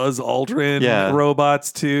fighting Buzz Aldrin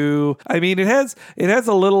robots too. I mean, it has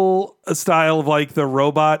a little style of like the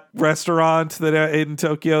robot restaurant that in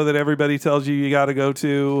Tokyo that everybody tells you got to go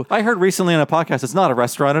to. I heard recently on a podcast it's not a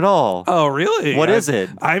restaurant at all. Oh, really? What is it?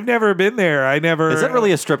 I've never been there. Is it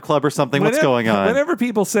really a strip club or something? What's going on? Whenever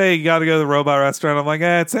people say you got to go to the robot restaurant, I'm like,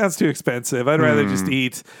 it sounds too expensive. I'd rather just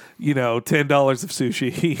eat, $10 of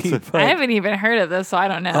sushi. I haven't even heard of this, so I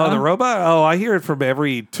don't know. Oh, the robot? Oh, I hear it from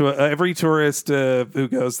every tourist who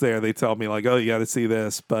goes there. They tell me like, oh, you got to see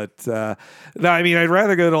this. But no, I mean, I'd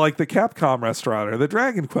rather go to like the Capcom restaurant or the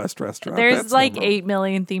Dragon Quest restaurant. There's like 8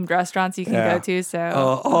 million themed restaurants you can go to.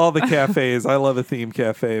 So all the cafes. I love a themed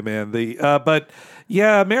cafe, man. But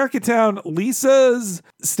yeah, America Town, Lisa's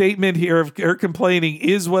statement here of her complaining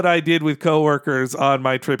is what I did with coworkers on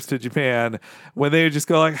my trips to Japan when they would just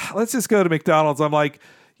go like, let's just go to McDonald's. I'm like,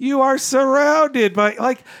 You are surrounded by,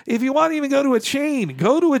 like, if you want to even go to a chain,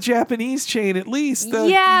 go to a Japanese chain at least.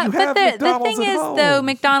 Yeah, you but have the McDonald's thing at is, home. though,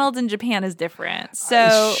 McDonald's in Japan is different.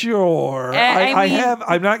 So sure, I mean,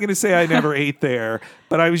 I'm not going to say I never ate there,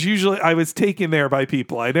 but I was taken there by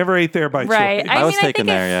people. I never ate there by right. choice. I was taken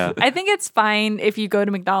there. Yeah. I think it's fine if you go to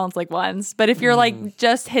McDonald's like once, but if you're like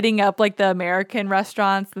just hitting up like the American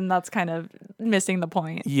restaurants, then that's kind of missing the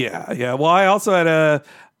point. Yeah. Well, I also had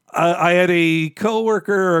a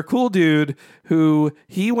coworker, a cool dude, who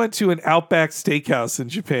he went to an Outback Steakhouse in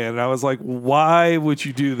Japan. And I was like, why would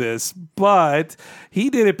you do this? But he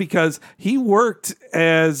did it because he worked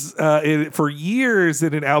for years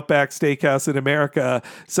in an Outback Steakhouse in America.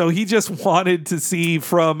 So he just wanted to see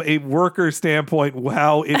from a worker standpoint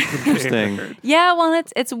how it compared. Yeah, well,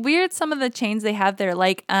 it's weird some of the chains they have there.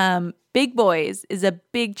 Like Big Boys is a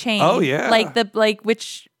big chain. Oh, yeah.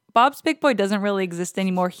 Which Bob's Big Boy doesn't really exist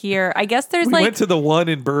anymore here. I guess there's we went to the one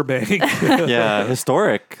in Burbank. Yeah,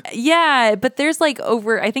 historic. Yeah, but there's like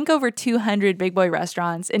over 200 Big Boy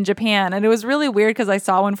restaurants in Japan, and it was really weird because I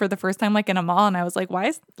saw one for the first time like in a mall, and I was like, why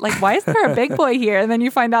is there a Big Boy here? And then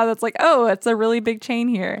you find out it's like, oh, it's a really big chain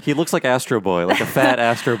here. He looks like Astro Boy, like a fat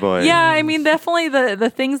Astro Boy. Yeah, I mean, definitely the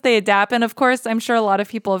things they adapt, and of course, I'm sure a lot of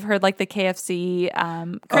people have heard like the KFC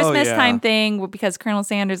Christmas time thing because Colonel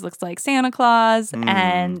Sanders looks like Santa Claus,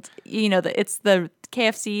 and you know it's the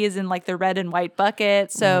KFC is in like the red and white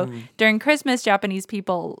bucket. So during Christmas, Japanese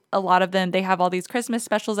people, a lot of them, they have all these Christmas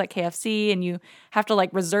specials at KFC, and you have to like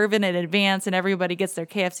reserve it in advance, and everybody gets their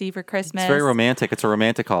KFC for Christmas. It's very romantic. It's a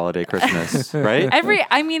romantic holiday, Christmas, right?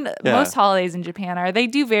 Most holidays in Japan are. They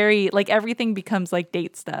do very like everything becomes like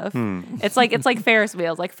date stuff. It's like Ferris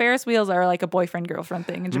wheels. Like Ferris wheels are like a boyfriend girlfriend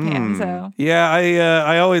thing in Japan. So yeah,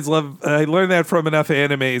 I always I learned that from enough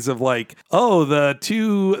animes of like, oh,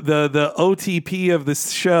 the OTP of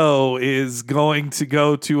this show is going to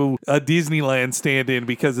go to a Disneyland stand-in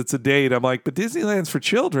because it's a date. I'm like, but Disneyland's for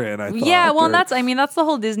children, I thought. Yeah, well, that's the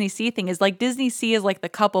whole Disney Sea thing is like Disney Sea is like the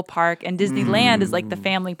couple park and Disneyland is like the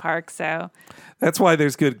family park. So that's why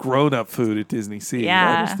there's good grown-up food at Disney Sea. Yeah.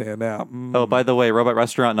 I understand now. Oh, by the way, Robot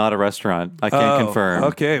Restaurant, not a restaurant. I can't confirm.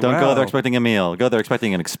 Okay, Don't go wow. there expecting a meal. Go there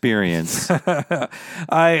expecting an experience.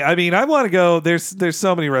 I mean, I want to go. There's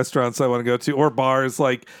so many restaurants I want to go to, or bars.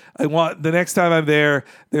 Like the next time I'm there,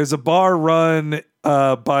 there's a bar run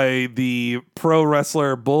by the pro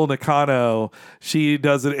wrestler Bull Nakano. She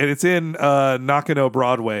does it, and it's in Nakano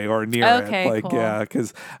Broadway or near it. Like, cool. yeah,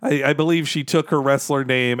 because I believe she took her wrestler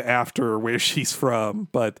name after where she's from.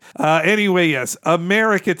 But anyway, yes,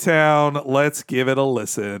 America Town. Let's give it a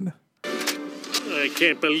listen. I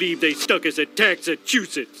can't believe they stuck us at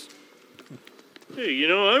Taxachusetts. Hey, you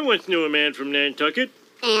know, I once knew a man from Nantucket.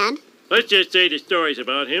 And? Let's just say the stories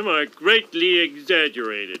about him are greatly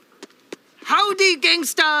exaggerated. Howdy,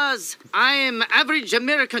 gangsters! I'm average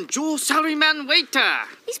American Joe Salaryman waiter.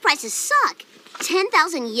 These prices suck.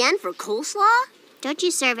 10,000 yen for coleslaw? Don't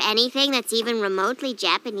you serve anything that's even remotely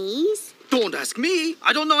Japanese? Don't ask me.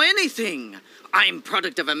 I don't know anything. I'm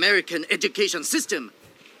product of American education system.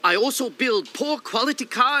 I also build poor quality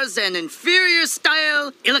cars and inferior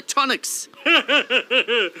style electronics.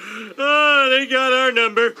 Oh, they got our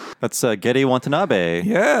number. That's Getty Watanabe.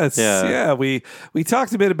 Yes, Yeah. yeah. We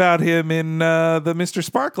talked a bit about him in the Mr.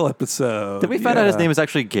 Sparkle episode. Did we find out his name is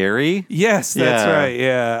actually Gary? Yes, that's Yeah. right.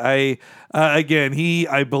 Yeah, again, he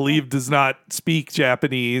I believe does not speak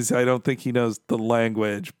Japanese. I don't think he knows the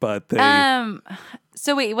language, but they.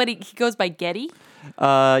 So wait, what he goes by Getty?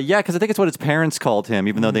 Yeah, because I think it's what his parents called him,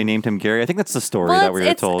 even though they named him Gary. I think that's the story that we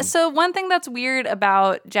were told. So one thing that's weird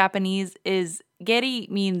about Japanese is Getty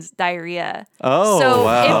means diarrhea. Oh, so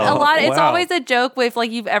wow. it's always a joke with like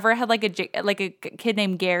you've ever had like a kid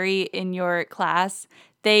named Gary in your class.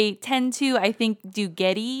 They tend to, I think, do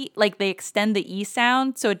Getty, like they extend the E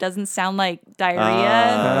sound so it doesn't sound like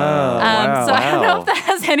diarrhea. So I don't know if that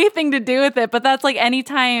has anything to do with it, but that's like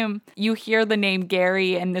anytime you hear the name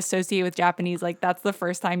Gary and associate with Japanese, like that's the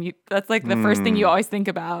first time that's like the first thing you always think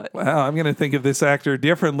about. Wow, I'm going to think of this actor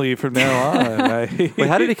differently from now on. Wait,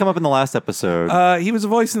 how did he come up in the last episode? He was a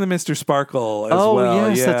voice in the Mr. Sparkle as well. Oh,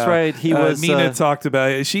 yes, that's right. He was. Nina talked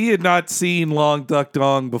about it. She had not seen Long Duck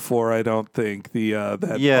Dong before, I don't think,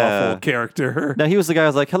 that awful character. No, he was the guy who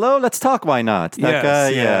was like, hello, let's talk, why not? That guy,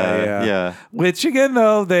 yeah. Which, again,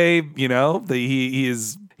 though, he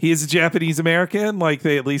is a Japanese American. Like,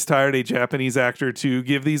 they at least hired a Japanese actor to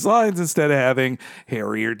give these lines instead of having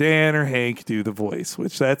Harry or Dan or Hank do the voice,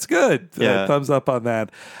 which that's good. Yeah. Thumbs up on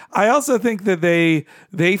that. I also think that they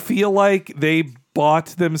feel like they bought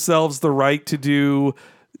themselves the right to do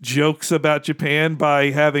jokes about Japan by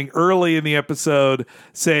having early in the episode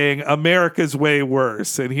saying America's way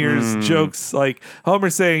worse. And here's jokes like Homer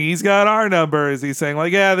saying he's got our numbers. He's saying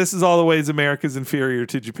like, yeah, this is all the ways America's inferior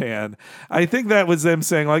to Japan. I think that was them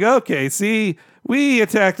saying like, okay, see, we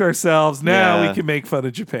attacked ourselves. Now we can make fun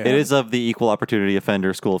of Japan. It is of the Equal Opportunity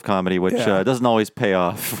Offender School of Comedy, which doesn't always pay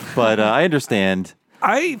off. But I understand.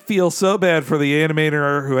 I feel so bad for the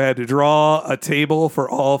animator who had to draw a table for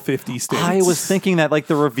all 50 states. I was thinking that like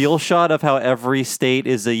the reveal shot of how every state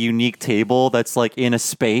is a unique table that's like in a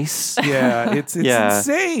space. Yeah, it's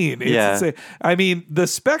insane. It's insane. I mean, the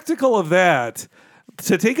spectacle of that,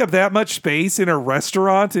 to take up that much space in a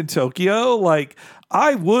restaurant in Tokyo, like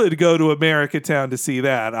I would go to Americatown to see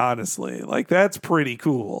that, honestly. Like that's pretty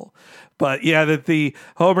cool. But yeah, that the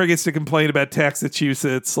Homer gets to complain about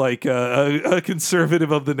Massachusetts like a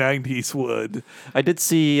conservative of the 90s would. I did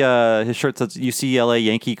see his shirt says UCLA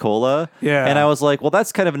Yankee Cola. Yeah. And I was like, well,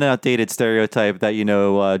 that's kind of an outdated stereotype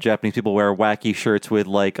that, Japanese people wear wacky shirts with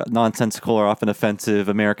like nonsensical or often offensive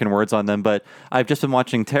American words on them. But I've just been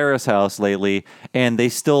watching Terrace House lately, and they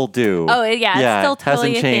still do. Oh, yeah. It's still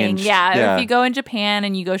totally a thing. Yeah. If you go in Japan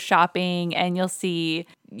and you go shopping and you'll see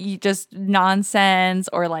just nonsense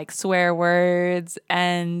or like swear words,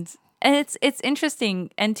 and it's interesting.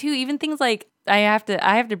 And too, even things like I have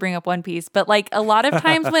to bring up One Piece, but like a lot of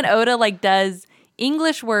times when Oda like does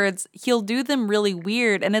English words, he'll do them really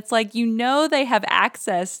weird, and it's like they have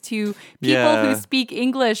access to people who speak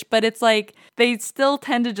English, but it's like they still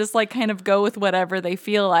tend to just like kind of go with whatever they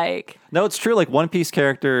feel like. No, it's true. Like One Piece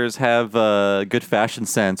characters have good fashion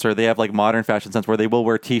sense, or they have like modern fashion sense where they will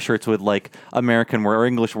wear T-shirts with like American or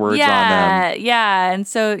English words on them. Yeah, and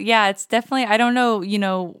so it's definitely, I don't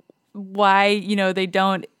know, why they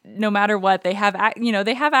don't, no matter what, they have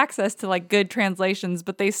they have access to like good translations,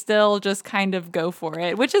 but they still just kind of go for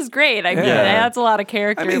it, which is great. I get it. That's a lot of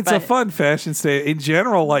character. I mean, it's a fun fashion statement in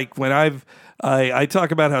general. Like when I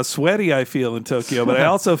talk about how sweaty I feel in Tokyo, but I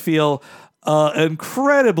also feel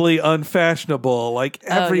incredibly unfashionable. Like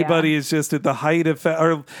everybody is just at the height of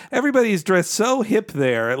or everybody is dressed so hip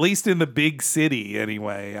there, at least in the big city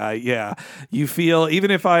anyway. You feel, even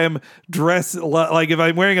if I am dressed like if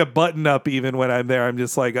I'm wearing a button up, even when I'm there, I'm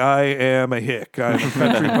just like, I am a hick. I'm a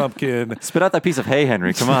country bumpkin. Spit out that piece of hay,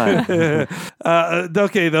 Henry. Come on.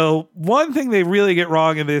 Okay, though, one thing they really get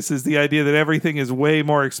wrong in this is the idea that everything is way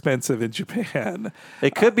more expensive in Japan.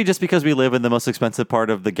 It could be just because we live in the most expensive part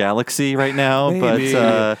of the galaxy right now, Maybe.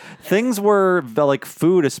 but things were like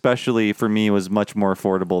food, especially for me, was much more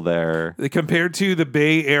affordable there compared to the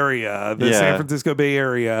Bay Area, the San Francisco Bay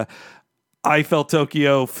Area. I felt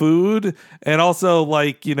Tokyo food, and also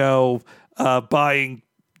like buying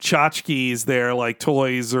tchotchkes there, like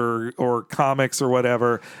toys or comics or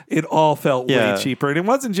whatever, it all felt way cheaper. And it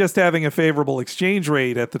wasn't just having a favorable exchange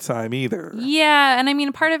rate at the time either. Yeah, and I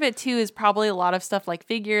mean, part of it too is probably a lot of stuff like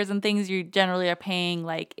figures and things you generally are paying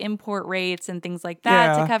like import rates and things like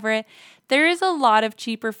that to cover it. There is a lot of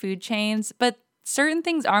cheaper food chains, but certain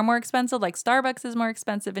things are more expensive, like Starbucks is more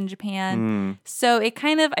expensive in Japan. So it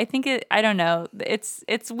kind of, I don't know.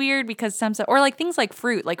 It's weird because or like things like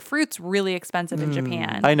fruit. Like fruit's really expensive in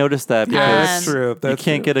Japan. I noticed that because that's true. You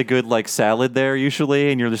can't get a good like salad there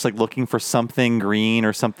usually, and you're just like looking for something green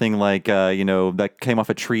or something like that came off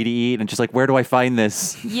a tree to eat, and just like, where do I find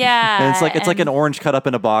this? Yeah, and it's like an orange cut up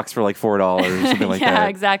in a box for like $4 or something like that. Yeah,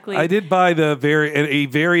 exactly. I did buy a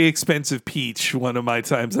very expensive peach one of my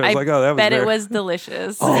times. I was like, oh, that was bet it was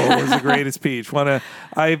delicious. Oh, it was the greatest peach.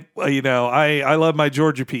 I love my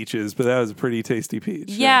Georgia peaches, but that was a pretty tasty peach.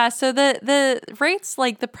 Yeah, so the rates,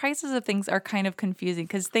 like the prices of things are kind of confusing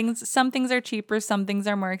because some things are cheaper, some things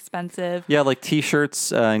are more expensive. Yeah, like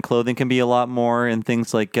T-shirts and clothing can be a lot more, and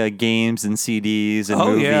things like games and CDs and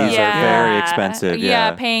movies are very expensive.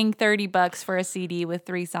 Yeah, paying $30 for a CD with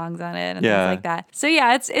 3 songs on it and things like that. So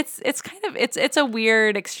yeah, it's kind of it's a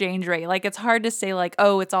weird exchange rate. Like it's hard to say like,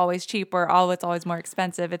 oh, it's always cheap or oh, it's always more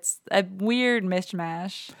expensive. It's a weird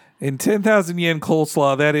mishmash. In 10,000 yen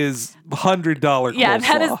coleslaw, that is $100 coleslaw. Yeah,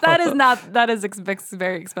 that is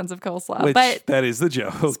very expensive coleslaw. But that is the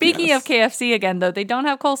joke. Speaking of KFC again, though, they don't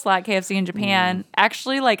have coleslaw at KFC in Japan.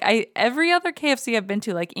 Actually, like every other KFC I've been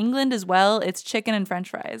to, like England as well, it's chicken and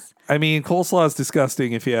French fries. I mean, coleslaw is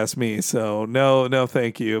disgusting if you ask me. So no,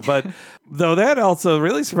 thank you. But though that also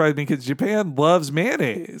really surprised me because Japan loves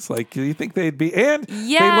mayonnaise. Like you think they'd be, and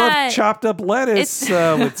they love chopped up lettuce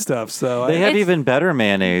with stuff. So they have even better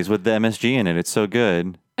mayonnaise with the MSG in it. It's so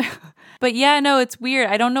good. But yeah, no, it's weird.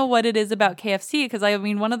 I don't know what it is about KFC because I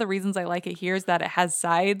mean, one of the reasons I like it here is that it has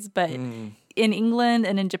sides, but in England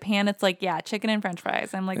and in Japan, it's like, chicken and French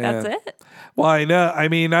fries. I'm like, that's it. Well, I know. I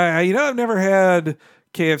mean, I've never had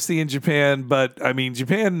KFC in Japan, but I mean,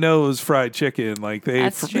 Japan knows fried chicken. Like they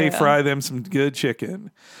fry them some good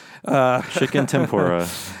chicken. Chicken tempura.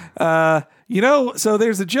 So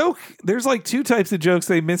there's a joke. There's like two types of jokes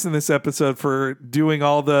they miss in this episode for doing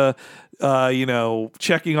all the,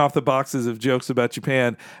 checking off the boxes of jokes about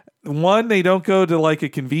Japan. One, they don't go to like a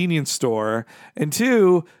convenience store, and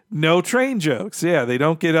two, no train jokes. Yeah, they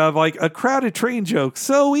don't get like a crowded train joke.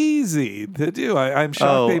 So easy to do. I'm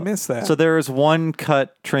shocked they missed that. So there is one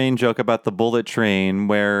cut train joke about the bullet train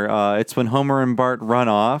where it's when Homer and Bart run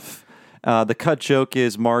off. The cut joke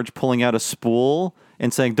is Marge pulling out a spool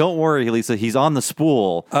and saying, "Don't worry, Lisa, he's on the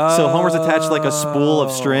spool." So Homer's attached like a spool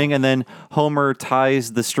of string, and then Homer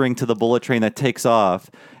ties the string to the bullet train that takes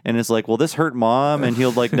off. And is like, "Will this hurt Mom?" And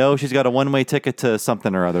he'll like, "No, she's got a one-way ticket to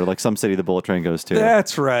something or other, like some city the bullet train goes to."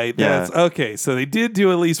 That's right. Yeah. Okay. So they did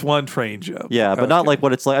do at least one train joke. Yeah, but not like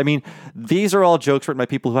what it's like. I mean, these are all jokes written by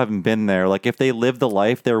people who haven't been there. Like if they lived the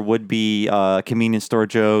life, there would be convenience store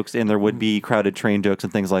jokes, and there would be crowded train jokes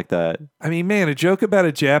and things like that. I mean, man, a joke about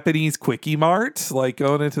a Japanese quickie mart, like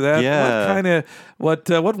going into that. Yeah. What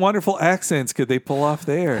wonderful accents could they pull off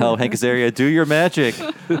there? Oh, Hank Azaria, do your magic.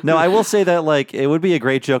 No, I will say that like it would be a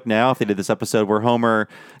great joke now if they did this episode where Homer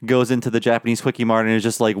goes into the Japanese quickie mart and is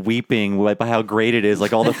just like weeping by how great it is.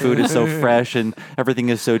 Like all the food is so fresh and everything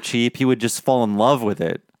is so cheap. He would just fall in love with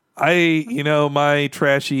it. My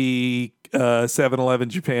trashy 7-Eleven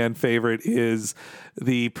Japan favorite is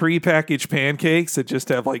the prepackaged pancakes that just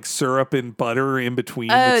have like syrup and butter in between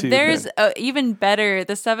the two. There's even better.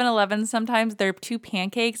 The 7-Eleven, sometimes they're two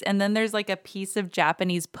pancakes and then there's like a piece of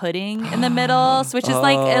Japanese pudding in the middle, which is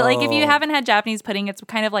like if you haven't had Japanese pudding, it's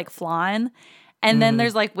kind of like flan. And then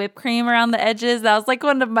there's like whipped cream around the edges. That was like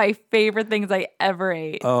one of my favorite things I ever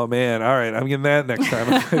ate. Oh man! All right, I'm getting that next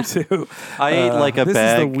time I too. I ate like a this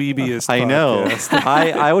bag. This is the weebiest. I know.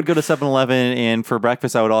 podcast. I would go to 7-Eleven and for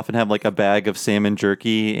breakfast I would often have like a bag of salmon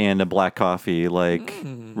jerky and a black coffee. Like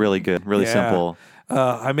really good, really simple.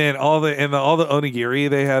 I mean, all the onigiri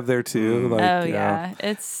they have there too. Like,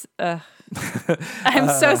 it's. I'm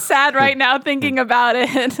so sad right now thinking about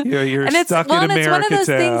it. You're and stuck in America it's one of those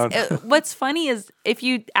town. things. What's funny is if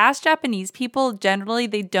you ask Japanese people, generally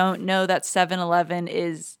they don't know that 7-Eleven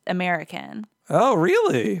is American. Oh,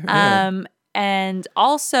 really? Yeah. And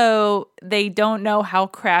also they don't know how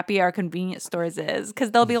crappy our convenience stores is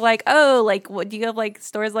because they'll be like, "Oh, like what do you have like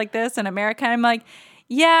stores like this in America?" I'm like,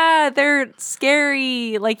 yeah, they're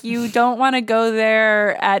scary. Like, you don't want to go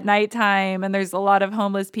there at nighttime, and there's a lot of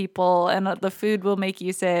homeless people, and the food will make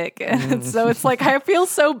you sick. And so it's like, I feel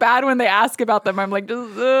so bad when they ask about them. I'm like,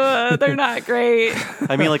 they're not great.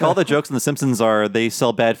 I mean, like, all the jokes in The Simpsons are they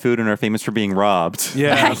sell bad food and are famous for being robbed.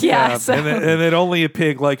 Yeah. Yeah. So. And that only a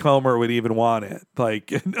pig like Homer would even want it.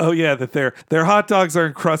 Like, oh, yeah, that their hot dogs are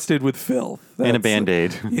encrusted with filth. And a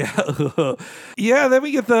Band-Aid. Yeah. Yeah, then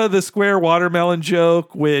we get the square watermelon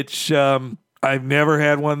joke, which I've never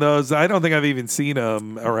had one of those. I don't think I've even seen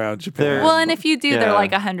them around Japan. Well, and if you do, they're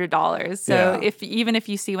like $100. So even if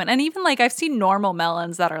you see one, and even like I've seen normal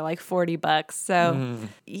melons that are like $40.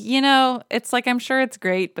 So it's like I'm sure it's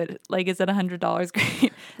great, but like, is it $100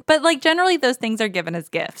 great? But like generally those things are given as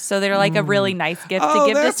gifts, so they're like a really nice gift to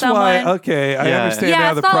give to someone. Why, okay, I understand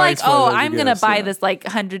now the price. Yeah, it's not like I'm gonna buy this like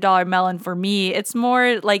 $100 melon for me. It's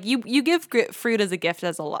more like you give fruit as a gift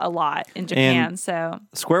as a lot in Japan. And so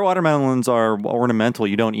square watermelons are ornamental.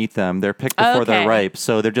 You don't eat them. They're picked before they're ripe,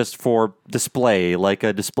 so they're just for display, like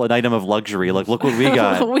an item of luxury. Like, look what we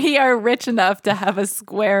got. We are rich enough to have a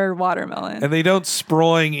square watermelon, and they don't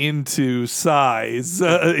sproing into size,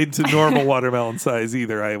 into normal watermelon size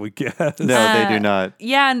either. I would guess. No, they do not.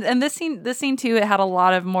 Yeah, and this scene too. It had a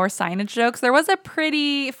lot of more signage jokes. There was a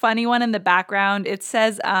pretty funny one in the background. It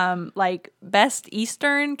says like Best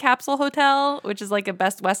Eastern Capsule Hotel, which is like a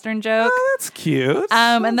Best Western joke. Oh, that's cute.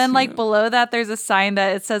 And then like below that, there's a sign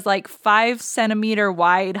that it says like 5 centimeter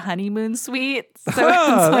wide honeymoon suite. So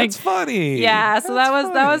it's like, that's funny. Yeah, so that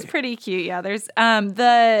was pretty cute. Yeah, there's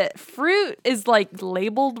the fruit is like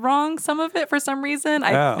labeled wrong, some of it for some reason.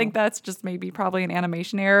 I think that's just probably an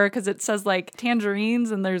animation error because it says like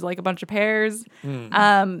tangerines and there's like a bunch of pears.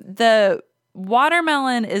 The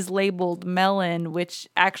watermelon is labeled melon, which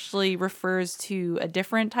actually refers to a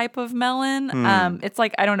different type of melon. It's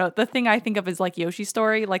like, I don't know, the thing I think of is like Yoshi's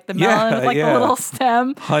Story, like the melon with like the little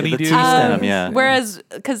stem. Honeydew stem, yeah. Whereas,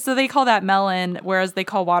 so they call that melon, whereas they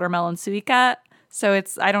call watermelon suica. So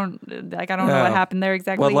it's, I don't know what happened there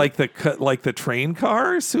exactly. Well, like the train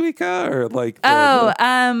car suica or like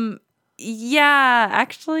yeah,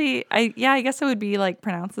 actually, I guess it would be like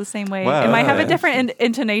pronounced the same way. Wow, it might have a different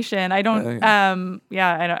intonation. I don't. I don't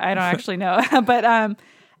actually know. But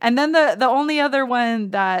And then the only other one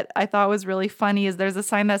that I thought was really funny is there's a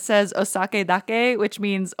sign that says osake dake, which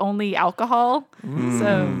means only alcohol.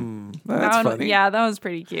 So that's funny. Yeah, that was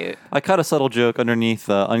pretty cute. I caught a subtle joke underneath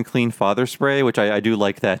unclean father spray, which I do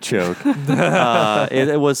like that joke.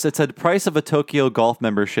 It said price of a Tokyo golf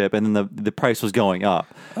membership, and then the price was going up.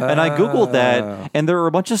 And I Googled that, and there were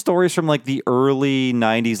a bunch of stories from like the early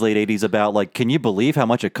 90s, late 80s about like, can you believe how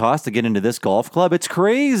much it costs to get into this golf club? It's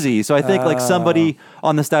crazy. So I think like somebody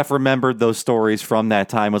on the staff remembered those stories from that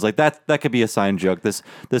time, was like, that could be a sign joke. This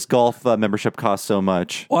golf membership costs so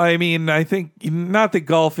much. Well, I mean, I think not that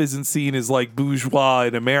golf isn't seen as like bourgeois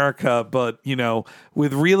in America, but you know,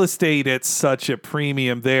 with real estate at such a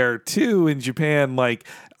premium there too in Japan, like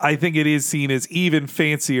I think it is seen as even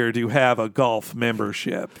fancier to have a golf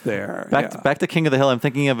membership there. Back to King of the Hill, I'm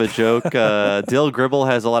thinking of a joke. Dill Gribble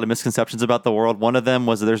has a lot of misconceptions about the world. One of them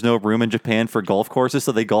was that there's no room in Japan for golf courses,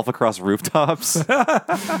 so they golf across rooftops.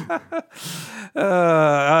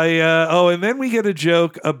 And then we get a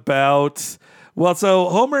joke about... Well, so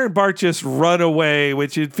Homer and Bart just run away,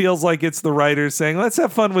 which it feels like it's the writers saying, let's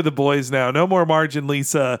have fun with the boys now. No more Marge and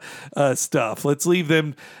Lisa stuff. Let's leave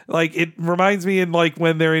them. Like, it reminds me in like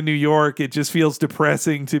when they're in New York, it just feels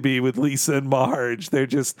depressing to be with Lisa and Marge. They're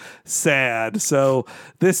just sad. So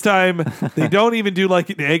this time they don't even do like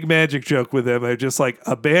an egg magic joke with them. They're just like,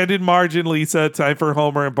 abandon Marge and Lisa. Time for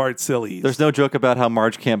Homer and Bart sillies. There's no joke about how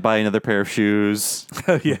Marge can't buy another pair of shoes.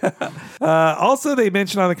 Yeah. Also, they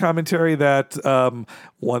mentioned on the commentary that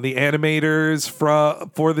one of the animators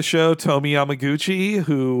for the show, Tomi Yamaguchi,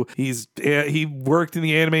 who he worked in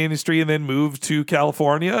the anime industry and then moved to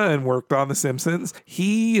California and worked on The Simpsons.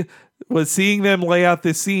 He was seeing them lay out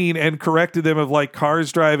this scene and corrected them of like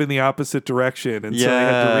cars drive in the opposite direction. And so they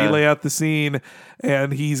had to relay out the scene,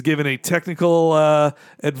 and he's given a technical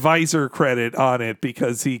advisor credit on it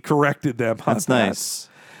because he corrected them on that. That's nice.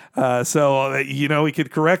 We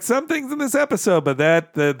could correct some things in this episode, but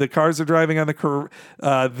the cars are driving on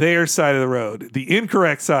their side of the road, the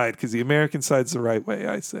incorrect side, because the American side's the right way,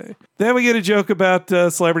 I say. Then we get a joke about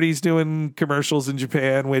celebrities doing commercials in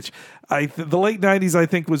Japan, which the late 90s, I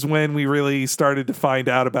think, was when we really started to find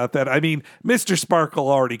out about that. I mean, Mr. Sparkle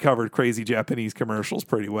already covered crazy Japanese commercials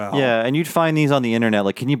pretty well. Yeah, and you'd find these on the internet.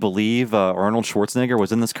 Like, can you believe Arnold Schwarzenegger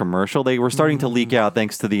was in this commercial? They were starting to leak out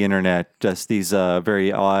thanks to the internet, just these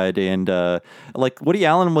very odd. And like Woody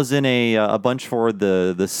Allen was in a bunch for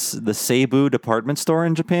the Seibu department store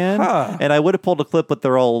in Japan, and I would have pulled a clip, but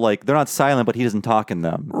they're not silent, but he doesn't talk in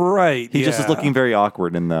them. Right, he just is looking very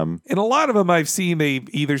awkward in them. And a lot of them I've seen, they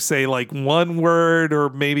either say like one word or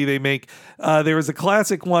maybe they make. There was a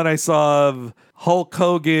classic one I saw of Hulk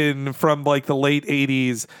Hogan from like the late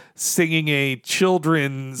 80s singing a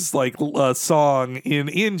children's like song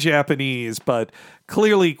in Japanese, but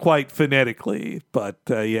clearly quite phonetically. But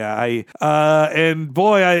I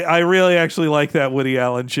really actually like that Woody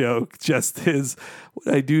Allen joke. Just his what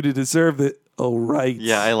I do to deserve it. Oh, right.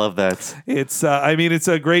 Yeah, I love that. It's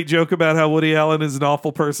a great joke about how Woody Allen is an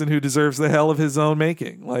awful person who deserves the hell of his own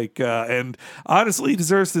making. And honestly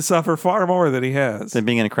deserves to suffer far more than he has. Than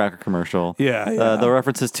being in a cracker commercial. Yeah. The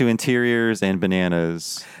references to interiors and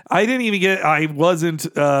bananas. I wasn't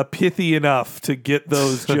pithy enough to get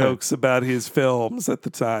those jokes about his films at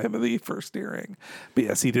the time of the first airing. But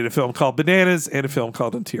yes, he did a film called Bananas and a film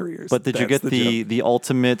called Interiors. But did you get the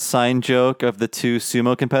ultimate sign joke of the two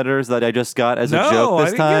sumo competitors that I just got as a joke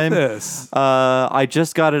this time? I didn't get this. I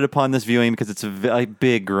just got it upon this viewing because it's a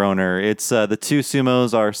big groaner. It's the two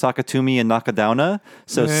sumos are Sakatumi and Nakadauna.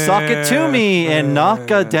 So Sakatumi and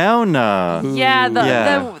Nakadauna.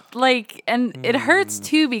 And it hurts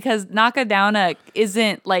too because Nakadauna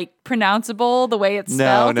isn't like pronounceable the way it's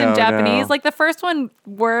spelled in Japanese. Like the first one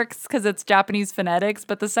works because it's Japanese phonetics,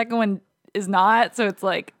 but the second one is not. So it's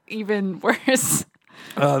like even worse.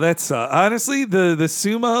 That's honestly the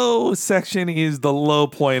sumo section is the low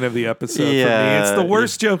point of the episode for me. It's the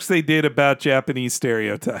worst jokes they did about Japanese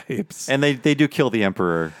stereotypes. And they do kill the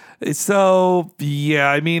emperor. So,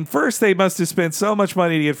 I mean, first they must have spent so much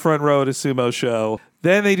money to get front row at a sumo show.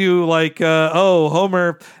 Then they do like,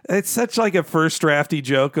 Homer. It's such like a first drafty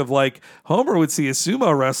joke of like, Homer would see a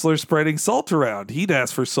sumo wrestler spreading salt around. He'd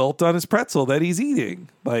ask for salt on his pretzel that he's eating.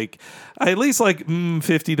 Like, at least like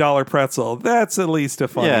 $50 pretzel. That's at least a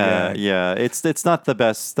funny gag. Yeah. It's not the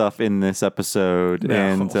best stuff in this episode. No.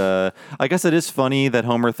 And I guess it is funny that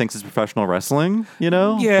Homer thinks it's professional wrestling, Yeah,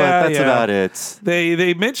 but that's about it.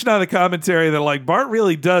 They mentioned on the commentary that like Bart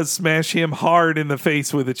really does smash him hard in the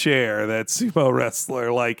face with a chair, that sumo wrestler.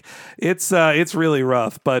 wrestler. Like it's really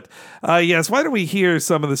rough. But yes, why don't we hear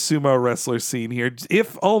some of the sumo wrestler scene here,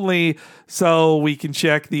 if only so we can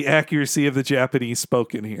check the accuracy of the Japanese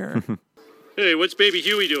spoken here. Hey, what's Baby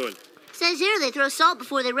Huey doing? Says here they throw salt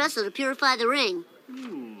before they wrestle to purify the ring.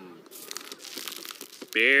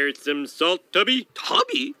 Spare some salt, Tubby? タ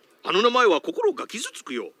ビ？あの名前は心が傷つ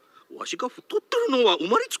くよ。わしが太ってるのは生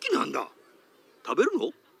まれつきなんだ。食べる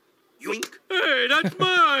の？ヨインク。 Hey, that's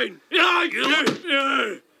mine!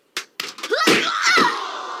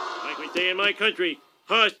 Like we say in my country,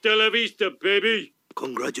 hasta la vista, baby.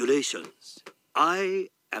 Congratulations. I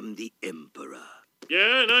am the emperor.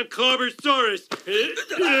 Yeah, and I'm Clobbersaurus.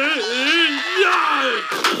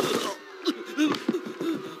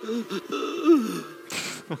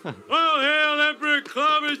 All hail Emperor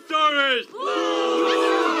Clobbersaurus!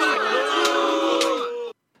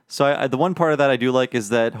 So the one part of that I do like is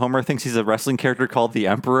that Homer thinks he's a wrestling character called the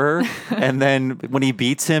Emperor, and then when he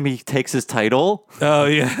beats him, he takes his title. Oh,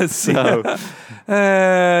 yes. So,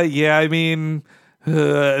 yeah, I mean,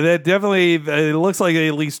 that definitely, it looks like they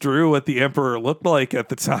at least drew what the Emperor looked like at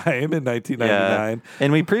the time in 1999. yeah.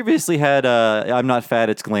 And we previously had I'm not fat,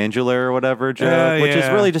 it's glandular or whatever joke, which is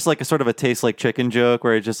really just like a sort of a taste like chicken joke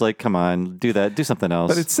where it's just like, come on, do something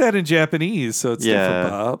else. But it's said in Japanese, so it's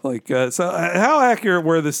different, Bob. Like, so how accurate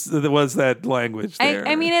was that language there?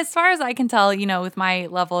 I mean, as far as I can tell, with my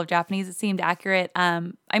level of Japanese, it seemed accurate.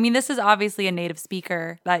 I mean, this is obviously a native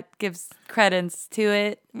speaker that gives credence to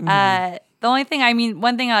it. The only thing,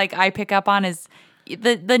 one thing I pick up on is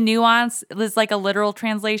the nuance is like a literal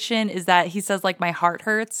translation is that he says like my heart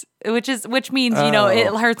hurts, which means,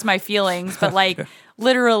 it hurts my feelings, but like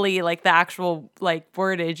literally like the actual like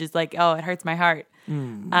wordage is like, oh, it hurts my heart.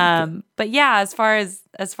 But yeah, as far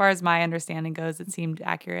as my understanding goes, it seemed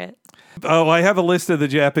accurate. Oh, I have a list of the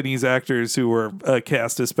Japanese actors who were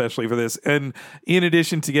cast especially for this. And in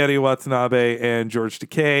addition to Gary Watanabe and George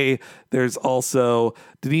Takei, there's also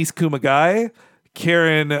Denise Kumagai,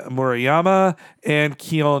 Karen Murayama, and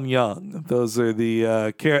Keon Young. Those are the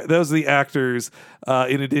actors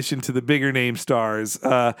in addition to the bigger name stars.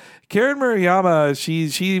 Karen Murayama,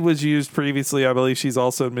 she was used previously. I believe she's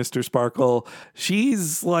also in Mr. Sparkle.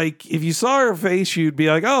 She's like, if you saw her face, you'd be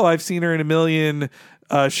like, oh, I've seen her in a million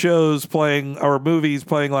shows playing or movies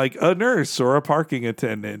playing like a nurse or a parking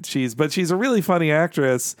attendant. She's a really funny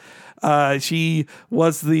actress. She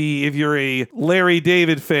was if you're a Larry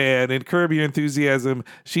David fan in Curb Your Enthusiasm,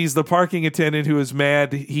 she's the parking attendant who was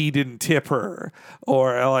mad he didn't tip her,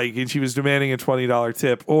 and she was demanding a $20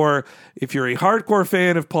 tip. Or if you're a hardcore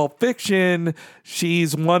fan of Pulp Fiction,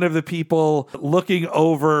 she's one of the people looking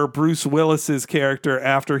over Bruce Willis's character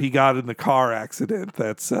after he got in the car accident.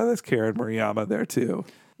 That's Karen Murayama there too.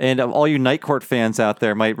 And all you Night Court fans out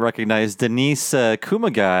there might recognize Denise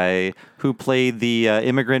Kumagai, who played the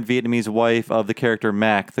immigrant Vietnamese wife of the character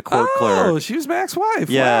Mac, the court clerk. Oh, she was Mac's wife.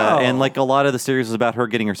 Yeah, Wow. And like a lot of the series was about her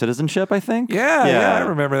getting her citizenship, I think. Yeah, I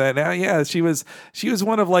remember that now. Yeah, she was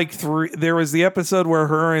one of like three. There was the episode where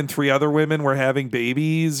her and three other women were having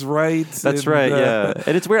babies, right? That's right, yeah.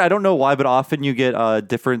 And it's weird. I don't know why, but often you get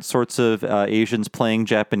different sorts of Asians playing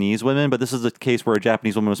Japanese women, but this is a case where a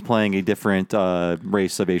Japanese woman was playing a different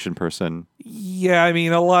race of Asian person. Yeah, I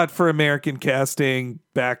mean, a lot for American casting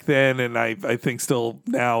back then, and I think still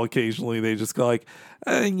now occasionally they just go like,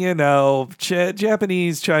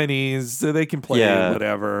 Japanese, Chinese, they can play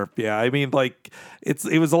whatever. Yeah, I mean, like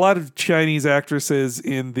it was a lot of Chinese actresses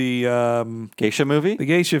in the Geisha movie, the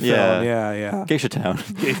Geisha film. Yeah. Geisha Town,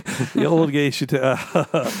 the old Geisha Town.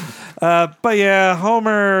 But yeah,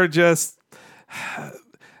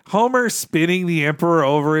 Homer spinning the Emperor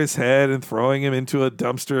over his head and throwing him into a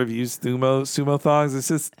dumpster of used sumo thongs.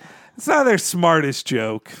 It's not their smartest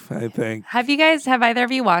joke, I think. Have either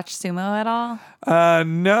of you watched sumo at all?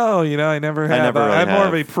 No, I never have. I never really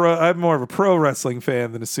I'm more of a pro wrestling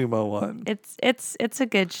fan than a sumo one. It's a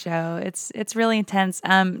good show. It's really intense.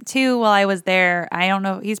 Too, while I was there, I don't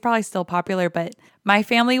know, he's probably still popular, but my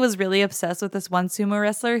family was really obsessed with this one sumo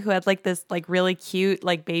wrestler who had like this like really cute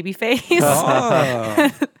like baby face.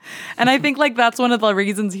 Oh. And I think like that's one of the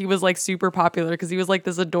reasons he was like super popular, because he was like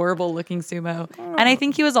this adorable looking sumo. And I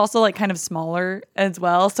think he was also like kind of smaller as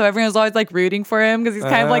well. So everyone was always like rooting for him because he's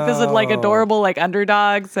kind of like this like adorable like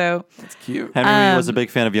underdog. So that's cute. Henry was a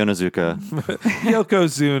big fan of Yonezuka.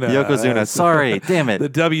 Yokozuna. Sorry, damn it. The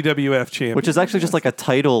WWF champion. Which is actually just like a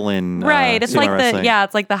title in right. It's sumo like wrestling.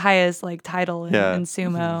 it's like the highest like title in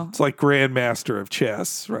sumo. It's like Grandmaster of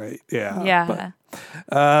Chess, right? Yeah. Yeah.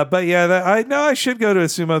 But yeah, I know I should go to a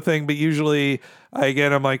sumo thing, but usually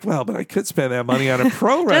I'm like, well, but I could spend that money on a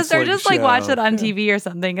pro wrestling just show. like watch it on TV or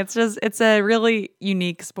something. It's a really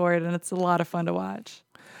unique sport and it's a lot of fun to watch.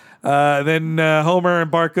 Then Homer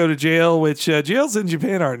and Bart go to jail, which jails in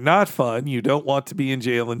Japan are not fun. You don't want to be in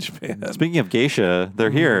jail in Japan. Speaking of geisha,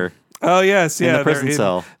 they're here. Oh, yes. In the prison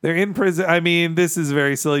cell. They're in prison. I mean, this is a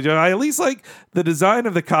very silly joke. I at least like the design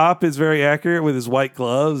of the cop is very accurate with his white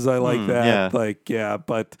gloves. I like that.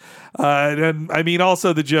 But and I mean,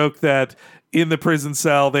 also the joke that in the prison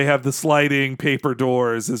cell, they have the sliding paper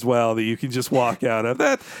doors as well that you can just walk out of.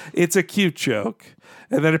 It's a cute joke.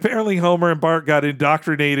 And then apparently Homer and Bart got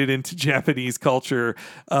indoctrinated into Japanese culture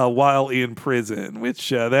while in prison, which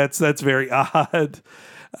that's very odd.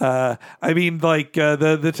 I mean, like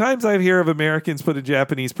the times I hear of Americans put in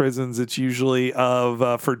Japanese prisons, it's usually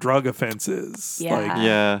for drug offenses.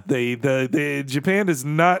 Yeah. Like Japan does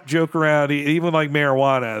not joke around, even like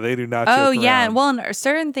marijuana. They do not. Joke around. Well, and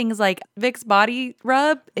certain things like Vicks Body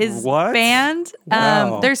Rub is banned.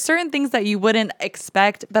 Wow. There's certain things that you wouldn't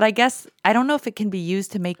expect, but I guess I don't know if it can be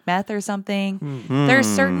used to make meth or something. There's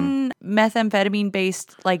certain methamphetamine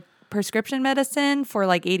based like prescription medicine for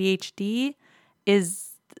like ADHD is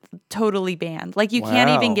totally banned. Like you can't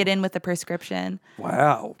even get in with a prescription.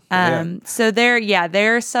 Wow. So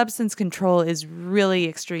their substance control is really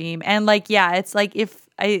extreme. And like, it's like if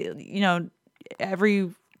every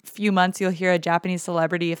few months you'll hear a Japanese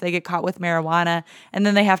celebrity if they get caught with marijuana and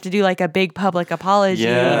then they have to do like a big public apology.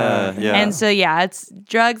 And so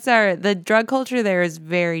the drug culture there is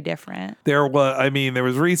very different. There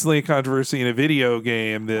was recently a controversy in a video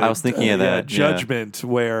game that I was thinking of that Judgment,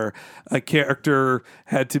 where a character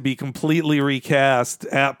had to be completely recast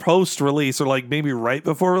at post-release, or like maybe right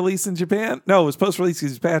before release in Japan. No, it was post-release. He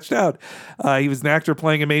was patched out. He was an actor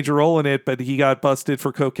playing a major role in it, but he got busted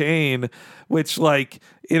for cocaine, which like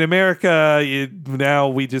in America now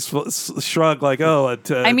we just shrug like,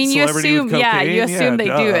 I mean, you assume, they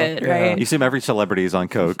do it, right? You assume every celebrity is on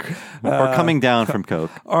coke or coming down from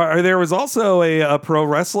coke. Or there was also a pro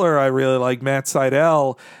wrestler I really like, Matt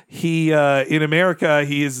Sydal. He in America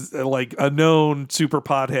he is like a known super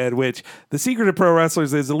pothead, which the secret of pro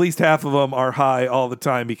wrestlers is at least half of them are high all the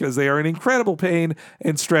time because they are in incredible pain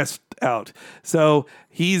and stressed out. So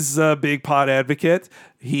he's a big pot advocate.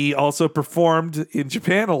 He also performed in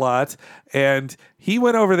Japan a lot, and he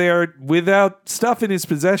went over there without stuff in his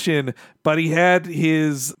possession, but he had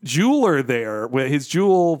his jeweler there, his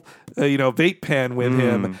jewel, vape pen with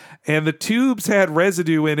him, and the tubes had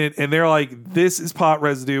residue in it, and they're like, this is pot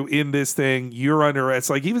residue in this thing, you're under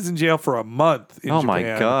arrest. Like, he was in jail for a month in Japan. My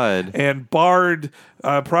God. And barred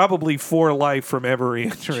probably for life from ever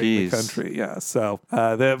entering the country. Yeah, so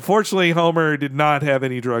fortunately, Homer did not have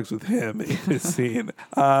any drugs with him in this scene.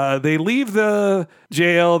 They leave the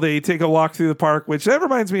jail, they take a walk through the park, which that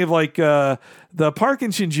reminds me of like the park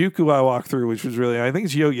in Shinjuku I walked through, which was really, I think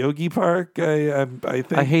it's Yoyogi Park. I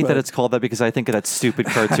think. I hate that it's called that because I think of that stupid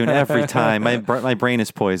cartoon every time. My brain is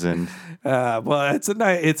poisoned. Well, it's a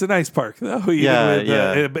nice park though.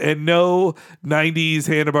 And no 90s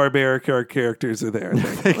Hanna-Barbera characters are there.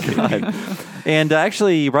 Thank God. And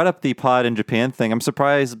actually, you brought up the pot in Japan thing. I'm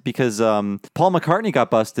surprised because Paul McCartney got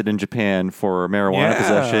busted in Japan for marijuana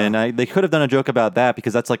possession. They could have done a joke about that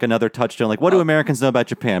because that's like another touchstone. Like, what do Americans know about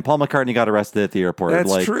Japan? Paul McCartney got arrested at the airport.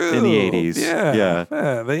 That's true. In the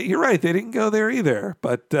 80s. You're right. They didn't go there either.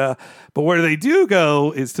 But where they do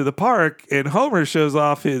go is to the park, and Homer shows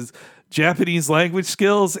off his Japanese language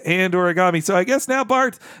skills and origami. So I guess now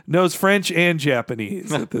Bart knows French and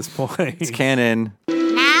Japanese at this point. It's canon.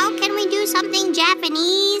 Now can we do something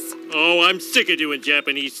Japanese? Oh, I'm sick of doing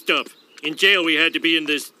Japanese stuff. In jail, we had to be in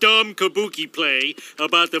this dumb kabuki play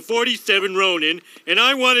about the 47 Ronin, and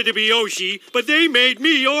I wanted to be Oshi, but they made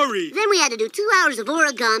me Ori. Then we had to do 2 hours of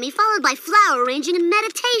origami, followed by flower arranging and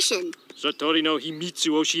meditation. Satori no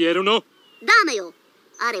Himitsu Oshieru no? Dame yo.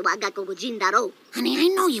 Are wa gakokujin daro. Honey, I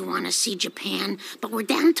know you want to see Japan, but we're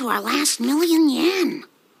down to our last million yen.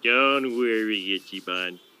 Don't worry,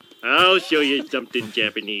 Ichiban. I'll show you something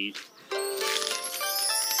Japanese.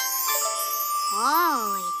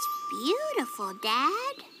 Oh, it's beautiful,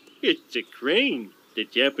 Dad. It's a crane. The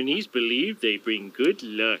Japanese believe they bring good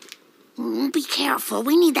luck. Be careful.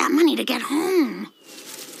 We need that money to get home.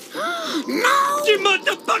 No!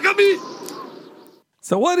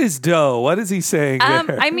 So what is dough? What is he saying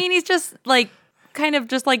there? I mean, he's just like kind of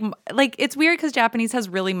just like it's weird because Japanese has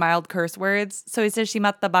really mild curse words. So he says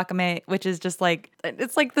shimatta bakame, which is just like,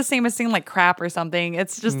 it's like the same as saying like crap or something.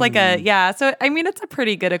 It's just like so I mean, it's a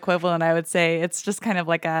pretty good equivalent, I would say. It's just kind of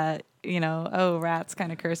like oh, rats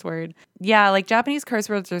kind of curse word. Yeah, like Japanese curse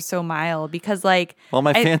words are so mild because like Well,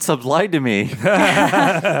 my fan subs lied to me.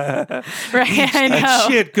 Right, I know.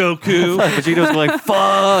 Shit, Goku. Vegeta's going,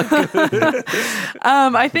 fuck.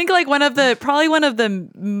 I think like one of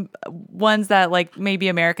the ones that like maybe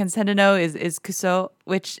Americans tend to know is kuso,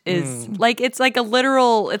 which is like it's like a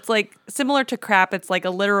literal. It's like similar to crap. It's like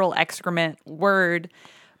a literal excrement word.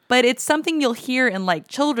 But it's something you'll hear in like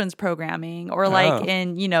children's programming or like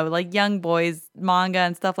in, like young boys manga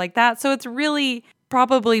and stuff like that. So it's really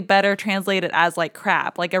probably better translated as like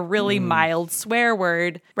crap, like a really mild swear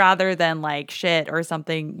word rather than like shit or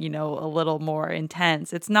something, a little more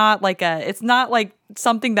intense. It's not like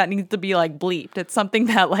something that needs to be like bleeped. It's something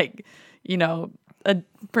that like, a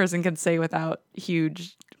person can say without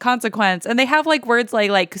huge consequence. And they have like words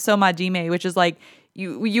like kusomajime, which is like,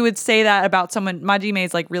 you would say that about someone. Majime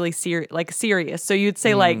is like really serious. So you'd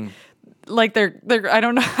say like they're I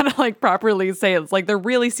don't know how to like properly say it. It's like they're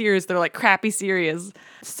really serious. They're like crappy serious.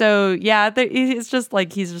 So yeah, it's just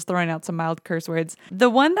like he's just throwing out some mild curse words. The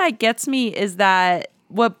one that gets me is that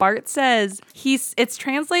what Bart says, it's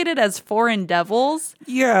translated as foreign devils.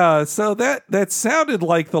 Yeah, so that sounded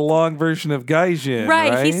like the long version of gaijin,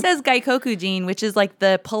 right? He says gaikokujin, which is like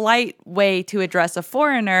the polite way to address a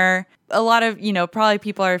foreigner. A lot of, probably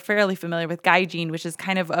people are fairly familiar with gaijin, which is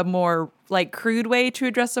kind of a more like crude way to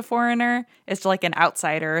address a foreigner. It's like an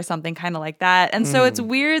outsider or something kind of like that. And so it's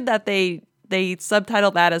weird that they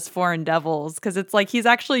subtitle that as foreign devils because it's like he's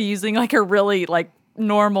actually using like a really like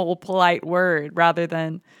normal polite word rather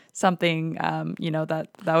than something that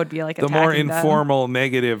would be like the more them. informal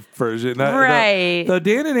negative version, right? The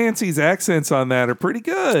Dan and Nancy's accents on that are pretty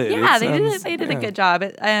good. Yeah, they did a good job.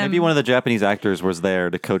 Maybe one of the Japanese actors was there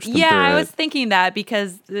to coach them through I was thinking that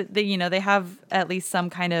because they have at least some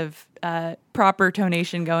kind of proper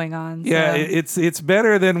tonation going on. Yeah, so. it's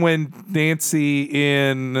better than when Nancy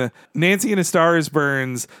in A Star Is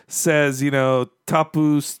Burns says,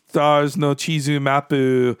 tapu stars no chizu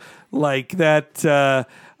mapu, like that.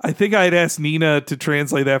 I think I'd asked Nina to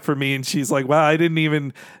translate that for me, and she's like, wow, I didn't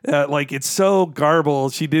even, it's so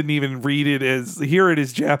garbled, she didn't even hear it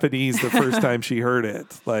as Japanese the first time she heard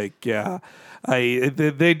it. Like, yeah,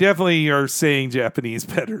 they definitely are saying Japanese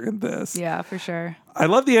better in this. Yeah, for sure. I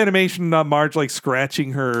love the animation on Marge, like,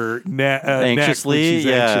 scratching her anxiously. Neck when she's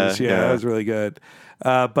anxious. Yeah, that was really good.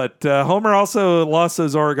 But Homer also lost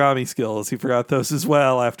those origami skills. He forgot those as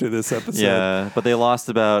well after this episode. Yeah, but they lost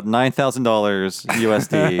about $9,000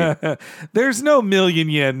 USD. There's no million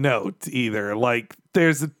yen note either. Like,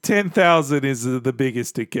 there's 10,000 is the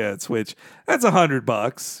biggest it gets, which that's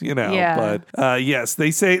 $100, Yeah. But yes,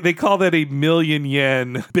 they call that a million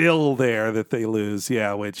yen bill there that they lose.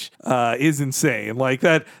 Yeah, which is insane. Like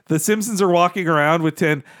that, the Simpsons are walking around with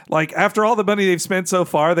after all the money they've spent so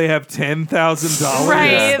far, they have $10,000.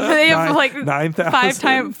 Right, they have like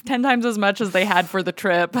 9,000. 10 times as much as they had for the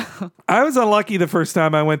trip. I was unlucky the first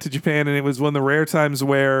time I went to Japan, and it was one of the rare times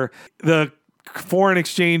where the foreign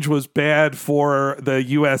exchange was bad for the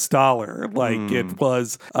US dollar. Like it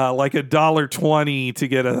was like $1.20 to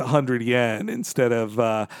get 100 yen instead of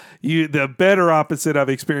the better opposite I've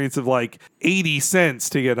experienced of like 80 cents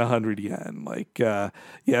to get 100 yen. Like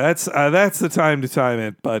that's the time to time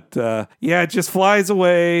it. But it just flies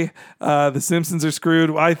away. The Simpsons are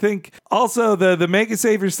screwed. I think also the Mega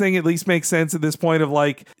Savers thing at least makes sense at this point of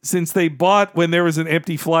like, since they bought when there was an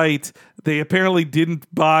empty flight, they apparently didn't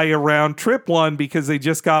buy a round trip one because they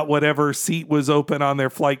just got whatever seat was open on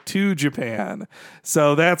their flight to Japan.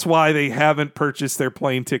 So that's why they haven't purchased their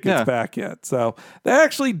plane tickets back yet. So that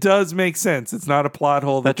actually does make sense. It's not a plot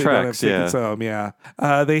hole that they don't have tickets home. Yeah.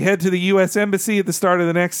 They head to the U.S. Embassy at the start of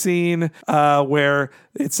the next scene where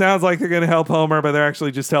it sounds like they're going to help Homer, but they're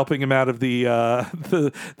actually just helping him out of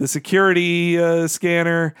the security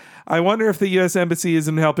scanner. I wonder if the U.S. Embassy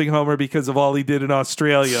isn't helping Homer because of all he did in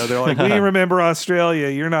Australia. They're like, we remember Australia.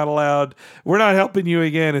 You're not allowed. We're not helping you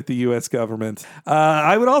again at the U.S. government.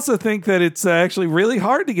 I would also think that it's actually really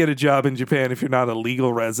hard to get a job in Japan if you're not a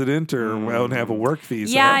legal resident or don't have a work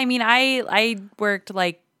visa. Yeah, I mean, I worked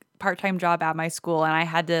like part-time job at my school, and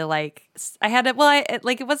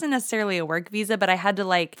it wasn't necessarily a work visa, but I had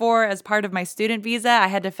to as part of my student visa, I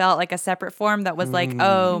had to fill out like a separate form that was like,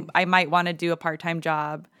 oh, I might want to do a part-time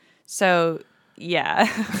job. So yeah,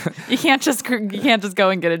 you can't just go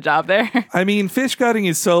and get a job there. I mean, fish gutting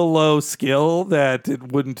is so low skill that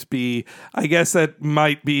it wouldn't be. I guess that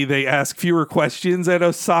might be they ask fewer questions at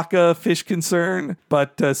Osaka Fish Concern,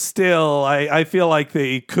 but still, I feel like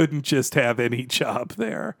they couldn't just have any job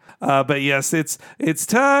there. But yes, it's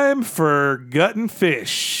time for gutting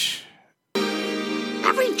fish.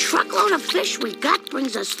 Every truckload of fish we got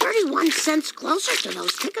brings us 31 cents closer to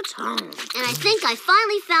those tickets home. And I think I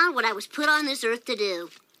finally found what I was put on this earth to do.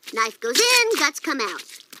 Knife goes in, guts come out.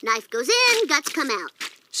 Knife goes in, guts come out.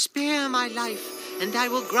 Spare my life, and I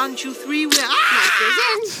will grant you 3 wishes. Knife goes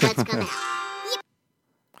in, guts come out.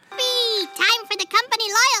 Yippee! Time for the company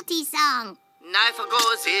loyalty song. Knife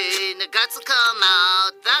goes in, guts come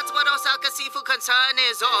out. That's what Osaka Seafood Concern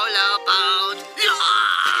is all about.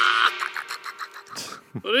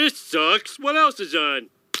 Well, this sucks. What else is on?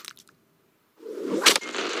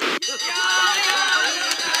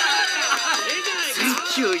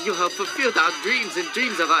 Thank you. You have fulfilled our dreams and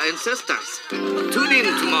dreams of our ancestors. Tune in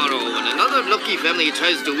tomorrow when another lucky family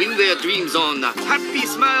tries to win their dreams on the Happy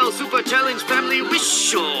Smile Super Challenge Family Wish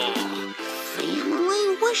Show.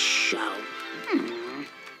 Family Wish Show.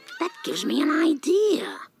 That gives me an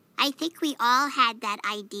idea. I think we all had that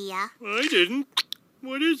idea. I didn't.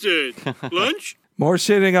 What is it? Lunch? More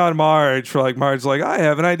shitting on Marge for like Marge's like, I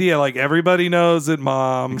have an idea. Like everybody knows it,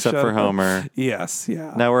 Mom. Except Shut for up. Homer. Yes,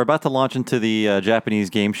 yeah. Now we're about to launch into the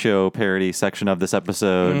Japanese game show parody section of this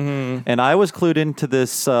episode. And I was clued into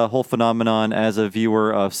this whole phenomenon as a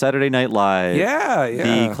viewer of Saturday Night Live. Yeah.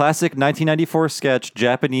 The classic 1994 sketch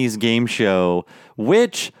Japanese game show,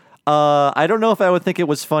 which... I don't know if I would think it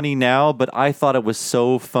was funny now, but I thought it was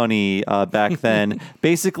so funny back then.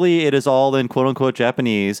 Basically, it is all in quote-unquote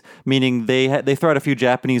Japanese, meaning they throw out a few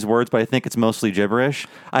Japanese words, but I think it's mostly gibberish.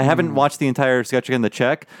 I haven't watched the entire sketch again to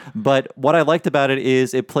check, but what I liked about it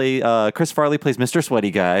is Chris Farley plays Mr.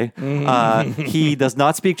 Sweaty Guy. He does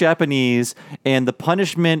not speak Japanese, and the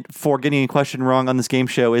punishment for getting a question wrong on this game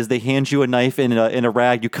show is they hand you a knife in a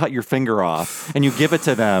rag, you cut your finger off, and you give it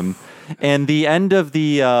to them. And the end of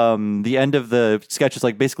the sketch is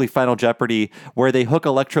like basically Final Jeopardy, where they hook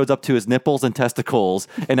electrodes up to his nipples and testicles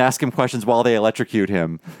and ask him questions while they electrocute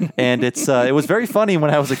him. And it was very funny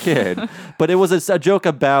when I was a kid, but it was a joke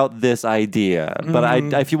about this idea.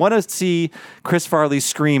 But if you want to see Chris Farley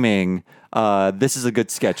screaming, this is a good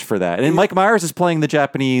sketch for that. And Mike Myers is playing the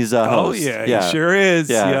Japanese host. Oh, yeah, he sure is.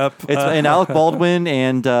 Yeah. Yep. And Alec Baldwin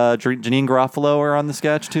and Janine Garofalo are on the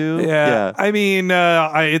sketch, too. Yeah. I mean,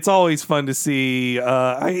 it's always fun to see.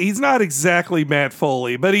 He's not exactly Matt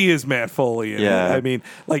Foley, but he is Matt Foley. Yeah. I mean,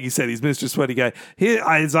 like you said, he's Mr. Sweaty Guy.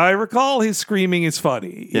 As I recall, his screaming is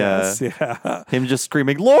funny. Yeah. Yes, yeah. Him just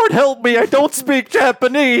screaming, Lord help me, I don't speak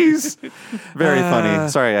Japanese. Very funny.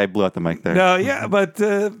 Sorry, I blew out the mic there. No, yeah, but...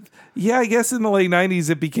 yeah, I guess in the late 90s,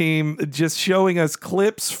 it became just showing us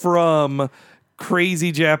clips from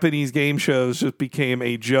crazy Japanese game shows just became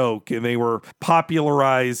a joke, and they were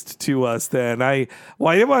popularized to us then. I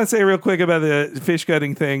did want to say real quick about the fish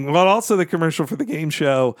gutting thing, but also the commercial for the game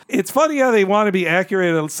show. It's funny how they want to be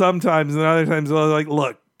accurate sometimes, and other times they're like,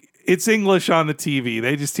 look, it's English on the TV.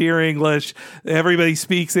 They just hear English. Everybody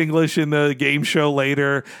speaks English in the game show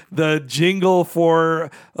later. The jingle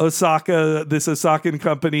for Osaka, this Osakan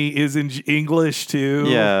company, is in English too.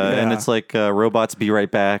 Yeah, and it's like Robots Be Right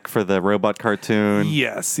Back for the robot cartoon.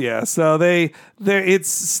 Yes, yeah. So it's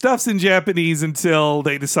stuff's in Japanese until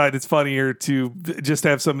they decide it's funnier to just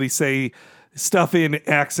have somebody say stuff in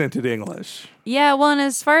accented English. Yeah, well, and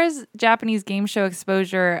as far as Japanese game show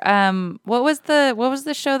exposure, what was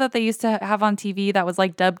the show that they used to have on TV that was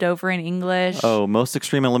like dubbed over in English? Oh, Most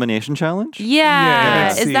Extreme Elimination Challenge?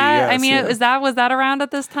 Yeah. MXC, Is that? yes, I mean, yeah. was that around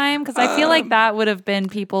at this time? Because I feel like that would have been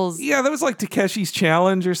people's. Yeah, that was like Takeshi's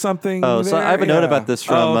Challenge or something. Oh, so I have a note about this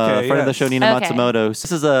from friend of the show, Nina Okay. Matsumoto.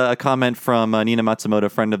 This is a comment from Nina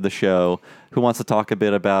Matsumoto, friend of the show, who wants to talk a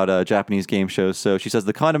bit about Japanese game shows. So she says,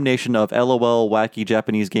 the condemnation of LOL wacky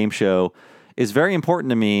Japanese game show is very important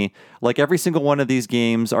to me. Like every single one of these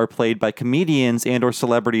games are played by comedians and or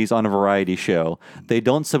celebrities on a variety show. They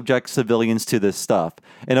don't subject civilians to this stuff.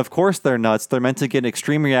 And of course they're nuts. They're meant to get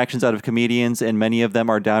extreme reactions out of comedians, and many of them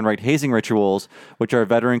are downright hazing rituals, which are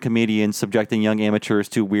veteran comedians subjecting young amateurs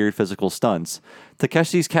to weird physical stunts.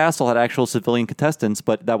 Takeshi's Castle had actual civilian contestants,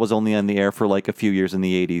 but that was only on the air for like a few years in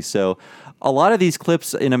the 80s. So a lot of these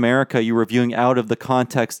clips in America, you were viewing out of the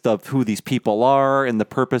context of who these people are and the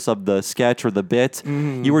purpose of the sketch or the bit.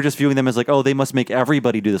 You were just viewing them as like, oh, they must make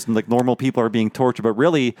everybody do this. And like normal people are being tortured. But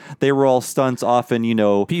really, they were all stunts often,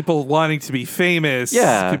 people wanting to be famous.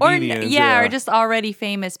 Yeah. Comedians, or just already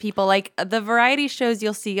famous people. Like the variety shows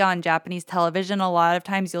you'll see on Japanese television, a lot of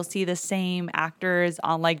times you'll see the same actors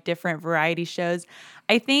on like different variety shows.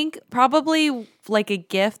 I think probably like a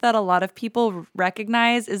gif that a lot of people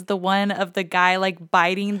recognize is the one of the guy like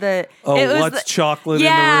biting the. What's chocolate in the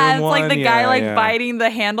room? Yeah, it's like one? the guy like biting the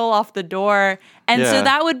handle off the door, and so Yeah.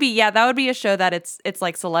 that would be a show that it's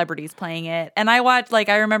like celebrities playing it. And I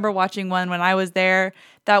remember watching one when I was there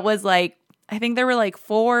that was like I think there were like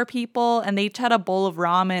 4 people and they each had a bowl of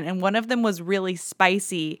ramen and one of them was really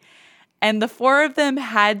spicy. And the 4 of them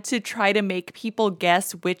had to try to make people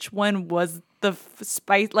guess which one was the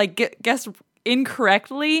spice, like guess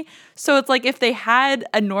incorrectly. So it's like if they had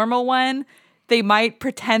a normal one, they might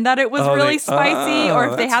pretend that it was really spicy, or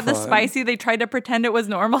if they had the spicy, they tried to pretend it was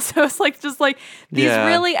normal. So it's like just like these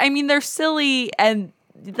really, I mean, they're silly and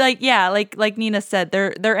like like Nina said,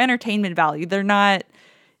 they're entertainment value. They're not,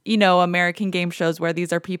 you know, American game shows where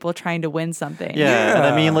these are people trying to win something. Yeah, and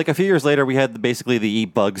I mean, like a few years later, we had basically the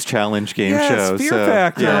Eat Bugs Challenge game show. Fear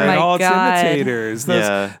Factor and all its imitators.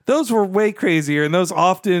 Yeah. Those were way crazier, and those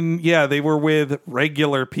often, they were with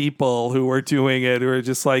regular people who were doing it, who were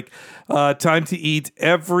just like, time to eat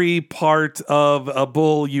every part of a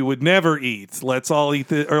bull you would never eat. Let's all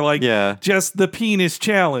eat it, or like just the penis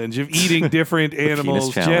challenge of eating different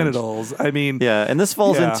animals' genitals. I mean, and this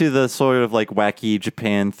falls into the sort of like wacky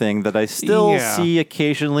Japan thing that I still see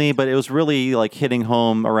occasionally, but it was really like hitting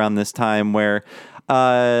home around this time where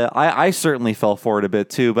I certainly fell for it a bit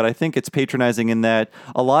too, but I think it's patronizing in that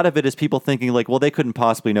a lot of it is people thinking like, well, they couldn't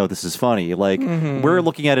possibly know this is funny. Like we're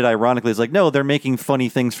looking at it ironically. It's like, no, they're making funny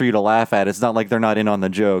things for you to laugh at. It's not like they're not in on the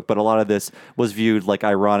joke, but a lot of this was viewed like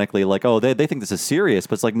ironically, like, oh, they think this is serious,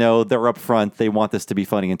 but it's like, no, they're up front. They want this to be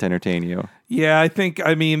funny and to entertain you. Yeah,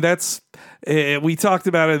 I mean, that's, we talked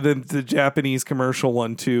about it in the Japanese commercial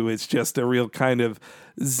one too. It's just a real kind of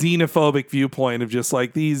xenophobic viewpoint of just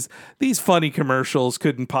like these funny commercials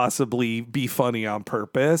couldn't possibly be funny on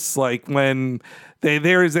purpose. Like when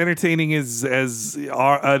they're as entertaining as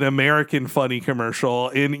an American funny commercial,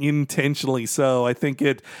 and intentionally so. I think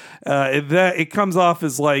it comes off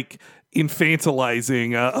as like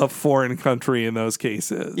infantilizing a foreign country in those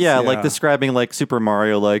cases. Yeah, like describing like Super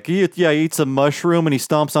Mario, like he eats a mushroom and he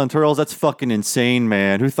stomps on turtles. That's fucking insane,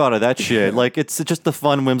 man. Who thought of that shit? Like it's just a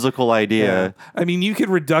fun, whimsical idea. Yeah. I mean, you could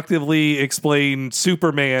reductively explain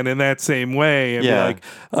Superman in that same way and be like,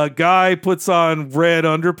 a guy puts on red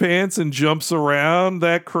underpants and jumps around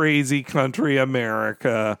that crazy country,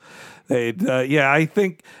 America. I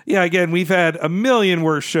think, again, we've had a million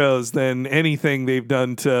worse shows than anything they've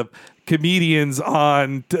done to comedians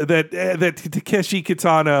on that Takeshi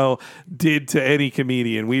Kitano did to any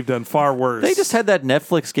comedian. We've done far worse. They just had that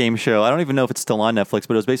Netflix game show. I don't even know if it's still on Netflix,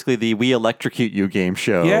 but it was basically the We Electrocute You game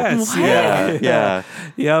show. Yes. Yeah.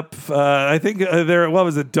 Yep. I think what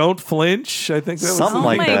was it? Don't Flinch. I think that was something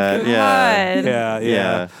like that. God.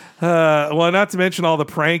 Yeah. Well, not to mention all the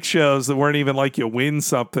prank shows that weren't even like you win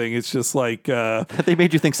something. It's just like they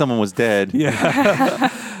made you think someone was dead. Yeah.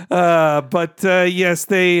 But yes,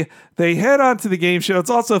 they head on to the game show. It's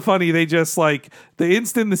also funny. They just like the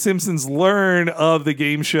instant the Simpsons learn of the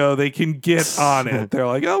game show, they can get on it. They're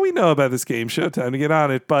like, oh, we know about this game show. Time to get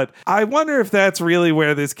on it. But I wonder if that's really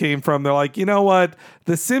where this came from. They're like, you know what?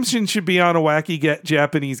 The Simpsons should be on a wacky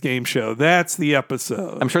Japanese game show. That's the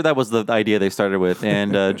episode. I'm sure that was the idea they started with.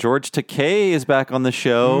 And George Takei is back on the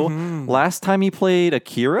show. Mm-hmm. Last time he played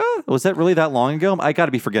Akira? Was that really that long ago? I got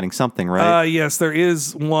to be forgetting something, right? Yes, there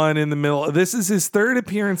is one in the middle. This is his 3rd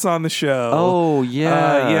appearance on the show. Oh,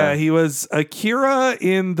 yeah. He was Akira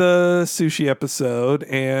in the sushi episode,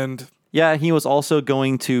 and yeah, he was also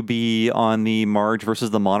going to be on the Marge versus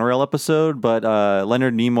the Monorail episode, but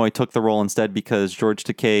Leonard Nimoy took the role instead because George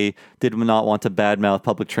Takei did not want to badmouth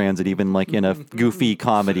public transit, even like in a goofy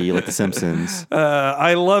comedy like The Simpsons.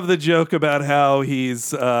 I love the joke about how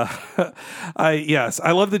he's. I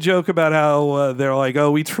love the joke about how they're like,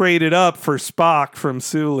 oh, we traded up for Spock from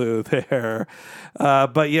Sulu there,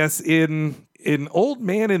 but yes, in Old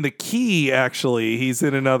Man in the Key, actually, he's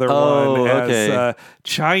in another one as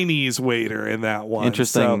Chinese waiter in that one.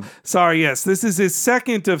 Interesting. So, sorry, yes, this is his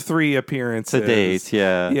 2nd of 3 appearances. To date,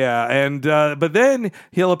 yeah. Yeah, and but then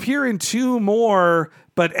he'll appear in 2 more,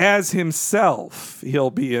 but as himself,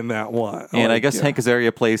 he'll be in that one. And I guess Hank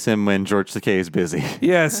Azaria plays him when George Takei is busy.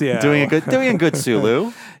 Yes, yeah. doing a good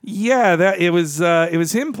Sulu. Yeah, it was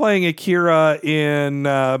him playing Akira in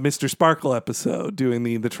Mr. Sparkle episode, doing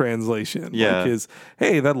the translation. Yeah. Like his,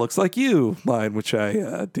 hey, that looks like you line, which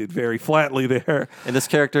I did very flatly there. And this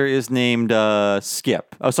character is named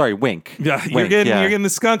Skip. Oh, sorry, Wink. Yeah, you're getting the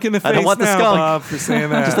skunk in the face. I don't want the skunk. Bob, for saying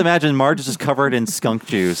that. Just imagine Marge is just covered in skunk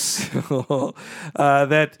juice.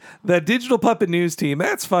 That digital puppet news team,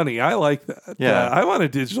 that's funny. I like that. Yeah. I want a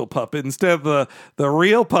digital puppet instead of the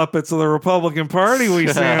real puppets of the Republican Party we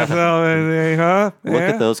see. Huh? Look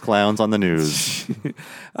at those clowns on the news.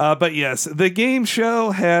 But yes, the game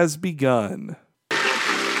show has begun.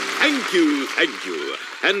 Thank you.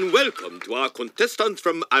 And welcome to our contestants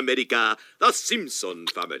from America, the Simpson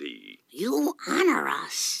family. You honor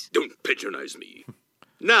us. Don't patronize me.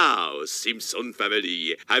 Now, Simpson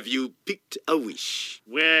family, have you picked a wish?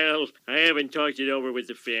 Well, I haven't talked it over with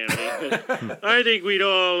the family, but I think we'd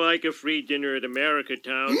all like a free dinner at America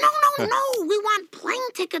Town. No. We want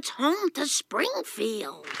plane tickets home to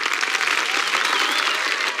Springfield.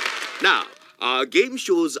 Now, our game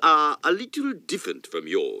shows are a little different from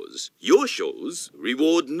yours. Your shows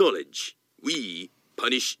reward knowledge. We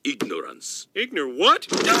punish ignorance. What?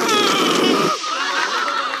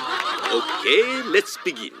 Okay, let's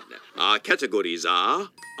begin. Our categories are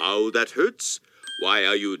How That Hurts, Why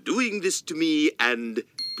Are You Doing This to Me, and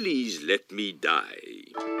Please Let Me Die.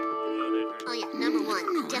 Oh, yeah, number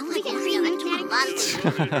one. Definitely gets direct to a lot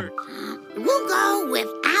of We'll go with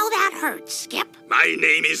How That Hurts, Skip. My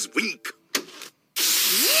name is Wink.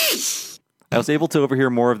 I was able to overhear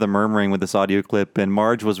more of the murmuring with this audio clip, and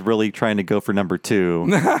Marge was really trying to go for number 2.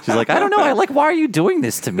 She's like, I don't know. Why are you doing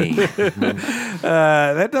this to me?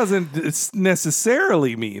 That doesn't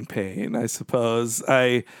necessarily mean pain, I suppose.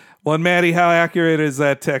 Maddie, how accurate is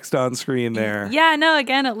that text on screen there? Yeah, no,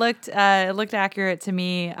 again, it looked accurate to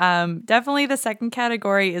me. Definitely the second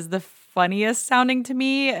category is the funniest sounding to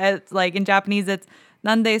me. It's like in Japanese, it's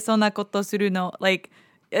nande sonna koto suru no, like,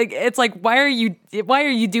 it's like, why are you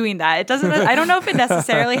doing that? It doesn't, I don't know if it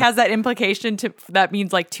necessarily has that implication that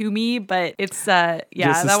means like to me, but it's, that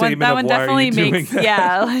one definitely makes,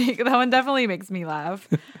 that one definitely makes me laugh.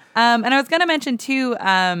 And I was going to mention too,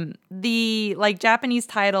 the like Japanese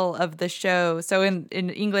title of the show. So in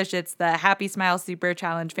English, it's the Happy Smile Super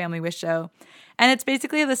Challenge Family Wish Show. And it's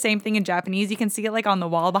basically the same thing in Japanese. You can see it like on the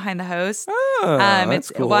wall behind the host. That's it's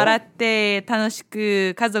cool. Waratte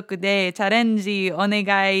tanoshiku kazoku de charenji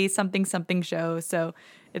onegai something something show. So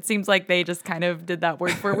it seems like they just kind of did that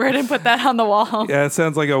word for word and put that on the wall. Yeah, it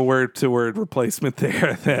sounds like a word-to-word replacement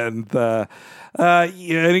there. Then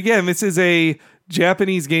and again, this is a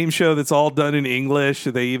Japanese game show that's all done in English.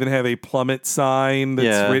 They even have a plummet sign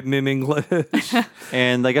that's written in English.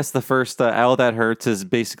 And I guess the first How That Hurts is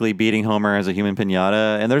basically beating Homer as a human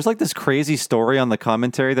piñata. And there's like this crazy story on the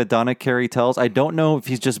commentary that Donna Carey tells. I don't know if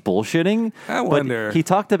he's just bullshitting. I wonder. But he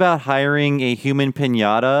talked about hiring a human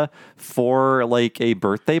piñata for like a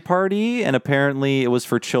birthday party, and apparently it was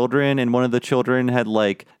for children, and one of the children had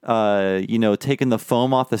like taken the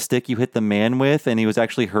foam off the stick you hit the man with, and he was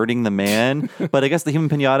actually hurting the man. But I guess the human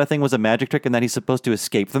piñata thing was a magic trick, and that he's supposed to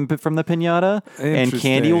escape from the piñata. And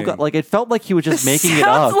Candy will like, it felt like he was just making it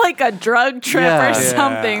up. Sounds like a drug trip or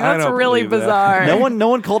something. That's really bizarre. That. No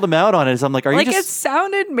one called him out on it. So I'm like, it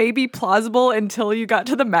sounded maybe plausible until you got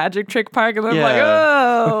to the magic trick part, and then I'm like,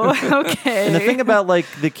 oh, okay. And the thing about like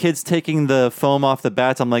the kids taking the foam off the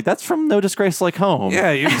bats, I'm like, that's from No Disgrace Like Home.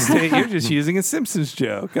 Yeah, you're just using a Simpsons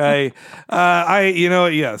joke. Yes,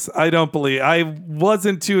 I don't believe. I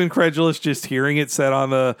wasn't too incredulous just hearing it said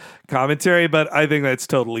on the commentary, but I think that's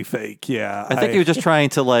totally fake. Yeah, I think he was just trying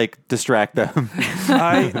to like distract them.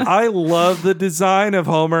 I love the design of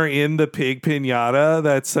Homer in the pig piñata.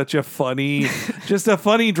 That's such a funny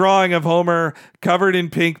drawing of Homer covered in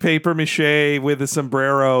pink paper mache with a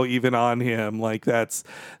sombrero even on him. Like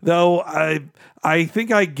though I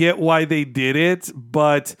think I get why they did it,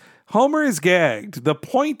 but Homer is gagged. The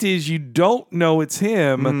point is you don't know it's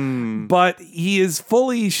him, but he is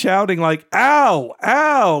fully shouting like, ow,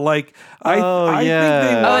 ow. Like, I think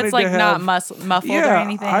they wanted it's like to have, not muffled or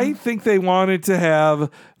anything. I think they wanted to have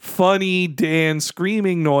funny Dan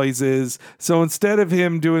screaming noises. So instead of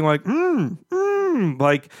him doing like,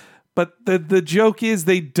 but the joke is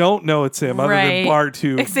they don't know it's him, other than Bart,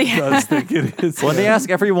 who does think it is When him. they ask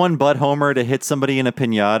everyone but Homer to hit somebody in a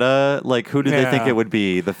piñata, like, who do they think it would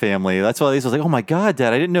be? The family. That's why Lisa's like, oh my God,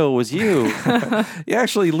 Dad, I didn't know it was you. Yeah,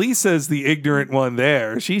 actually, Lisa's the ignorant one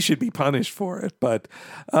there. She should be punished for it. But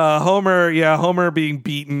Homer being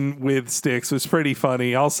beaten with sticks was pretty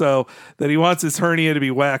funny. Also, that he wants his hernia to be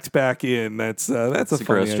whacked back in. That's a funny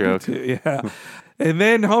gross joke. Too. Yeah. And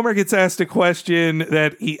then Homer gets asked a question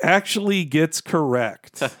that he actually gets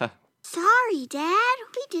correct. Sorry, Dad.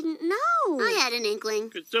 We didn't know. I had an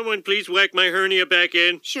inkling. Could someone please whack my hernia back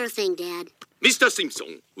in? Sure thing, Dad. Mr.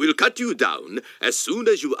 Simpson, we'll cut you down as soon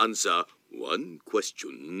as you answer one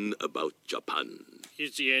question about Japan.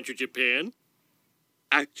 Is the answer Japan?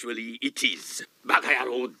 Actually, it is. バカ野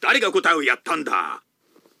郎、誰が答えをやったんだ?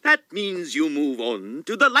 That means you move on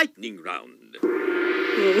to the lightning round.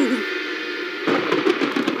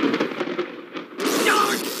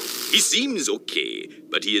 He seems okay,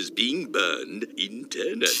 but he is being burned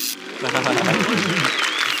internally.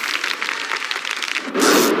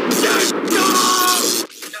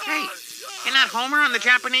 Hey, isn't that Homer on the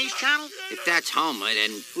Japanese channel? If that's Homer,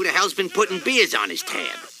 then who the hell's been putting beers on his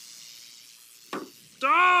tab?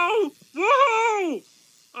 Oh! Woohoo!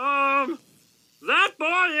 That boy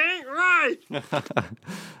ain't right.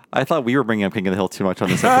 I thought we were bringing up King of the Hill too much on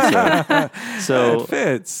this episode. So It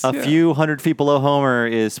fits, a yeah. few hundred feet below Homer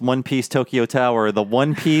is One Piece Tokyo Tower, the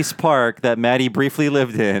One Piece park that Maddie briefly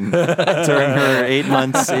lived in during her 8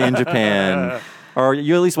 months in Japan. Or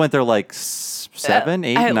you at least went there like 7,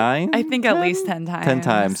 8, 9? I think at least 10 times. 10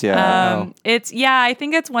 times, yeah. I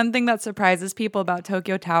think it's one thing that surprises people about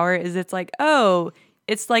Tokyo Tower is it's like, oh,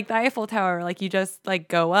 it's like the Eiffel Tower, like you just like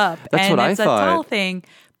go up. That's and what I it's thought. a tall thing.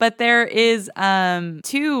 But there is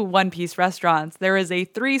 2 One Piece restaurants. There is a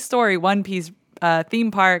 3-story One Piece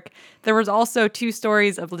theme park. There was also 2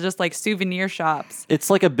 stories of just like souvenir shops. It's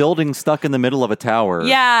like a building stuck in the middle of a tower.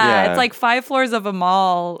 Yeah, it's like 5 floors of a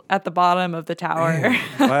mall at the bottom of the tower.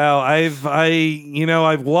 Wow,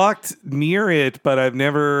 I've walked near it, but I've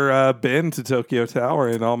never been to Tokyo Tower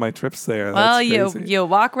in all my trips there. Well, That's crazy. you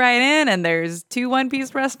walk right in, and there's 2 One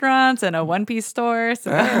Piece restaurants and a One Piece store. So.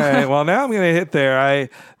 All right. Well, now I'm going to hit there.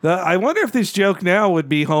 I wonder if this joke now would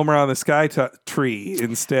be Homer on the sky tree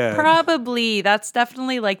instead. Probably. That's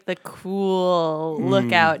definitely like the cool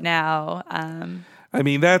lookout now. I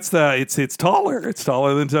mean, it's taller. It's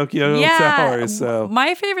taller than Tokyo Tower. So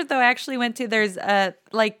my favorite though, I actually went to. There's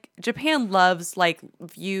like Japan loves like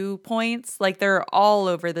viewpoints. Like they're all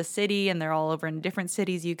over the city, and they're all over in different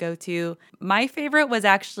cities you go to. My favorite was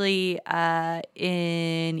actually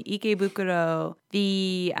in Ikebukuro,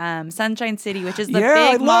 the Sunshine City, which is the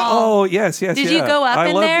big mall. Oh, yes. Did you go up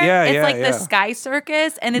in there? Yeah, it's like yeah. the Sky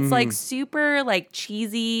Circus, and it's like super like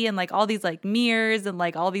cheesy and like all these like mirrors and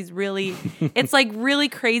like all these really, it's like really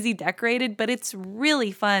crazy decorated, but it's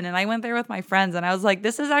really fun. And I went there with my friends, and I was like,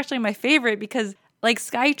 this is actually my favorite because like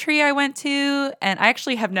Skytree I went to, and I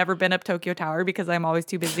actually have never been up Tokyo Tower because I'm always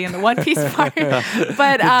too busy in the One Piece part.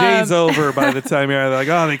 But the day's over by the time you're like,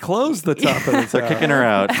 oh, they closed the top of the They're kicking her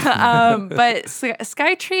out. But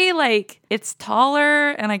Skytree, like, it's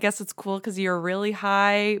taller, and I guess it's cool because you're really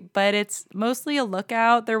high, but it's mostly a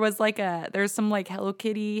lookout. There's some like Hello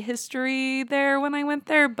Kitty history there when I went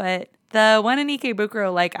there, but the one in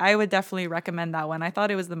Ikebukuro, like, I would definitely recommend that one. I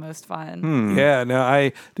thought it was the most fun. Yeah,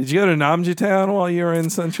 no, did you go to Namja Town while you were in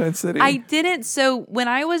Sunshine City? I didn't. So when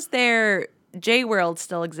I was there, J-World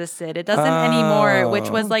still existed. It doesn't anymore, which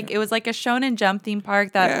was like, it was like a Shonen Jump theme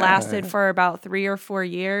park that lasted for about 3 or 4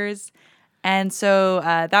 years. And so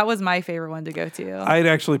that was my favorite one to go to. I'd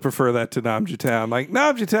actually prefer that to Namja Town. Like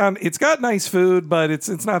Namja Town, it's got nice food, but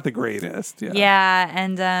it's not the greatest. Yeah,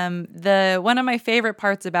 and the one of my favorite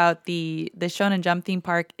parts about the Shonen Jump theme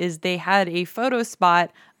park is they had a photo spot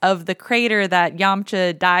of the crater that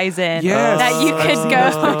Yamcha dies in that you could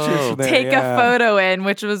go take a photo in,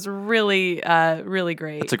 which was really, really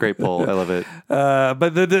great. That's a great poll. I love it.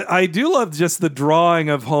 But I do love just the drawing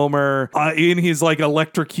of Homer in his like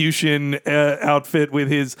electrocution outfit with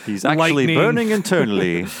his He's actually lightning. burning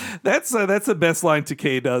internally. That's the best line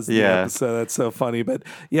Takei does in the episode. That's so funny. But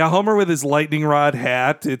yeah, Homer with his lightning rod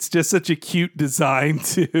hat. It's just such a cute design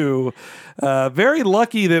too. Very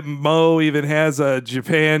lucky that Mo even has a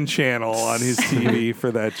Japan channel on his TV for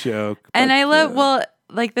that joke. And I love,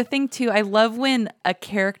 like the thing too, I love when a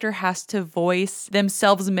character has to voice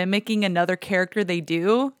themselves mimicking another character they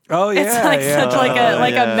do. Oh yeah, it's like such like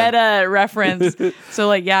a meta reference. So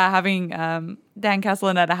like having Dan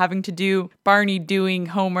Castellaneta having to do Barney doing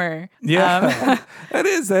Homer. Yeah, that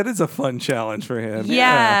is a fun challenge for him.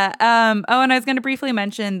 Yeah. And I was going to briefly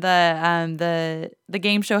mention the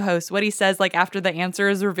game show host, what he says like after the answer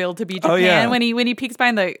is revealed to be Japan. When he peeks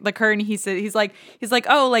behind the curtain, he's like,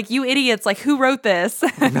 oh, like you idiots, like who wrote this?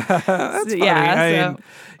 That's funny.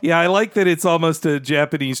 I like that it's almost a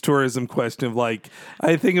Japanese tourism question of like,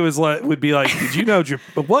 I think it would be like, did you know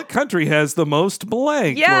what country has the most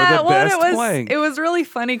blank or the best blank? It was really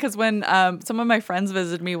funny because when some of my friends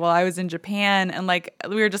visited me while I was in Japan, and like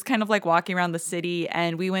we were just kind of like walking around the city,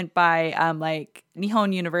 and we went by like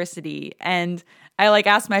Nihon University, and I like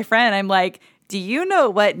asked my friend, I'm like, do you know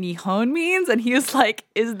what Nihon means? And he was like,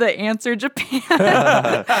 is the answer Japan?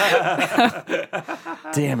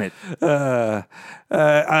 Damn it.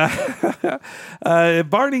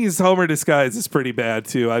 Barney's Homer disguise is pretty bad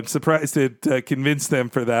too. I'm surprised it convinced them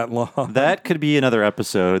for that long. That could be another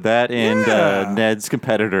episode. That and Ned's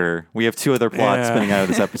competitor. We have 2 other plots spinning out of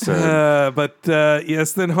this episode. But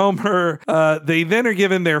yes, then Homer, they then are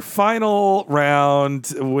given their final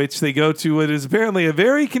round, which they go to what is apparently a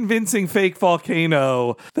very convincing fake volcano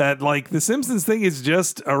volcano that, like, the Simpsons thing is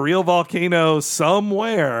just a real volcano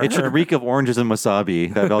somewhere. It should reek of oranges and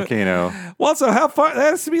wasabi, that volcano. Well, so how far?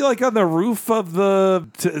 That has to be like on the roof of the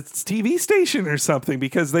TV station or something,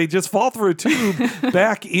 because they just fall through a tube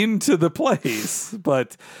back into the place.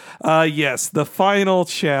 But yes, the final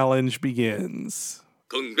challenge begins.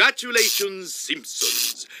 Congratulations,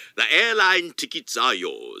 Simpsons. The airline tickets are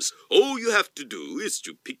yours. All you have to do is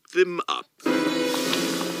to pick them up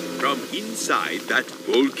from inside that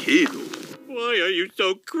volcano. Why are you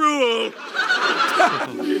so cruel?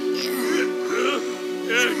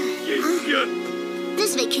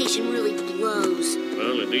 This vacation really blows.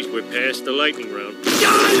 Well, at least we're past the lightning round.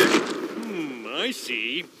 I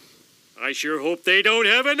see. I sure hope they don't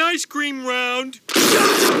have an ice cream round.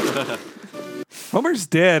 Homer's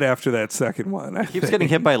dead after that second one. I Keeps think. getting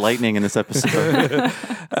hit by lightning in this episode.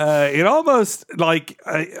 It almost, like,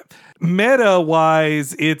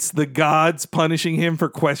 meta-wise, it's the gods punishing him for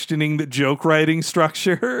questioning the joke writing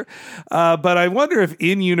structure. But I wonder if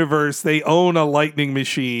in-universe they own a lightning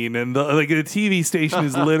machine and the TV station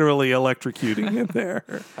is literally electrocuting it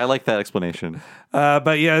there. I like that explanation.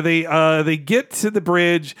 But yeah, they get to the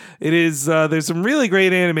bridge. It is there's some really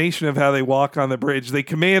great animation of how they walk on the bridge. They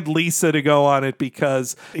command Lisa to go on it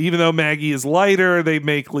because even though Maggie is lighter, they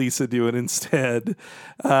make Lisa do it instead.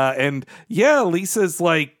 And yeah, Lisa's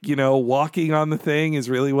like, walking on the thing is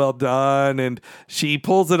really well done, and she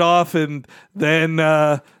pulls it off, and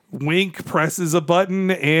then Wink presses a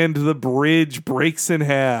button and the bridge breaks in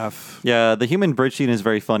half. Yeah, the human bridge scene is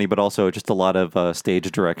very funny, but also just a lot of stage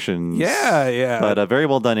directions. Yeah. But very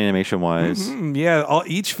well done animation-wise. Mm-hmm. Yeah,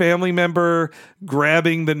 each family member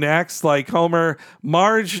grabbing the next, like Homer,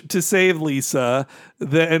 Marge to save Lisa,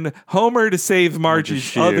 then Homer to save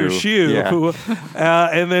Marge's other shoe,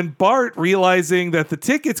 and then Bart realizing that the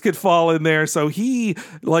tickets could fall in there, so he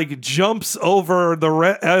jumps over the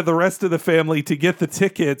rest of the family to get the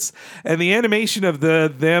tickets. And the animation of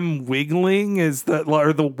them wiggling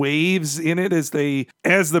or the waves in it as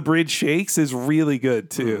the bridge shakes is really good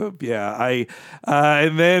too. Yeah,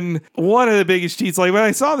 and then one of the biggest cheats, like when I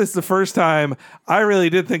saw this the first time, I really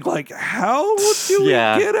did think, like, how do we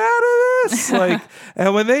get out of this?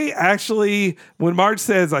 And when Marge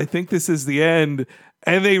says, I think this is the end,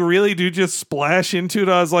 and they really do just splash into it,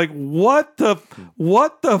 I was like, what the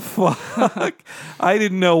fuck? I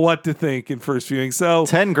didn't know what to think in first viewing. So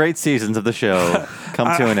 10 great seasons of the show come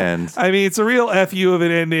to an end. I mean, it's a real FU of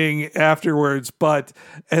an ending afterwards, but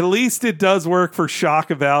at least it does work for shock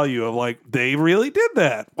value of, like, they really did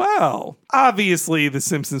that. Wow. Obviously, the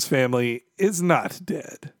Simpsons family is not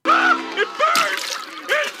dead.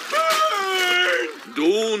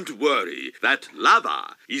 Don't worry, that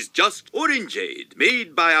lava is just orangeade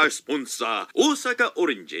made by our sponsor, Osaka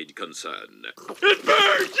Orangeade Concern. It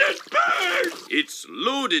burns! It burns! It's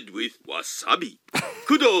loaded with wasabi.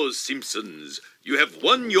 Kudos, Simpsons. You have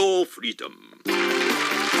won your freedom.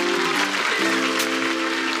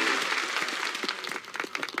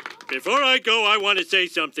 Before I go, I want to say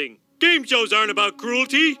something. Game shows aren't about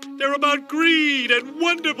cruelty. They're about greed and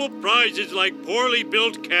wonderful prizes like poorly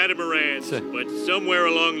built catamarans. But somewhere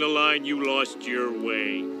along the line, you lost your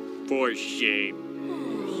way. For shame.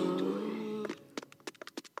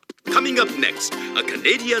 Coming up next, a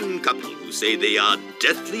Canadian couple who say they are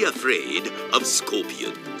deathly afraid of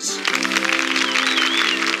scorpions.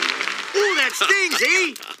 Ooh, that stings,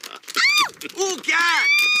 eh? Oh,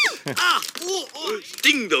 God!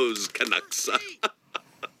 Sting those Canucks.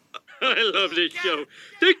 I love this show.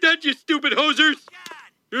 Take that, you stupid hosers!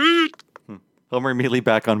 Homer immediately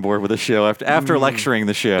back on board with the show after lecturing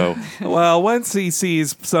the show. Well, once he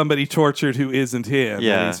sees somebody tortured who isn't him,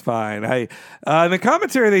 then he's fine. In the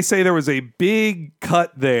commentary, they say there was a big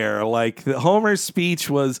cut there. Like, Homer's speech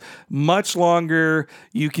was much longer.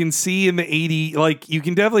 You can see in the 80, like, you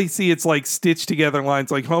can definitely see it's like stitched together lines.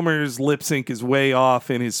 Like, Homer's lip sync is way off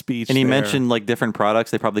in his speech. And he there. mentioned like different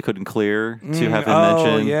products they probably couldn't clear to have him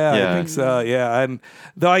mention. I think so. Yeah. And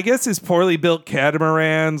though I guess his poorly built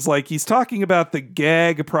catamarans, like, he's talking about the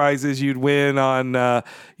gag prizes you'd win on,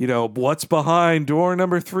 what's behind door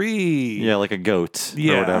number 3. Yeah, like a goat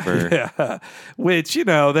or whatever. Yeah. Which,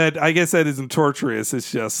 that I guess that isn't torturous.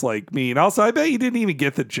 It's just like mean. Also, I bet you didn't even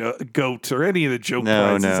get the goat or any of the joke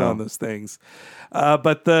prizes on those things.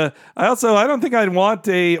 But I don't think I'd want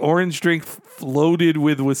a orange drink loaded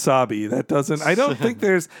with wasabi. I don't think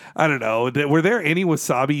I don't know. Were there any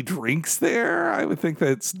wasabi drinks there? I would think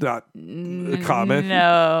that's not common.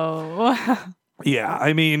 No. Yeah,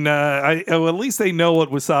 I mean, at least they know what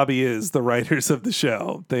wasabi is. The writers of the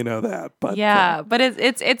show, they know that. But but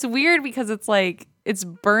it's weird because it's like it's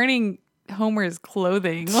burning Homer's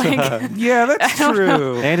clothing. Like, yeah, that's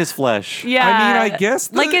true. And his flesh. Yeah, I mean, I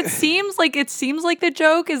guess like it seems like the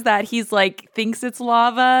joke is that he's like thinks it's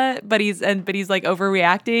lava, but he's like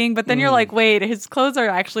overreacting. But then you're like, wait, his clothes are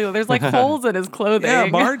actually there's like holes in his clothing. Yeah,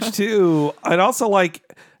 Marge too. And also like.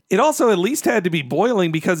 It also at least had to be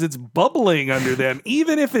boiling because it's bubbling under them.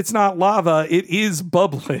 Even if it's not lava, it is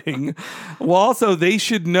bubbling. Well, also, they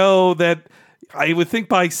should know that I would think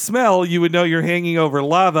by smell, you would know you're hanging over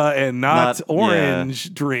lava and not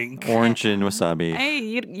orange drink. Orange and wasabi. Hey,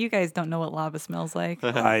 you guys don't know what lava smells like.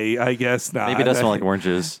 I guess not. Maybe it does smell like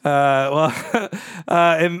oranges.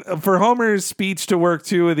 And for Homer's speech to work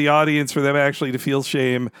too with the audience, for them actually to feel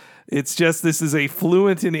shame, it's just this is a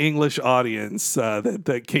fluent in English audience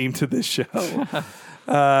that came to this show.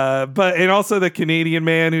 And also the Canadian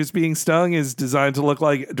man who's being stung is designed to look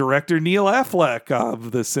like director Neil Affleck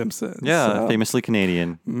of The Simpsons. Yeah, famously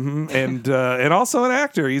Canadian. Mm-hmm. And also an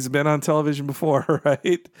actor. He's been on television before,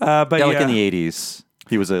 right? Like in the 80s.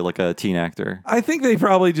 He was like a teen actor. I think they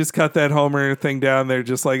probably just cut that Homer thing down. They're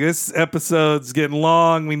just like, this episode's getting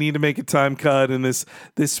long. We need to make a time cut. And this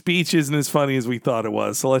speech isn't as funny as we thought it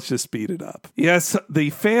was. So let's just speed it up. Yes, the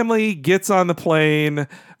family gets on the plane,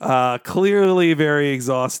 clearly very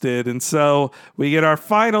exhausted. And so we get our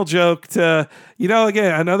final joke to,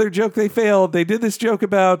 again, another joke they failed. They did this joke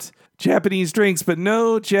about Japanese drinks, but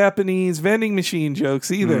no Japanese vending machine jokes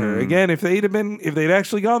either. Again, if they'd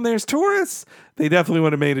actually gone there as tourists, they definitely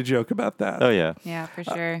would have made a joke about that. Oh yeah. Yeah, for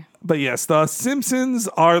sure. But yes, the Simpsons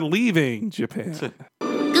are leaving Japan.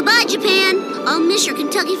 Goodbye, Japan. I'll miss your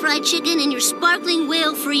Kentucky Fried Chicken and your sparkling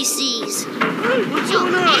whale-free seas. Hey, what's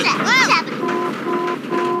going on? What's happening?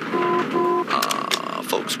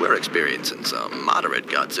 Folks, we're experiencing some moderate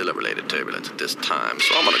Godzilla-related turbulence at this time,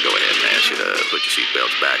 so I'm going to go ahead and ask you to put your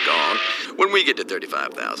seatbelts back on. When we get to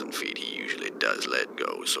 35,000 feet, he usually does let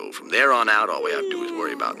go, so from there on out, all we have to do is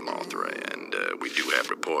worry about Mothra, and we do have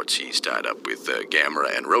reports he's tied up with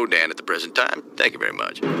Gamera and Rodan at the present time. Thank you very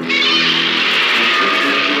much.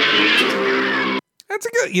 That's a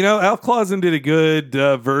good, Alf Clausen did a good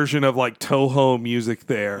version of like Toho music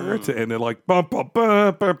there. And they're like, bum, bum,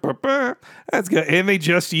 bum, bum, bum, bum. That's good. And they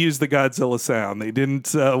just used the Godzilla sound. They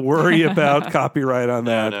didn't worry about copyright on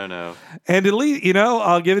that. No. And at least,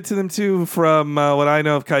 I'll give it to them too from what I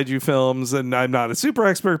know of kaiju films. And I'm not a super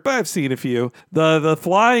expert, but I've seen a few. The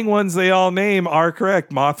flying ones they all name are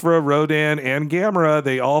correct. Mothra, Rodan, and Gamera,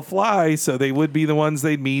 they all fly. So they would be the ones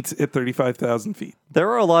they'd meet at 35,000 feet. There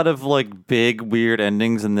are a lot of like big weird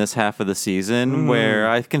endings in this half of the season where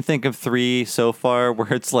I can think of 3 so far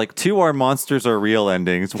where it's like 2 our monsters are real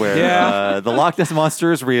endings where the Loch Ness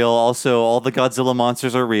monster is real, also all the Godzilla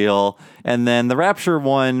monsters are real, and then the Rapture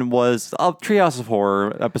one was a Treehouse of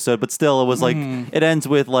Horror episode, but still it was like it ends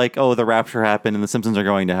with like, oh, the Rapture happened and the Simpsons are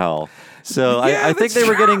going to hell. So I think they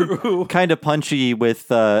were getting kind of punchy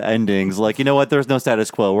with endings. Like, you know what? There's no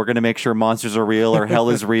status quo. We're going to make sure monsters are real or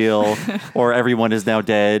hell is real or everyone is now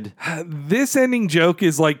dead. This ending joke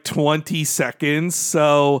is like 20 seconds,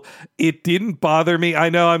 so it didn't bother me.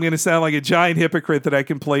 I know I'm going to sound like a giant hypocrite that I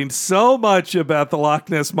complained so much about the Loch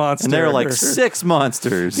Ness monster. And there are like 6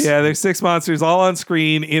 monsters. Yeah, there's 6 monsters all on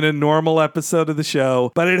screen in a normal episode of the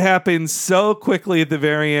show, but it happens so quickly at the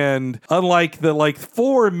very end, unlike the like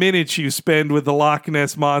 4 minutes you spend with the Loch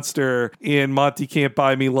Ness monster in Monty Can't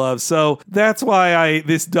Buy Me Love. So that's why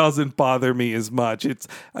this doesn't bother me as much. It's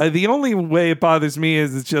the only way it bothers me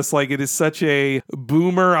is it's just like it is such a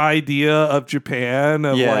boomer idea of Japan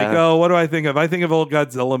of like, oh, what do I think of? I think of old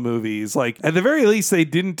Godzilla movies. Like at the very least they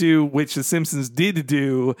didn't do, which the Simpsons did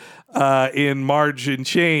do in Marge in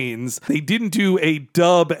Chains, they didn't do a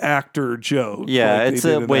dub actor joke. Yeah, like it's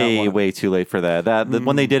way too late for that.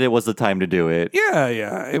 When they did it was the time to do it.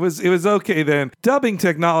 Yeah. It was okay then. Dubbing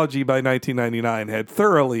technology by 1999 had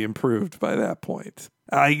thoroughly improved by that point.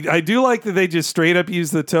 I do like that they just straight up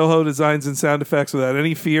use the Toho designs and sound effects without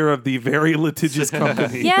any fear of the very litigious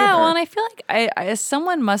company. Yeah, well, and I feel like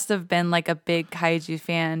someone must have been like a big kaiju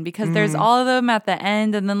fan because there's all of them at the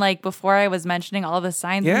end, and then like before I was mentioning all the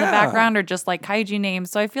signs in the background are just like kaiju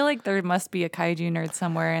names. So I feel like there must be a kaiju nerd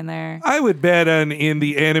somewhere in there. I would bet in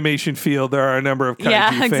the animation field there are a number of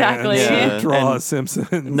kaiju fans who draw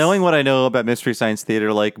Simpsons. Knowing what I know about Mystery Science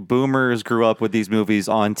Theater, like boomers grew up with these movies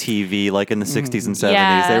on TV, like in the 60s and 70s.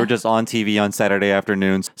 They were just on TV on Saturday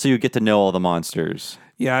afternoons, so you get to know all the monsters.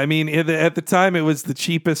 Yeah, I mean, at the time, it was the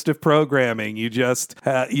cheapest of programming. You just,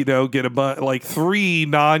 get like 3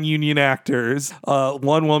 non-union actors,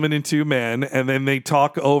 1 woman and 2 men, and then they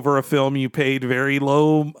talk over a film you paid very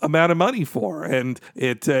low amount of money for. And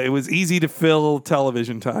it was easy to fill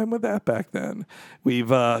television time with that back then. We've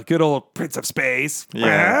good old Prince of Space.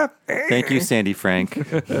 Yeah. Thank you, Sandy Frank.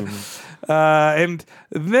 And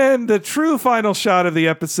then the true final shot of the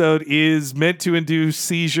episode is meant to induce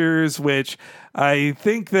seizures, which I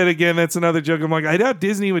think that, again, that's another joke. I'm like, I doubt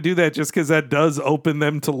Disney would do that just because that does open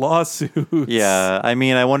them to lawsuits. Yeah, I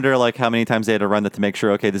mean, I wonder like how many times they had to run that to make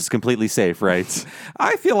sure, okay, this is completely safe, right?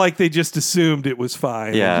 I feel like they just assumed it was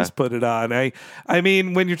fine. Yeah. And just put it on. I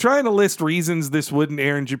mean, when you're trying to list reasons this wouldn't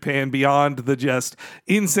air in Japan beyond the just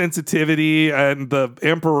insensitivity and the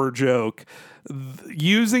Emperor joke,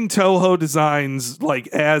 using Toho designs like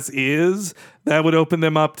as is, that would open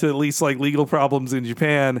them up to at least like legal problems in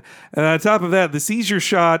Japan. And on top of that, the seizure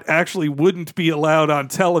shot actually wouldn't be allowed on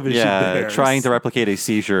television. Yeah, trying to replicate a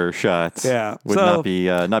seizure shot would not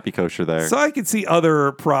be kosher there. So I could see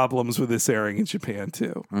other problems with this airing in Japan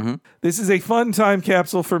too. Mm-hmm. This is a fun time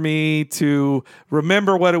capsule for me to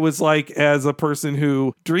remember what it was like as a person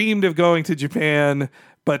who dreamed of going to Japan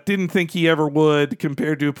but didn't think he ever would,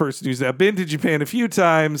 compared to a person who's now been to Japan a few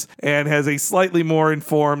times and has a slightly more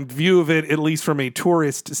informed view of it, at least from a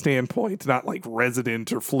tourist standpoint, not like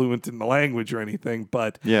resident or fluent in the language or anything.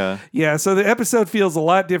 But yeah, so the episode feels a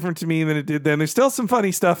lot different to me than it did then. There's still some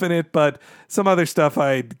funny stuff in it, but some other stuff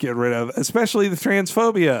I'd get rid of, especially the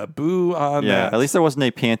transphobia. Boo on that. Yeah, at least there wasn't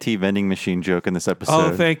a panty vending machine joke in this episode.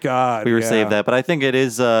 Oh, thank God. We were saved that. But I think it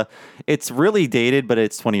is, it's really dated, but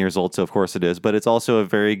it's 20 years old, so of course it is. But it's also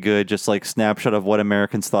a very good just like snapshot of what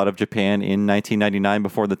Americans thought of Japan in 1999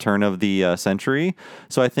 before the turn of the century.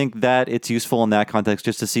 So I think that it's useful in that context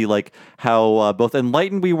just to see like how both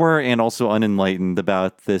enlightened we were and also unenlightened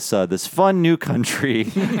about this this fun new country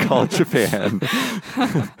called Japan.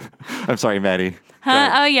 I'm sorry, Maddie.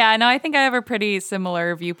 Oh, yeah. No, I think I have a pretty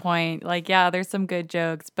similar viewpoint. Like, yeah, there's some good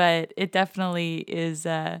jokes, but it definitely is...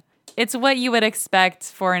 it's what you would expect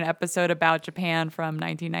for an episode about Japan from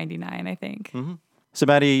 1999, I think. Mm-hmm. So,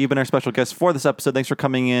 Maddie, you've been our special guest for this episode. Thanks for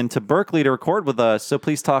coming in to Berkeley to record with us. So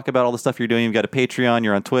please talk about all the stuff you're doing. You've got a Patreon.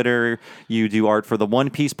 You're on Twitter. You do art for the One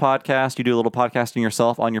Piece podcast. You do a little podcasting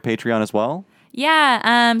yourself on your Patreon as well.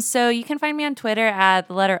 Yeah, so you can find me on Twitter at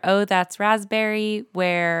the letter O, that's Raspberry,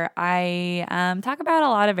 where I talk about a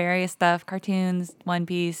lot of various stuff, cartoons, One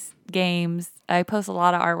Piece, games. I post a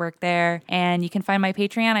lot of artwork there. And you can find my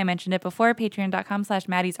Patreon. I mentioned it before,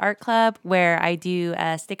 patreon.com/Maddie's Art Club, where I do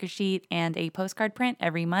a sticker sheet and a postcard print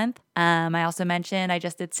every month. I also mentioned I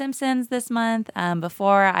just did Simpsons this month.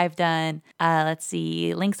 Before I've done,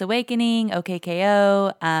 Link's Awakening,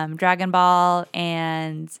 OKKO, Dragon Ball,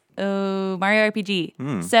 and Mario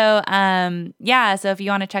RPG. So, so if you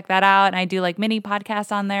want to check that out, and I do like mini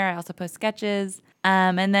podcasts on there. I also post sketches.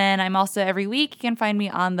 And then I'm also every week, you can find me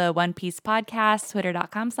on the One Piece podcast,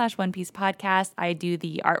 twitter.com/One Piece podcast. I do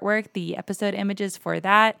the artwork, the episode images for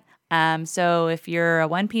that. So if you're a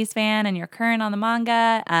One Piece fan and you're current on the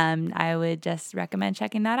manga, I would just recommend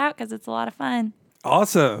checking that out because it's a lot of fun.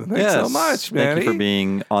 Awesome. Thanks so much, man. Thank you for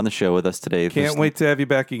being on the show with us today. Can't wait to have you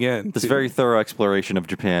back again. This very thorough exploration of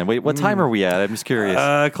Japan. Wait, what time are we at? I'm just curious.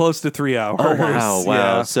 Close to 3 hours. Oh,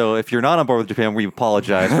 wow. Yeah. So if you're not on board with Japan, we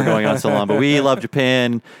apologize for going on so long. But we love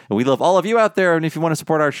Japan, and we love all of you out there. And if you want to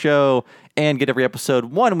support our show and get every episode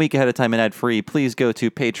 1 week ahead of time and ad-free, please go to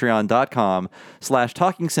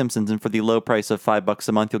patreon.com/Talking Simpsons. And for the low price of $5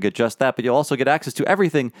 a month, you'll get just that. But you'll also get access to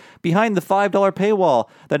everything behind the $5 paywall.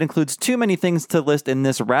 That includes too many things to list in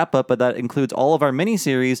this wrap-up, but that includes all of our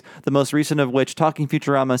mini-series, the most recent of which, Talking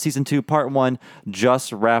Futurama Season 2, Part 1,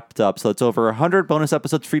 just wrapped up. So it's over 100 bonus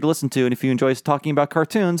episodes for you to listen to. And if you enjoy talking about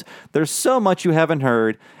cartoons, there's so much you haven't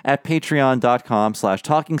heard at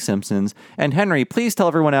patreon.com/Talking Simpsons. And Henry, please tell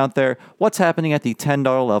everyone out there what's happening at the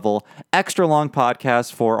 $10 level, extra long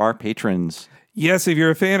podcast for our patrons. Yes, if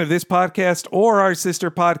you're a fan of this podcast or our sister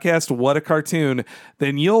podcast, What a Cartoon,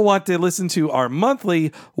 then you'll want to listen to our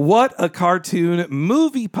monthly What a Cartoon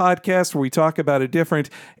movie podcast, where we talk about a different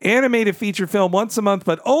animated feature film once a month,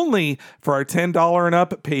 but only for our $10 and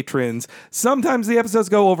up patrons. Sometimes the episodes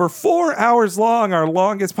go over 4 hours long, our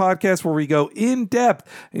longest podcast, where we go in depth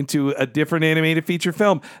into a different animated feature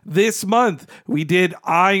film. This month, we did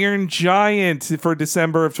Iron Giant for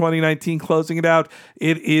December of 2019, closing it out.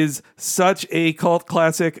 It is such a cult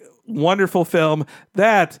classic, wonderful film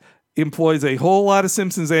that employs a whole lot of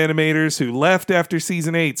Simpsons animators who left after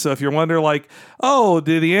season 8. So if you're wondering like, oh,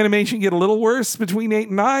 did the animation get a little worse between 8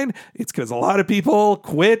 and 9? It's because a lot of people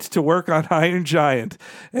quit to work on Iron Giant.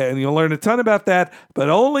 And you'll learn a ton about that, but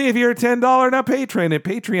only if you're a $10 and up patron at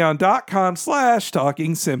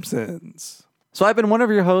patreon.com/Talking Simpsons. So I've been one of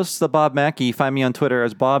your hosts, the Bob Mackey. Find me on Twitter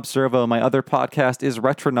as Bob Servo. My other podcast is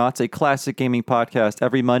Retronauts, a classic gaming podcast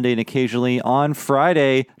every Monday and occasionally on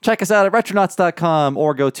Friday. Check us out at retronauts.com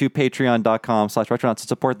or go to patreon.com/retronauts to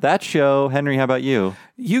support that show. Henry, how about you?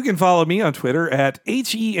 You can follow me on Twitter at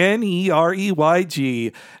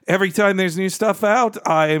HENEREYG. Every time there's new stuff out,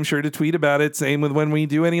 I am sure to tweet about it. Same with when we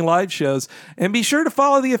do any live shows. And be sure to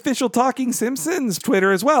follow the official Talking Simpsons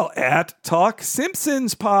Twitter as well, at Talk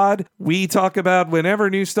Simpsons Pod. We talk about whenever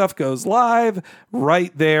new stuff goes live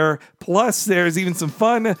right there. Plus, there's even some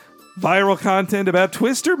fun viral content about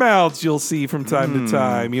Twister mouths you'll see from time to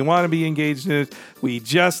time. You want to be engaged in it. We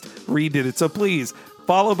just redid it. So please,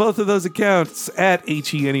 follow both of those accounts at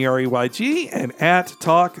HENEREYG and at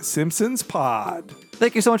Talk Simpsons Pod.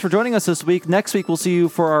 Thank you so much for joining us this week. Next week, we'll see you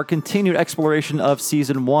for our continued exploration of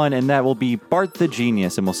Season 1, and that will be Bart the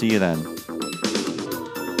Genius, and we'll see you then.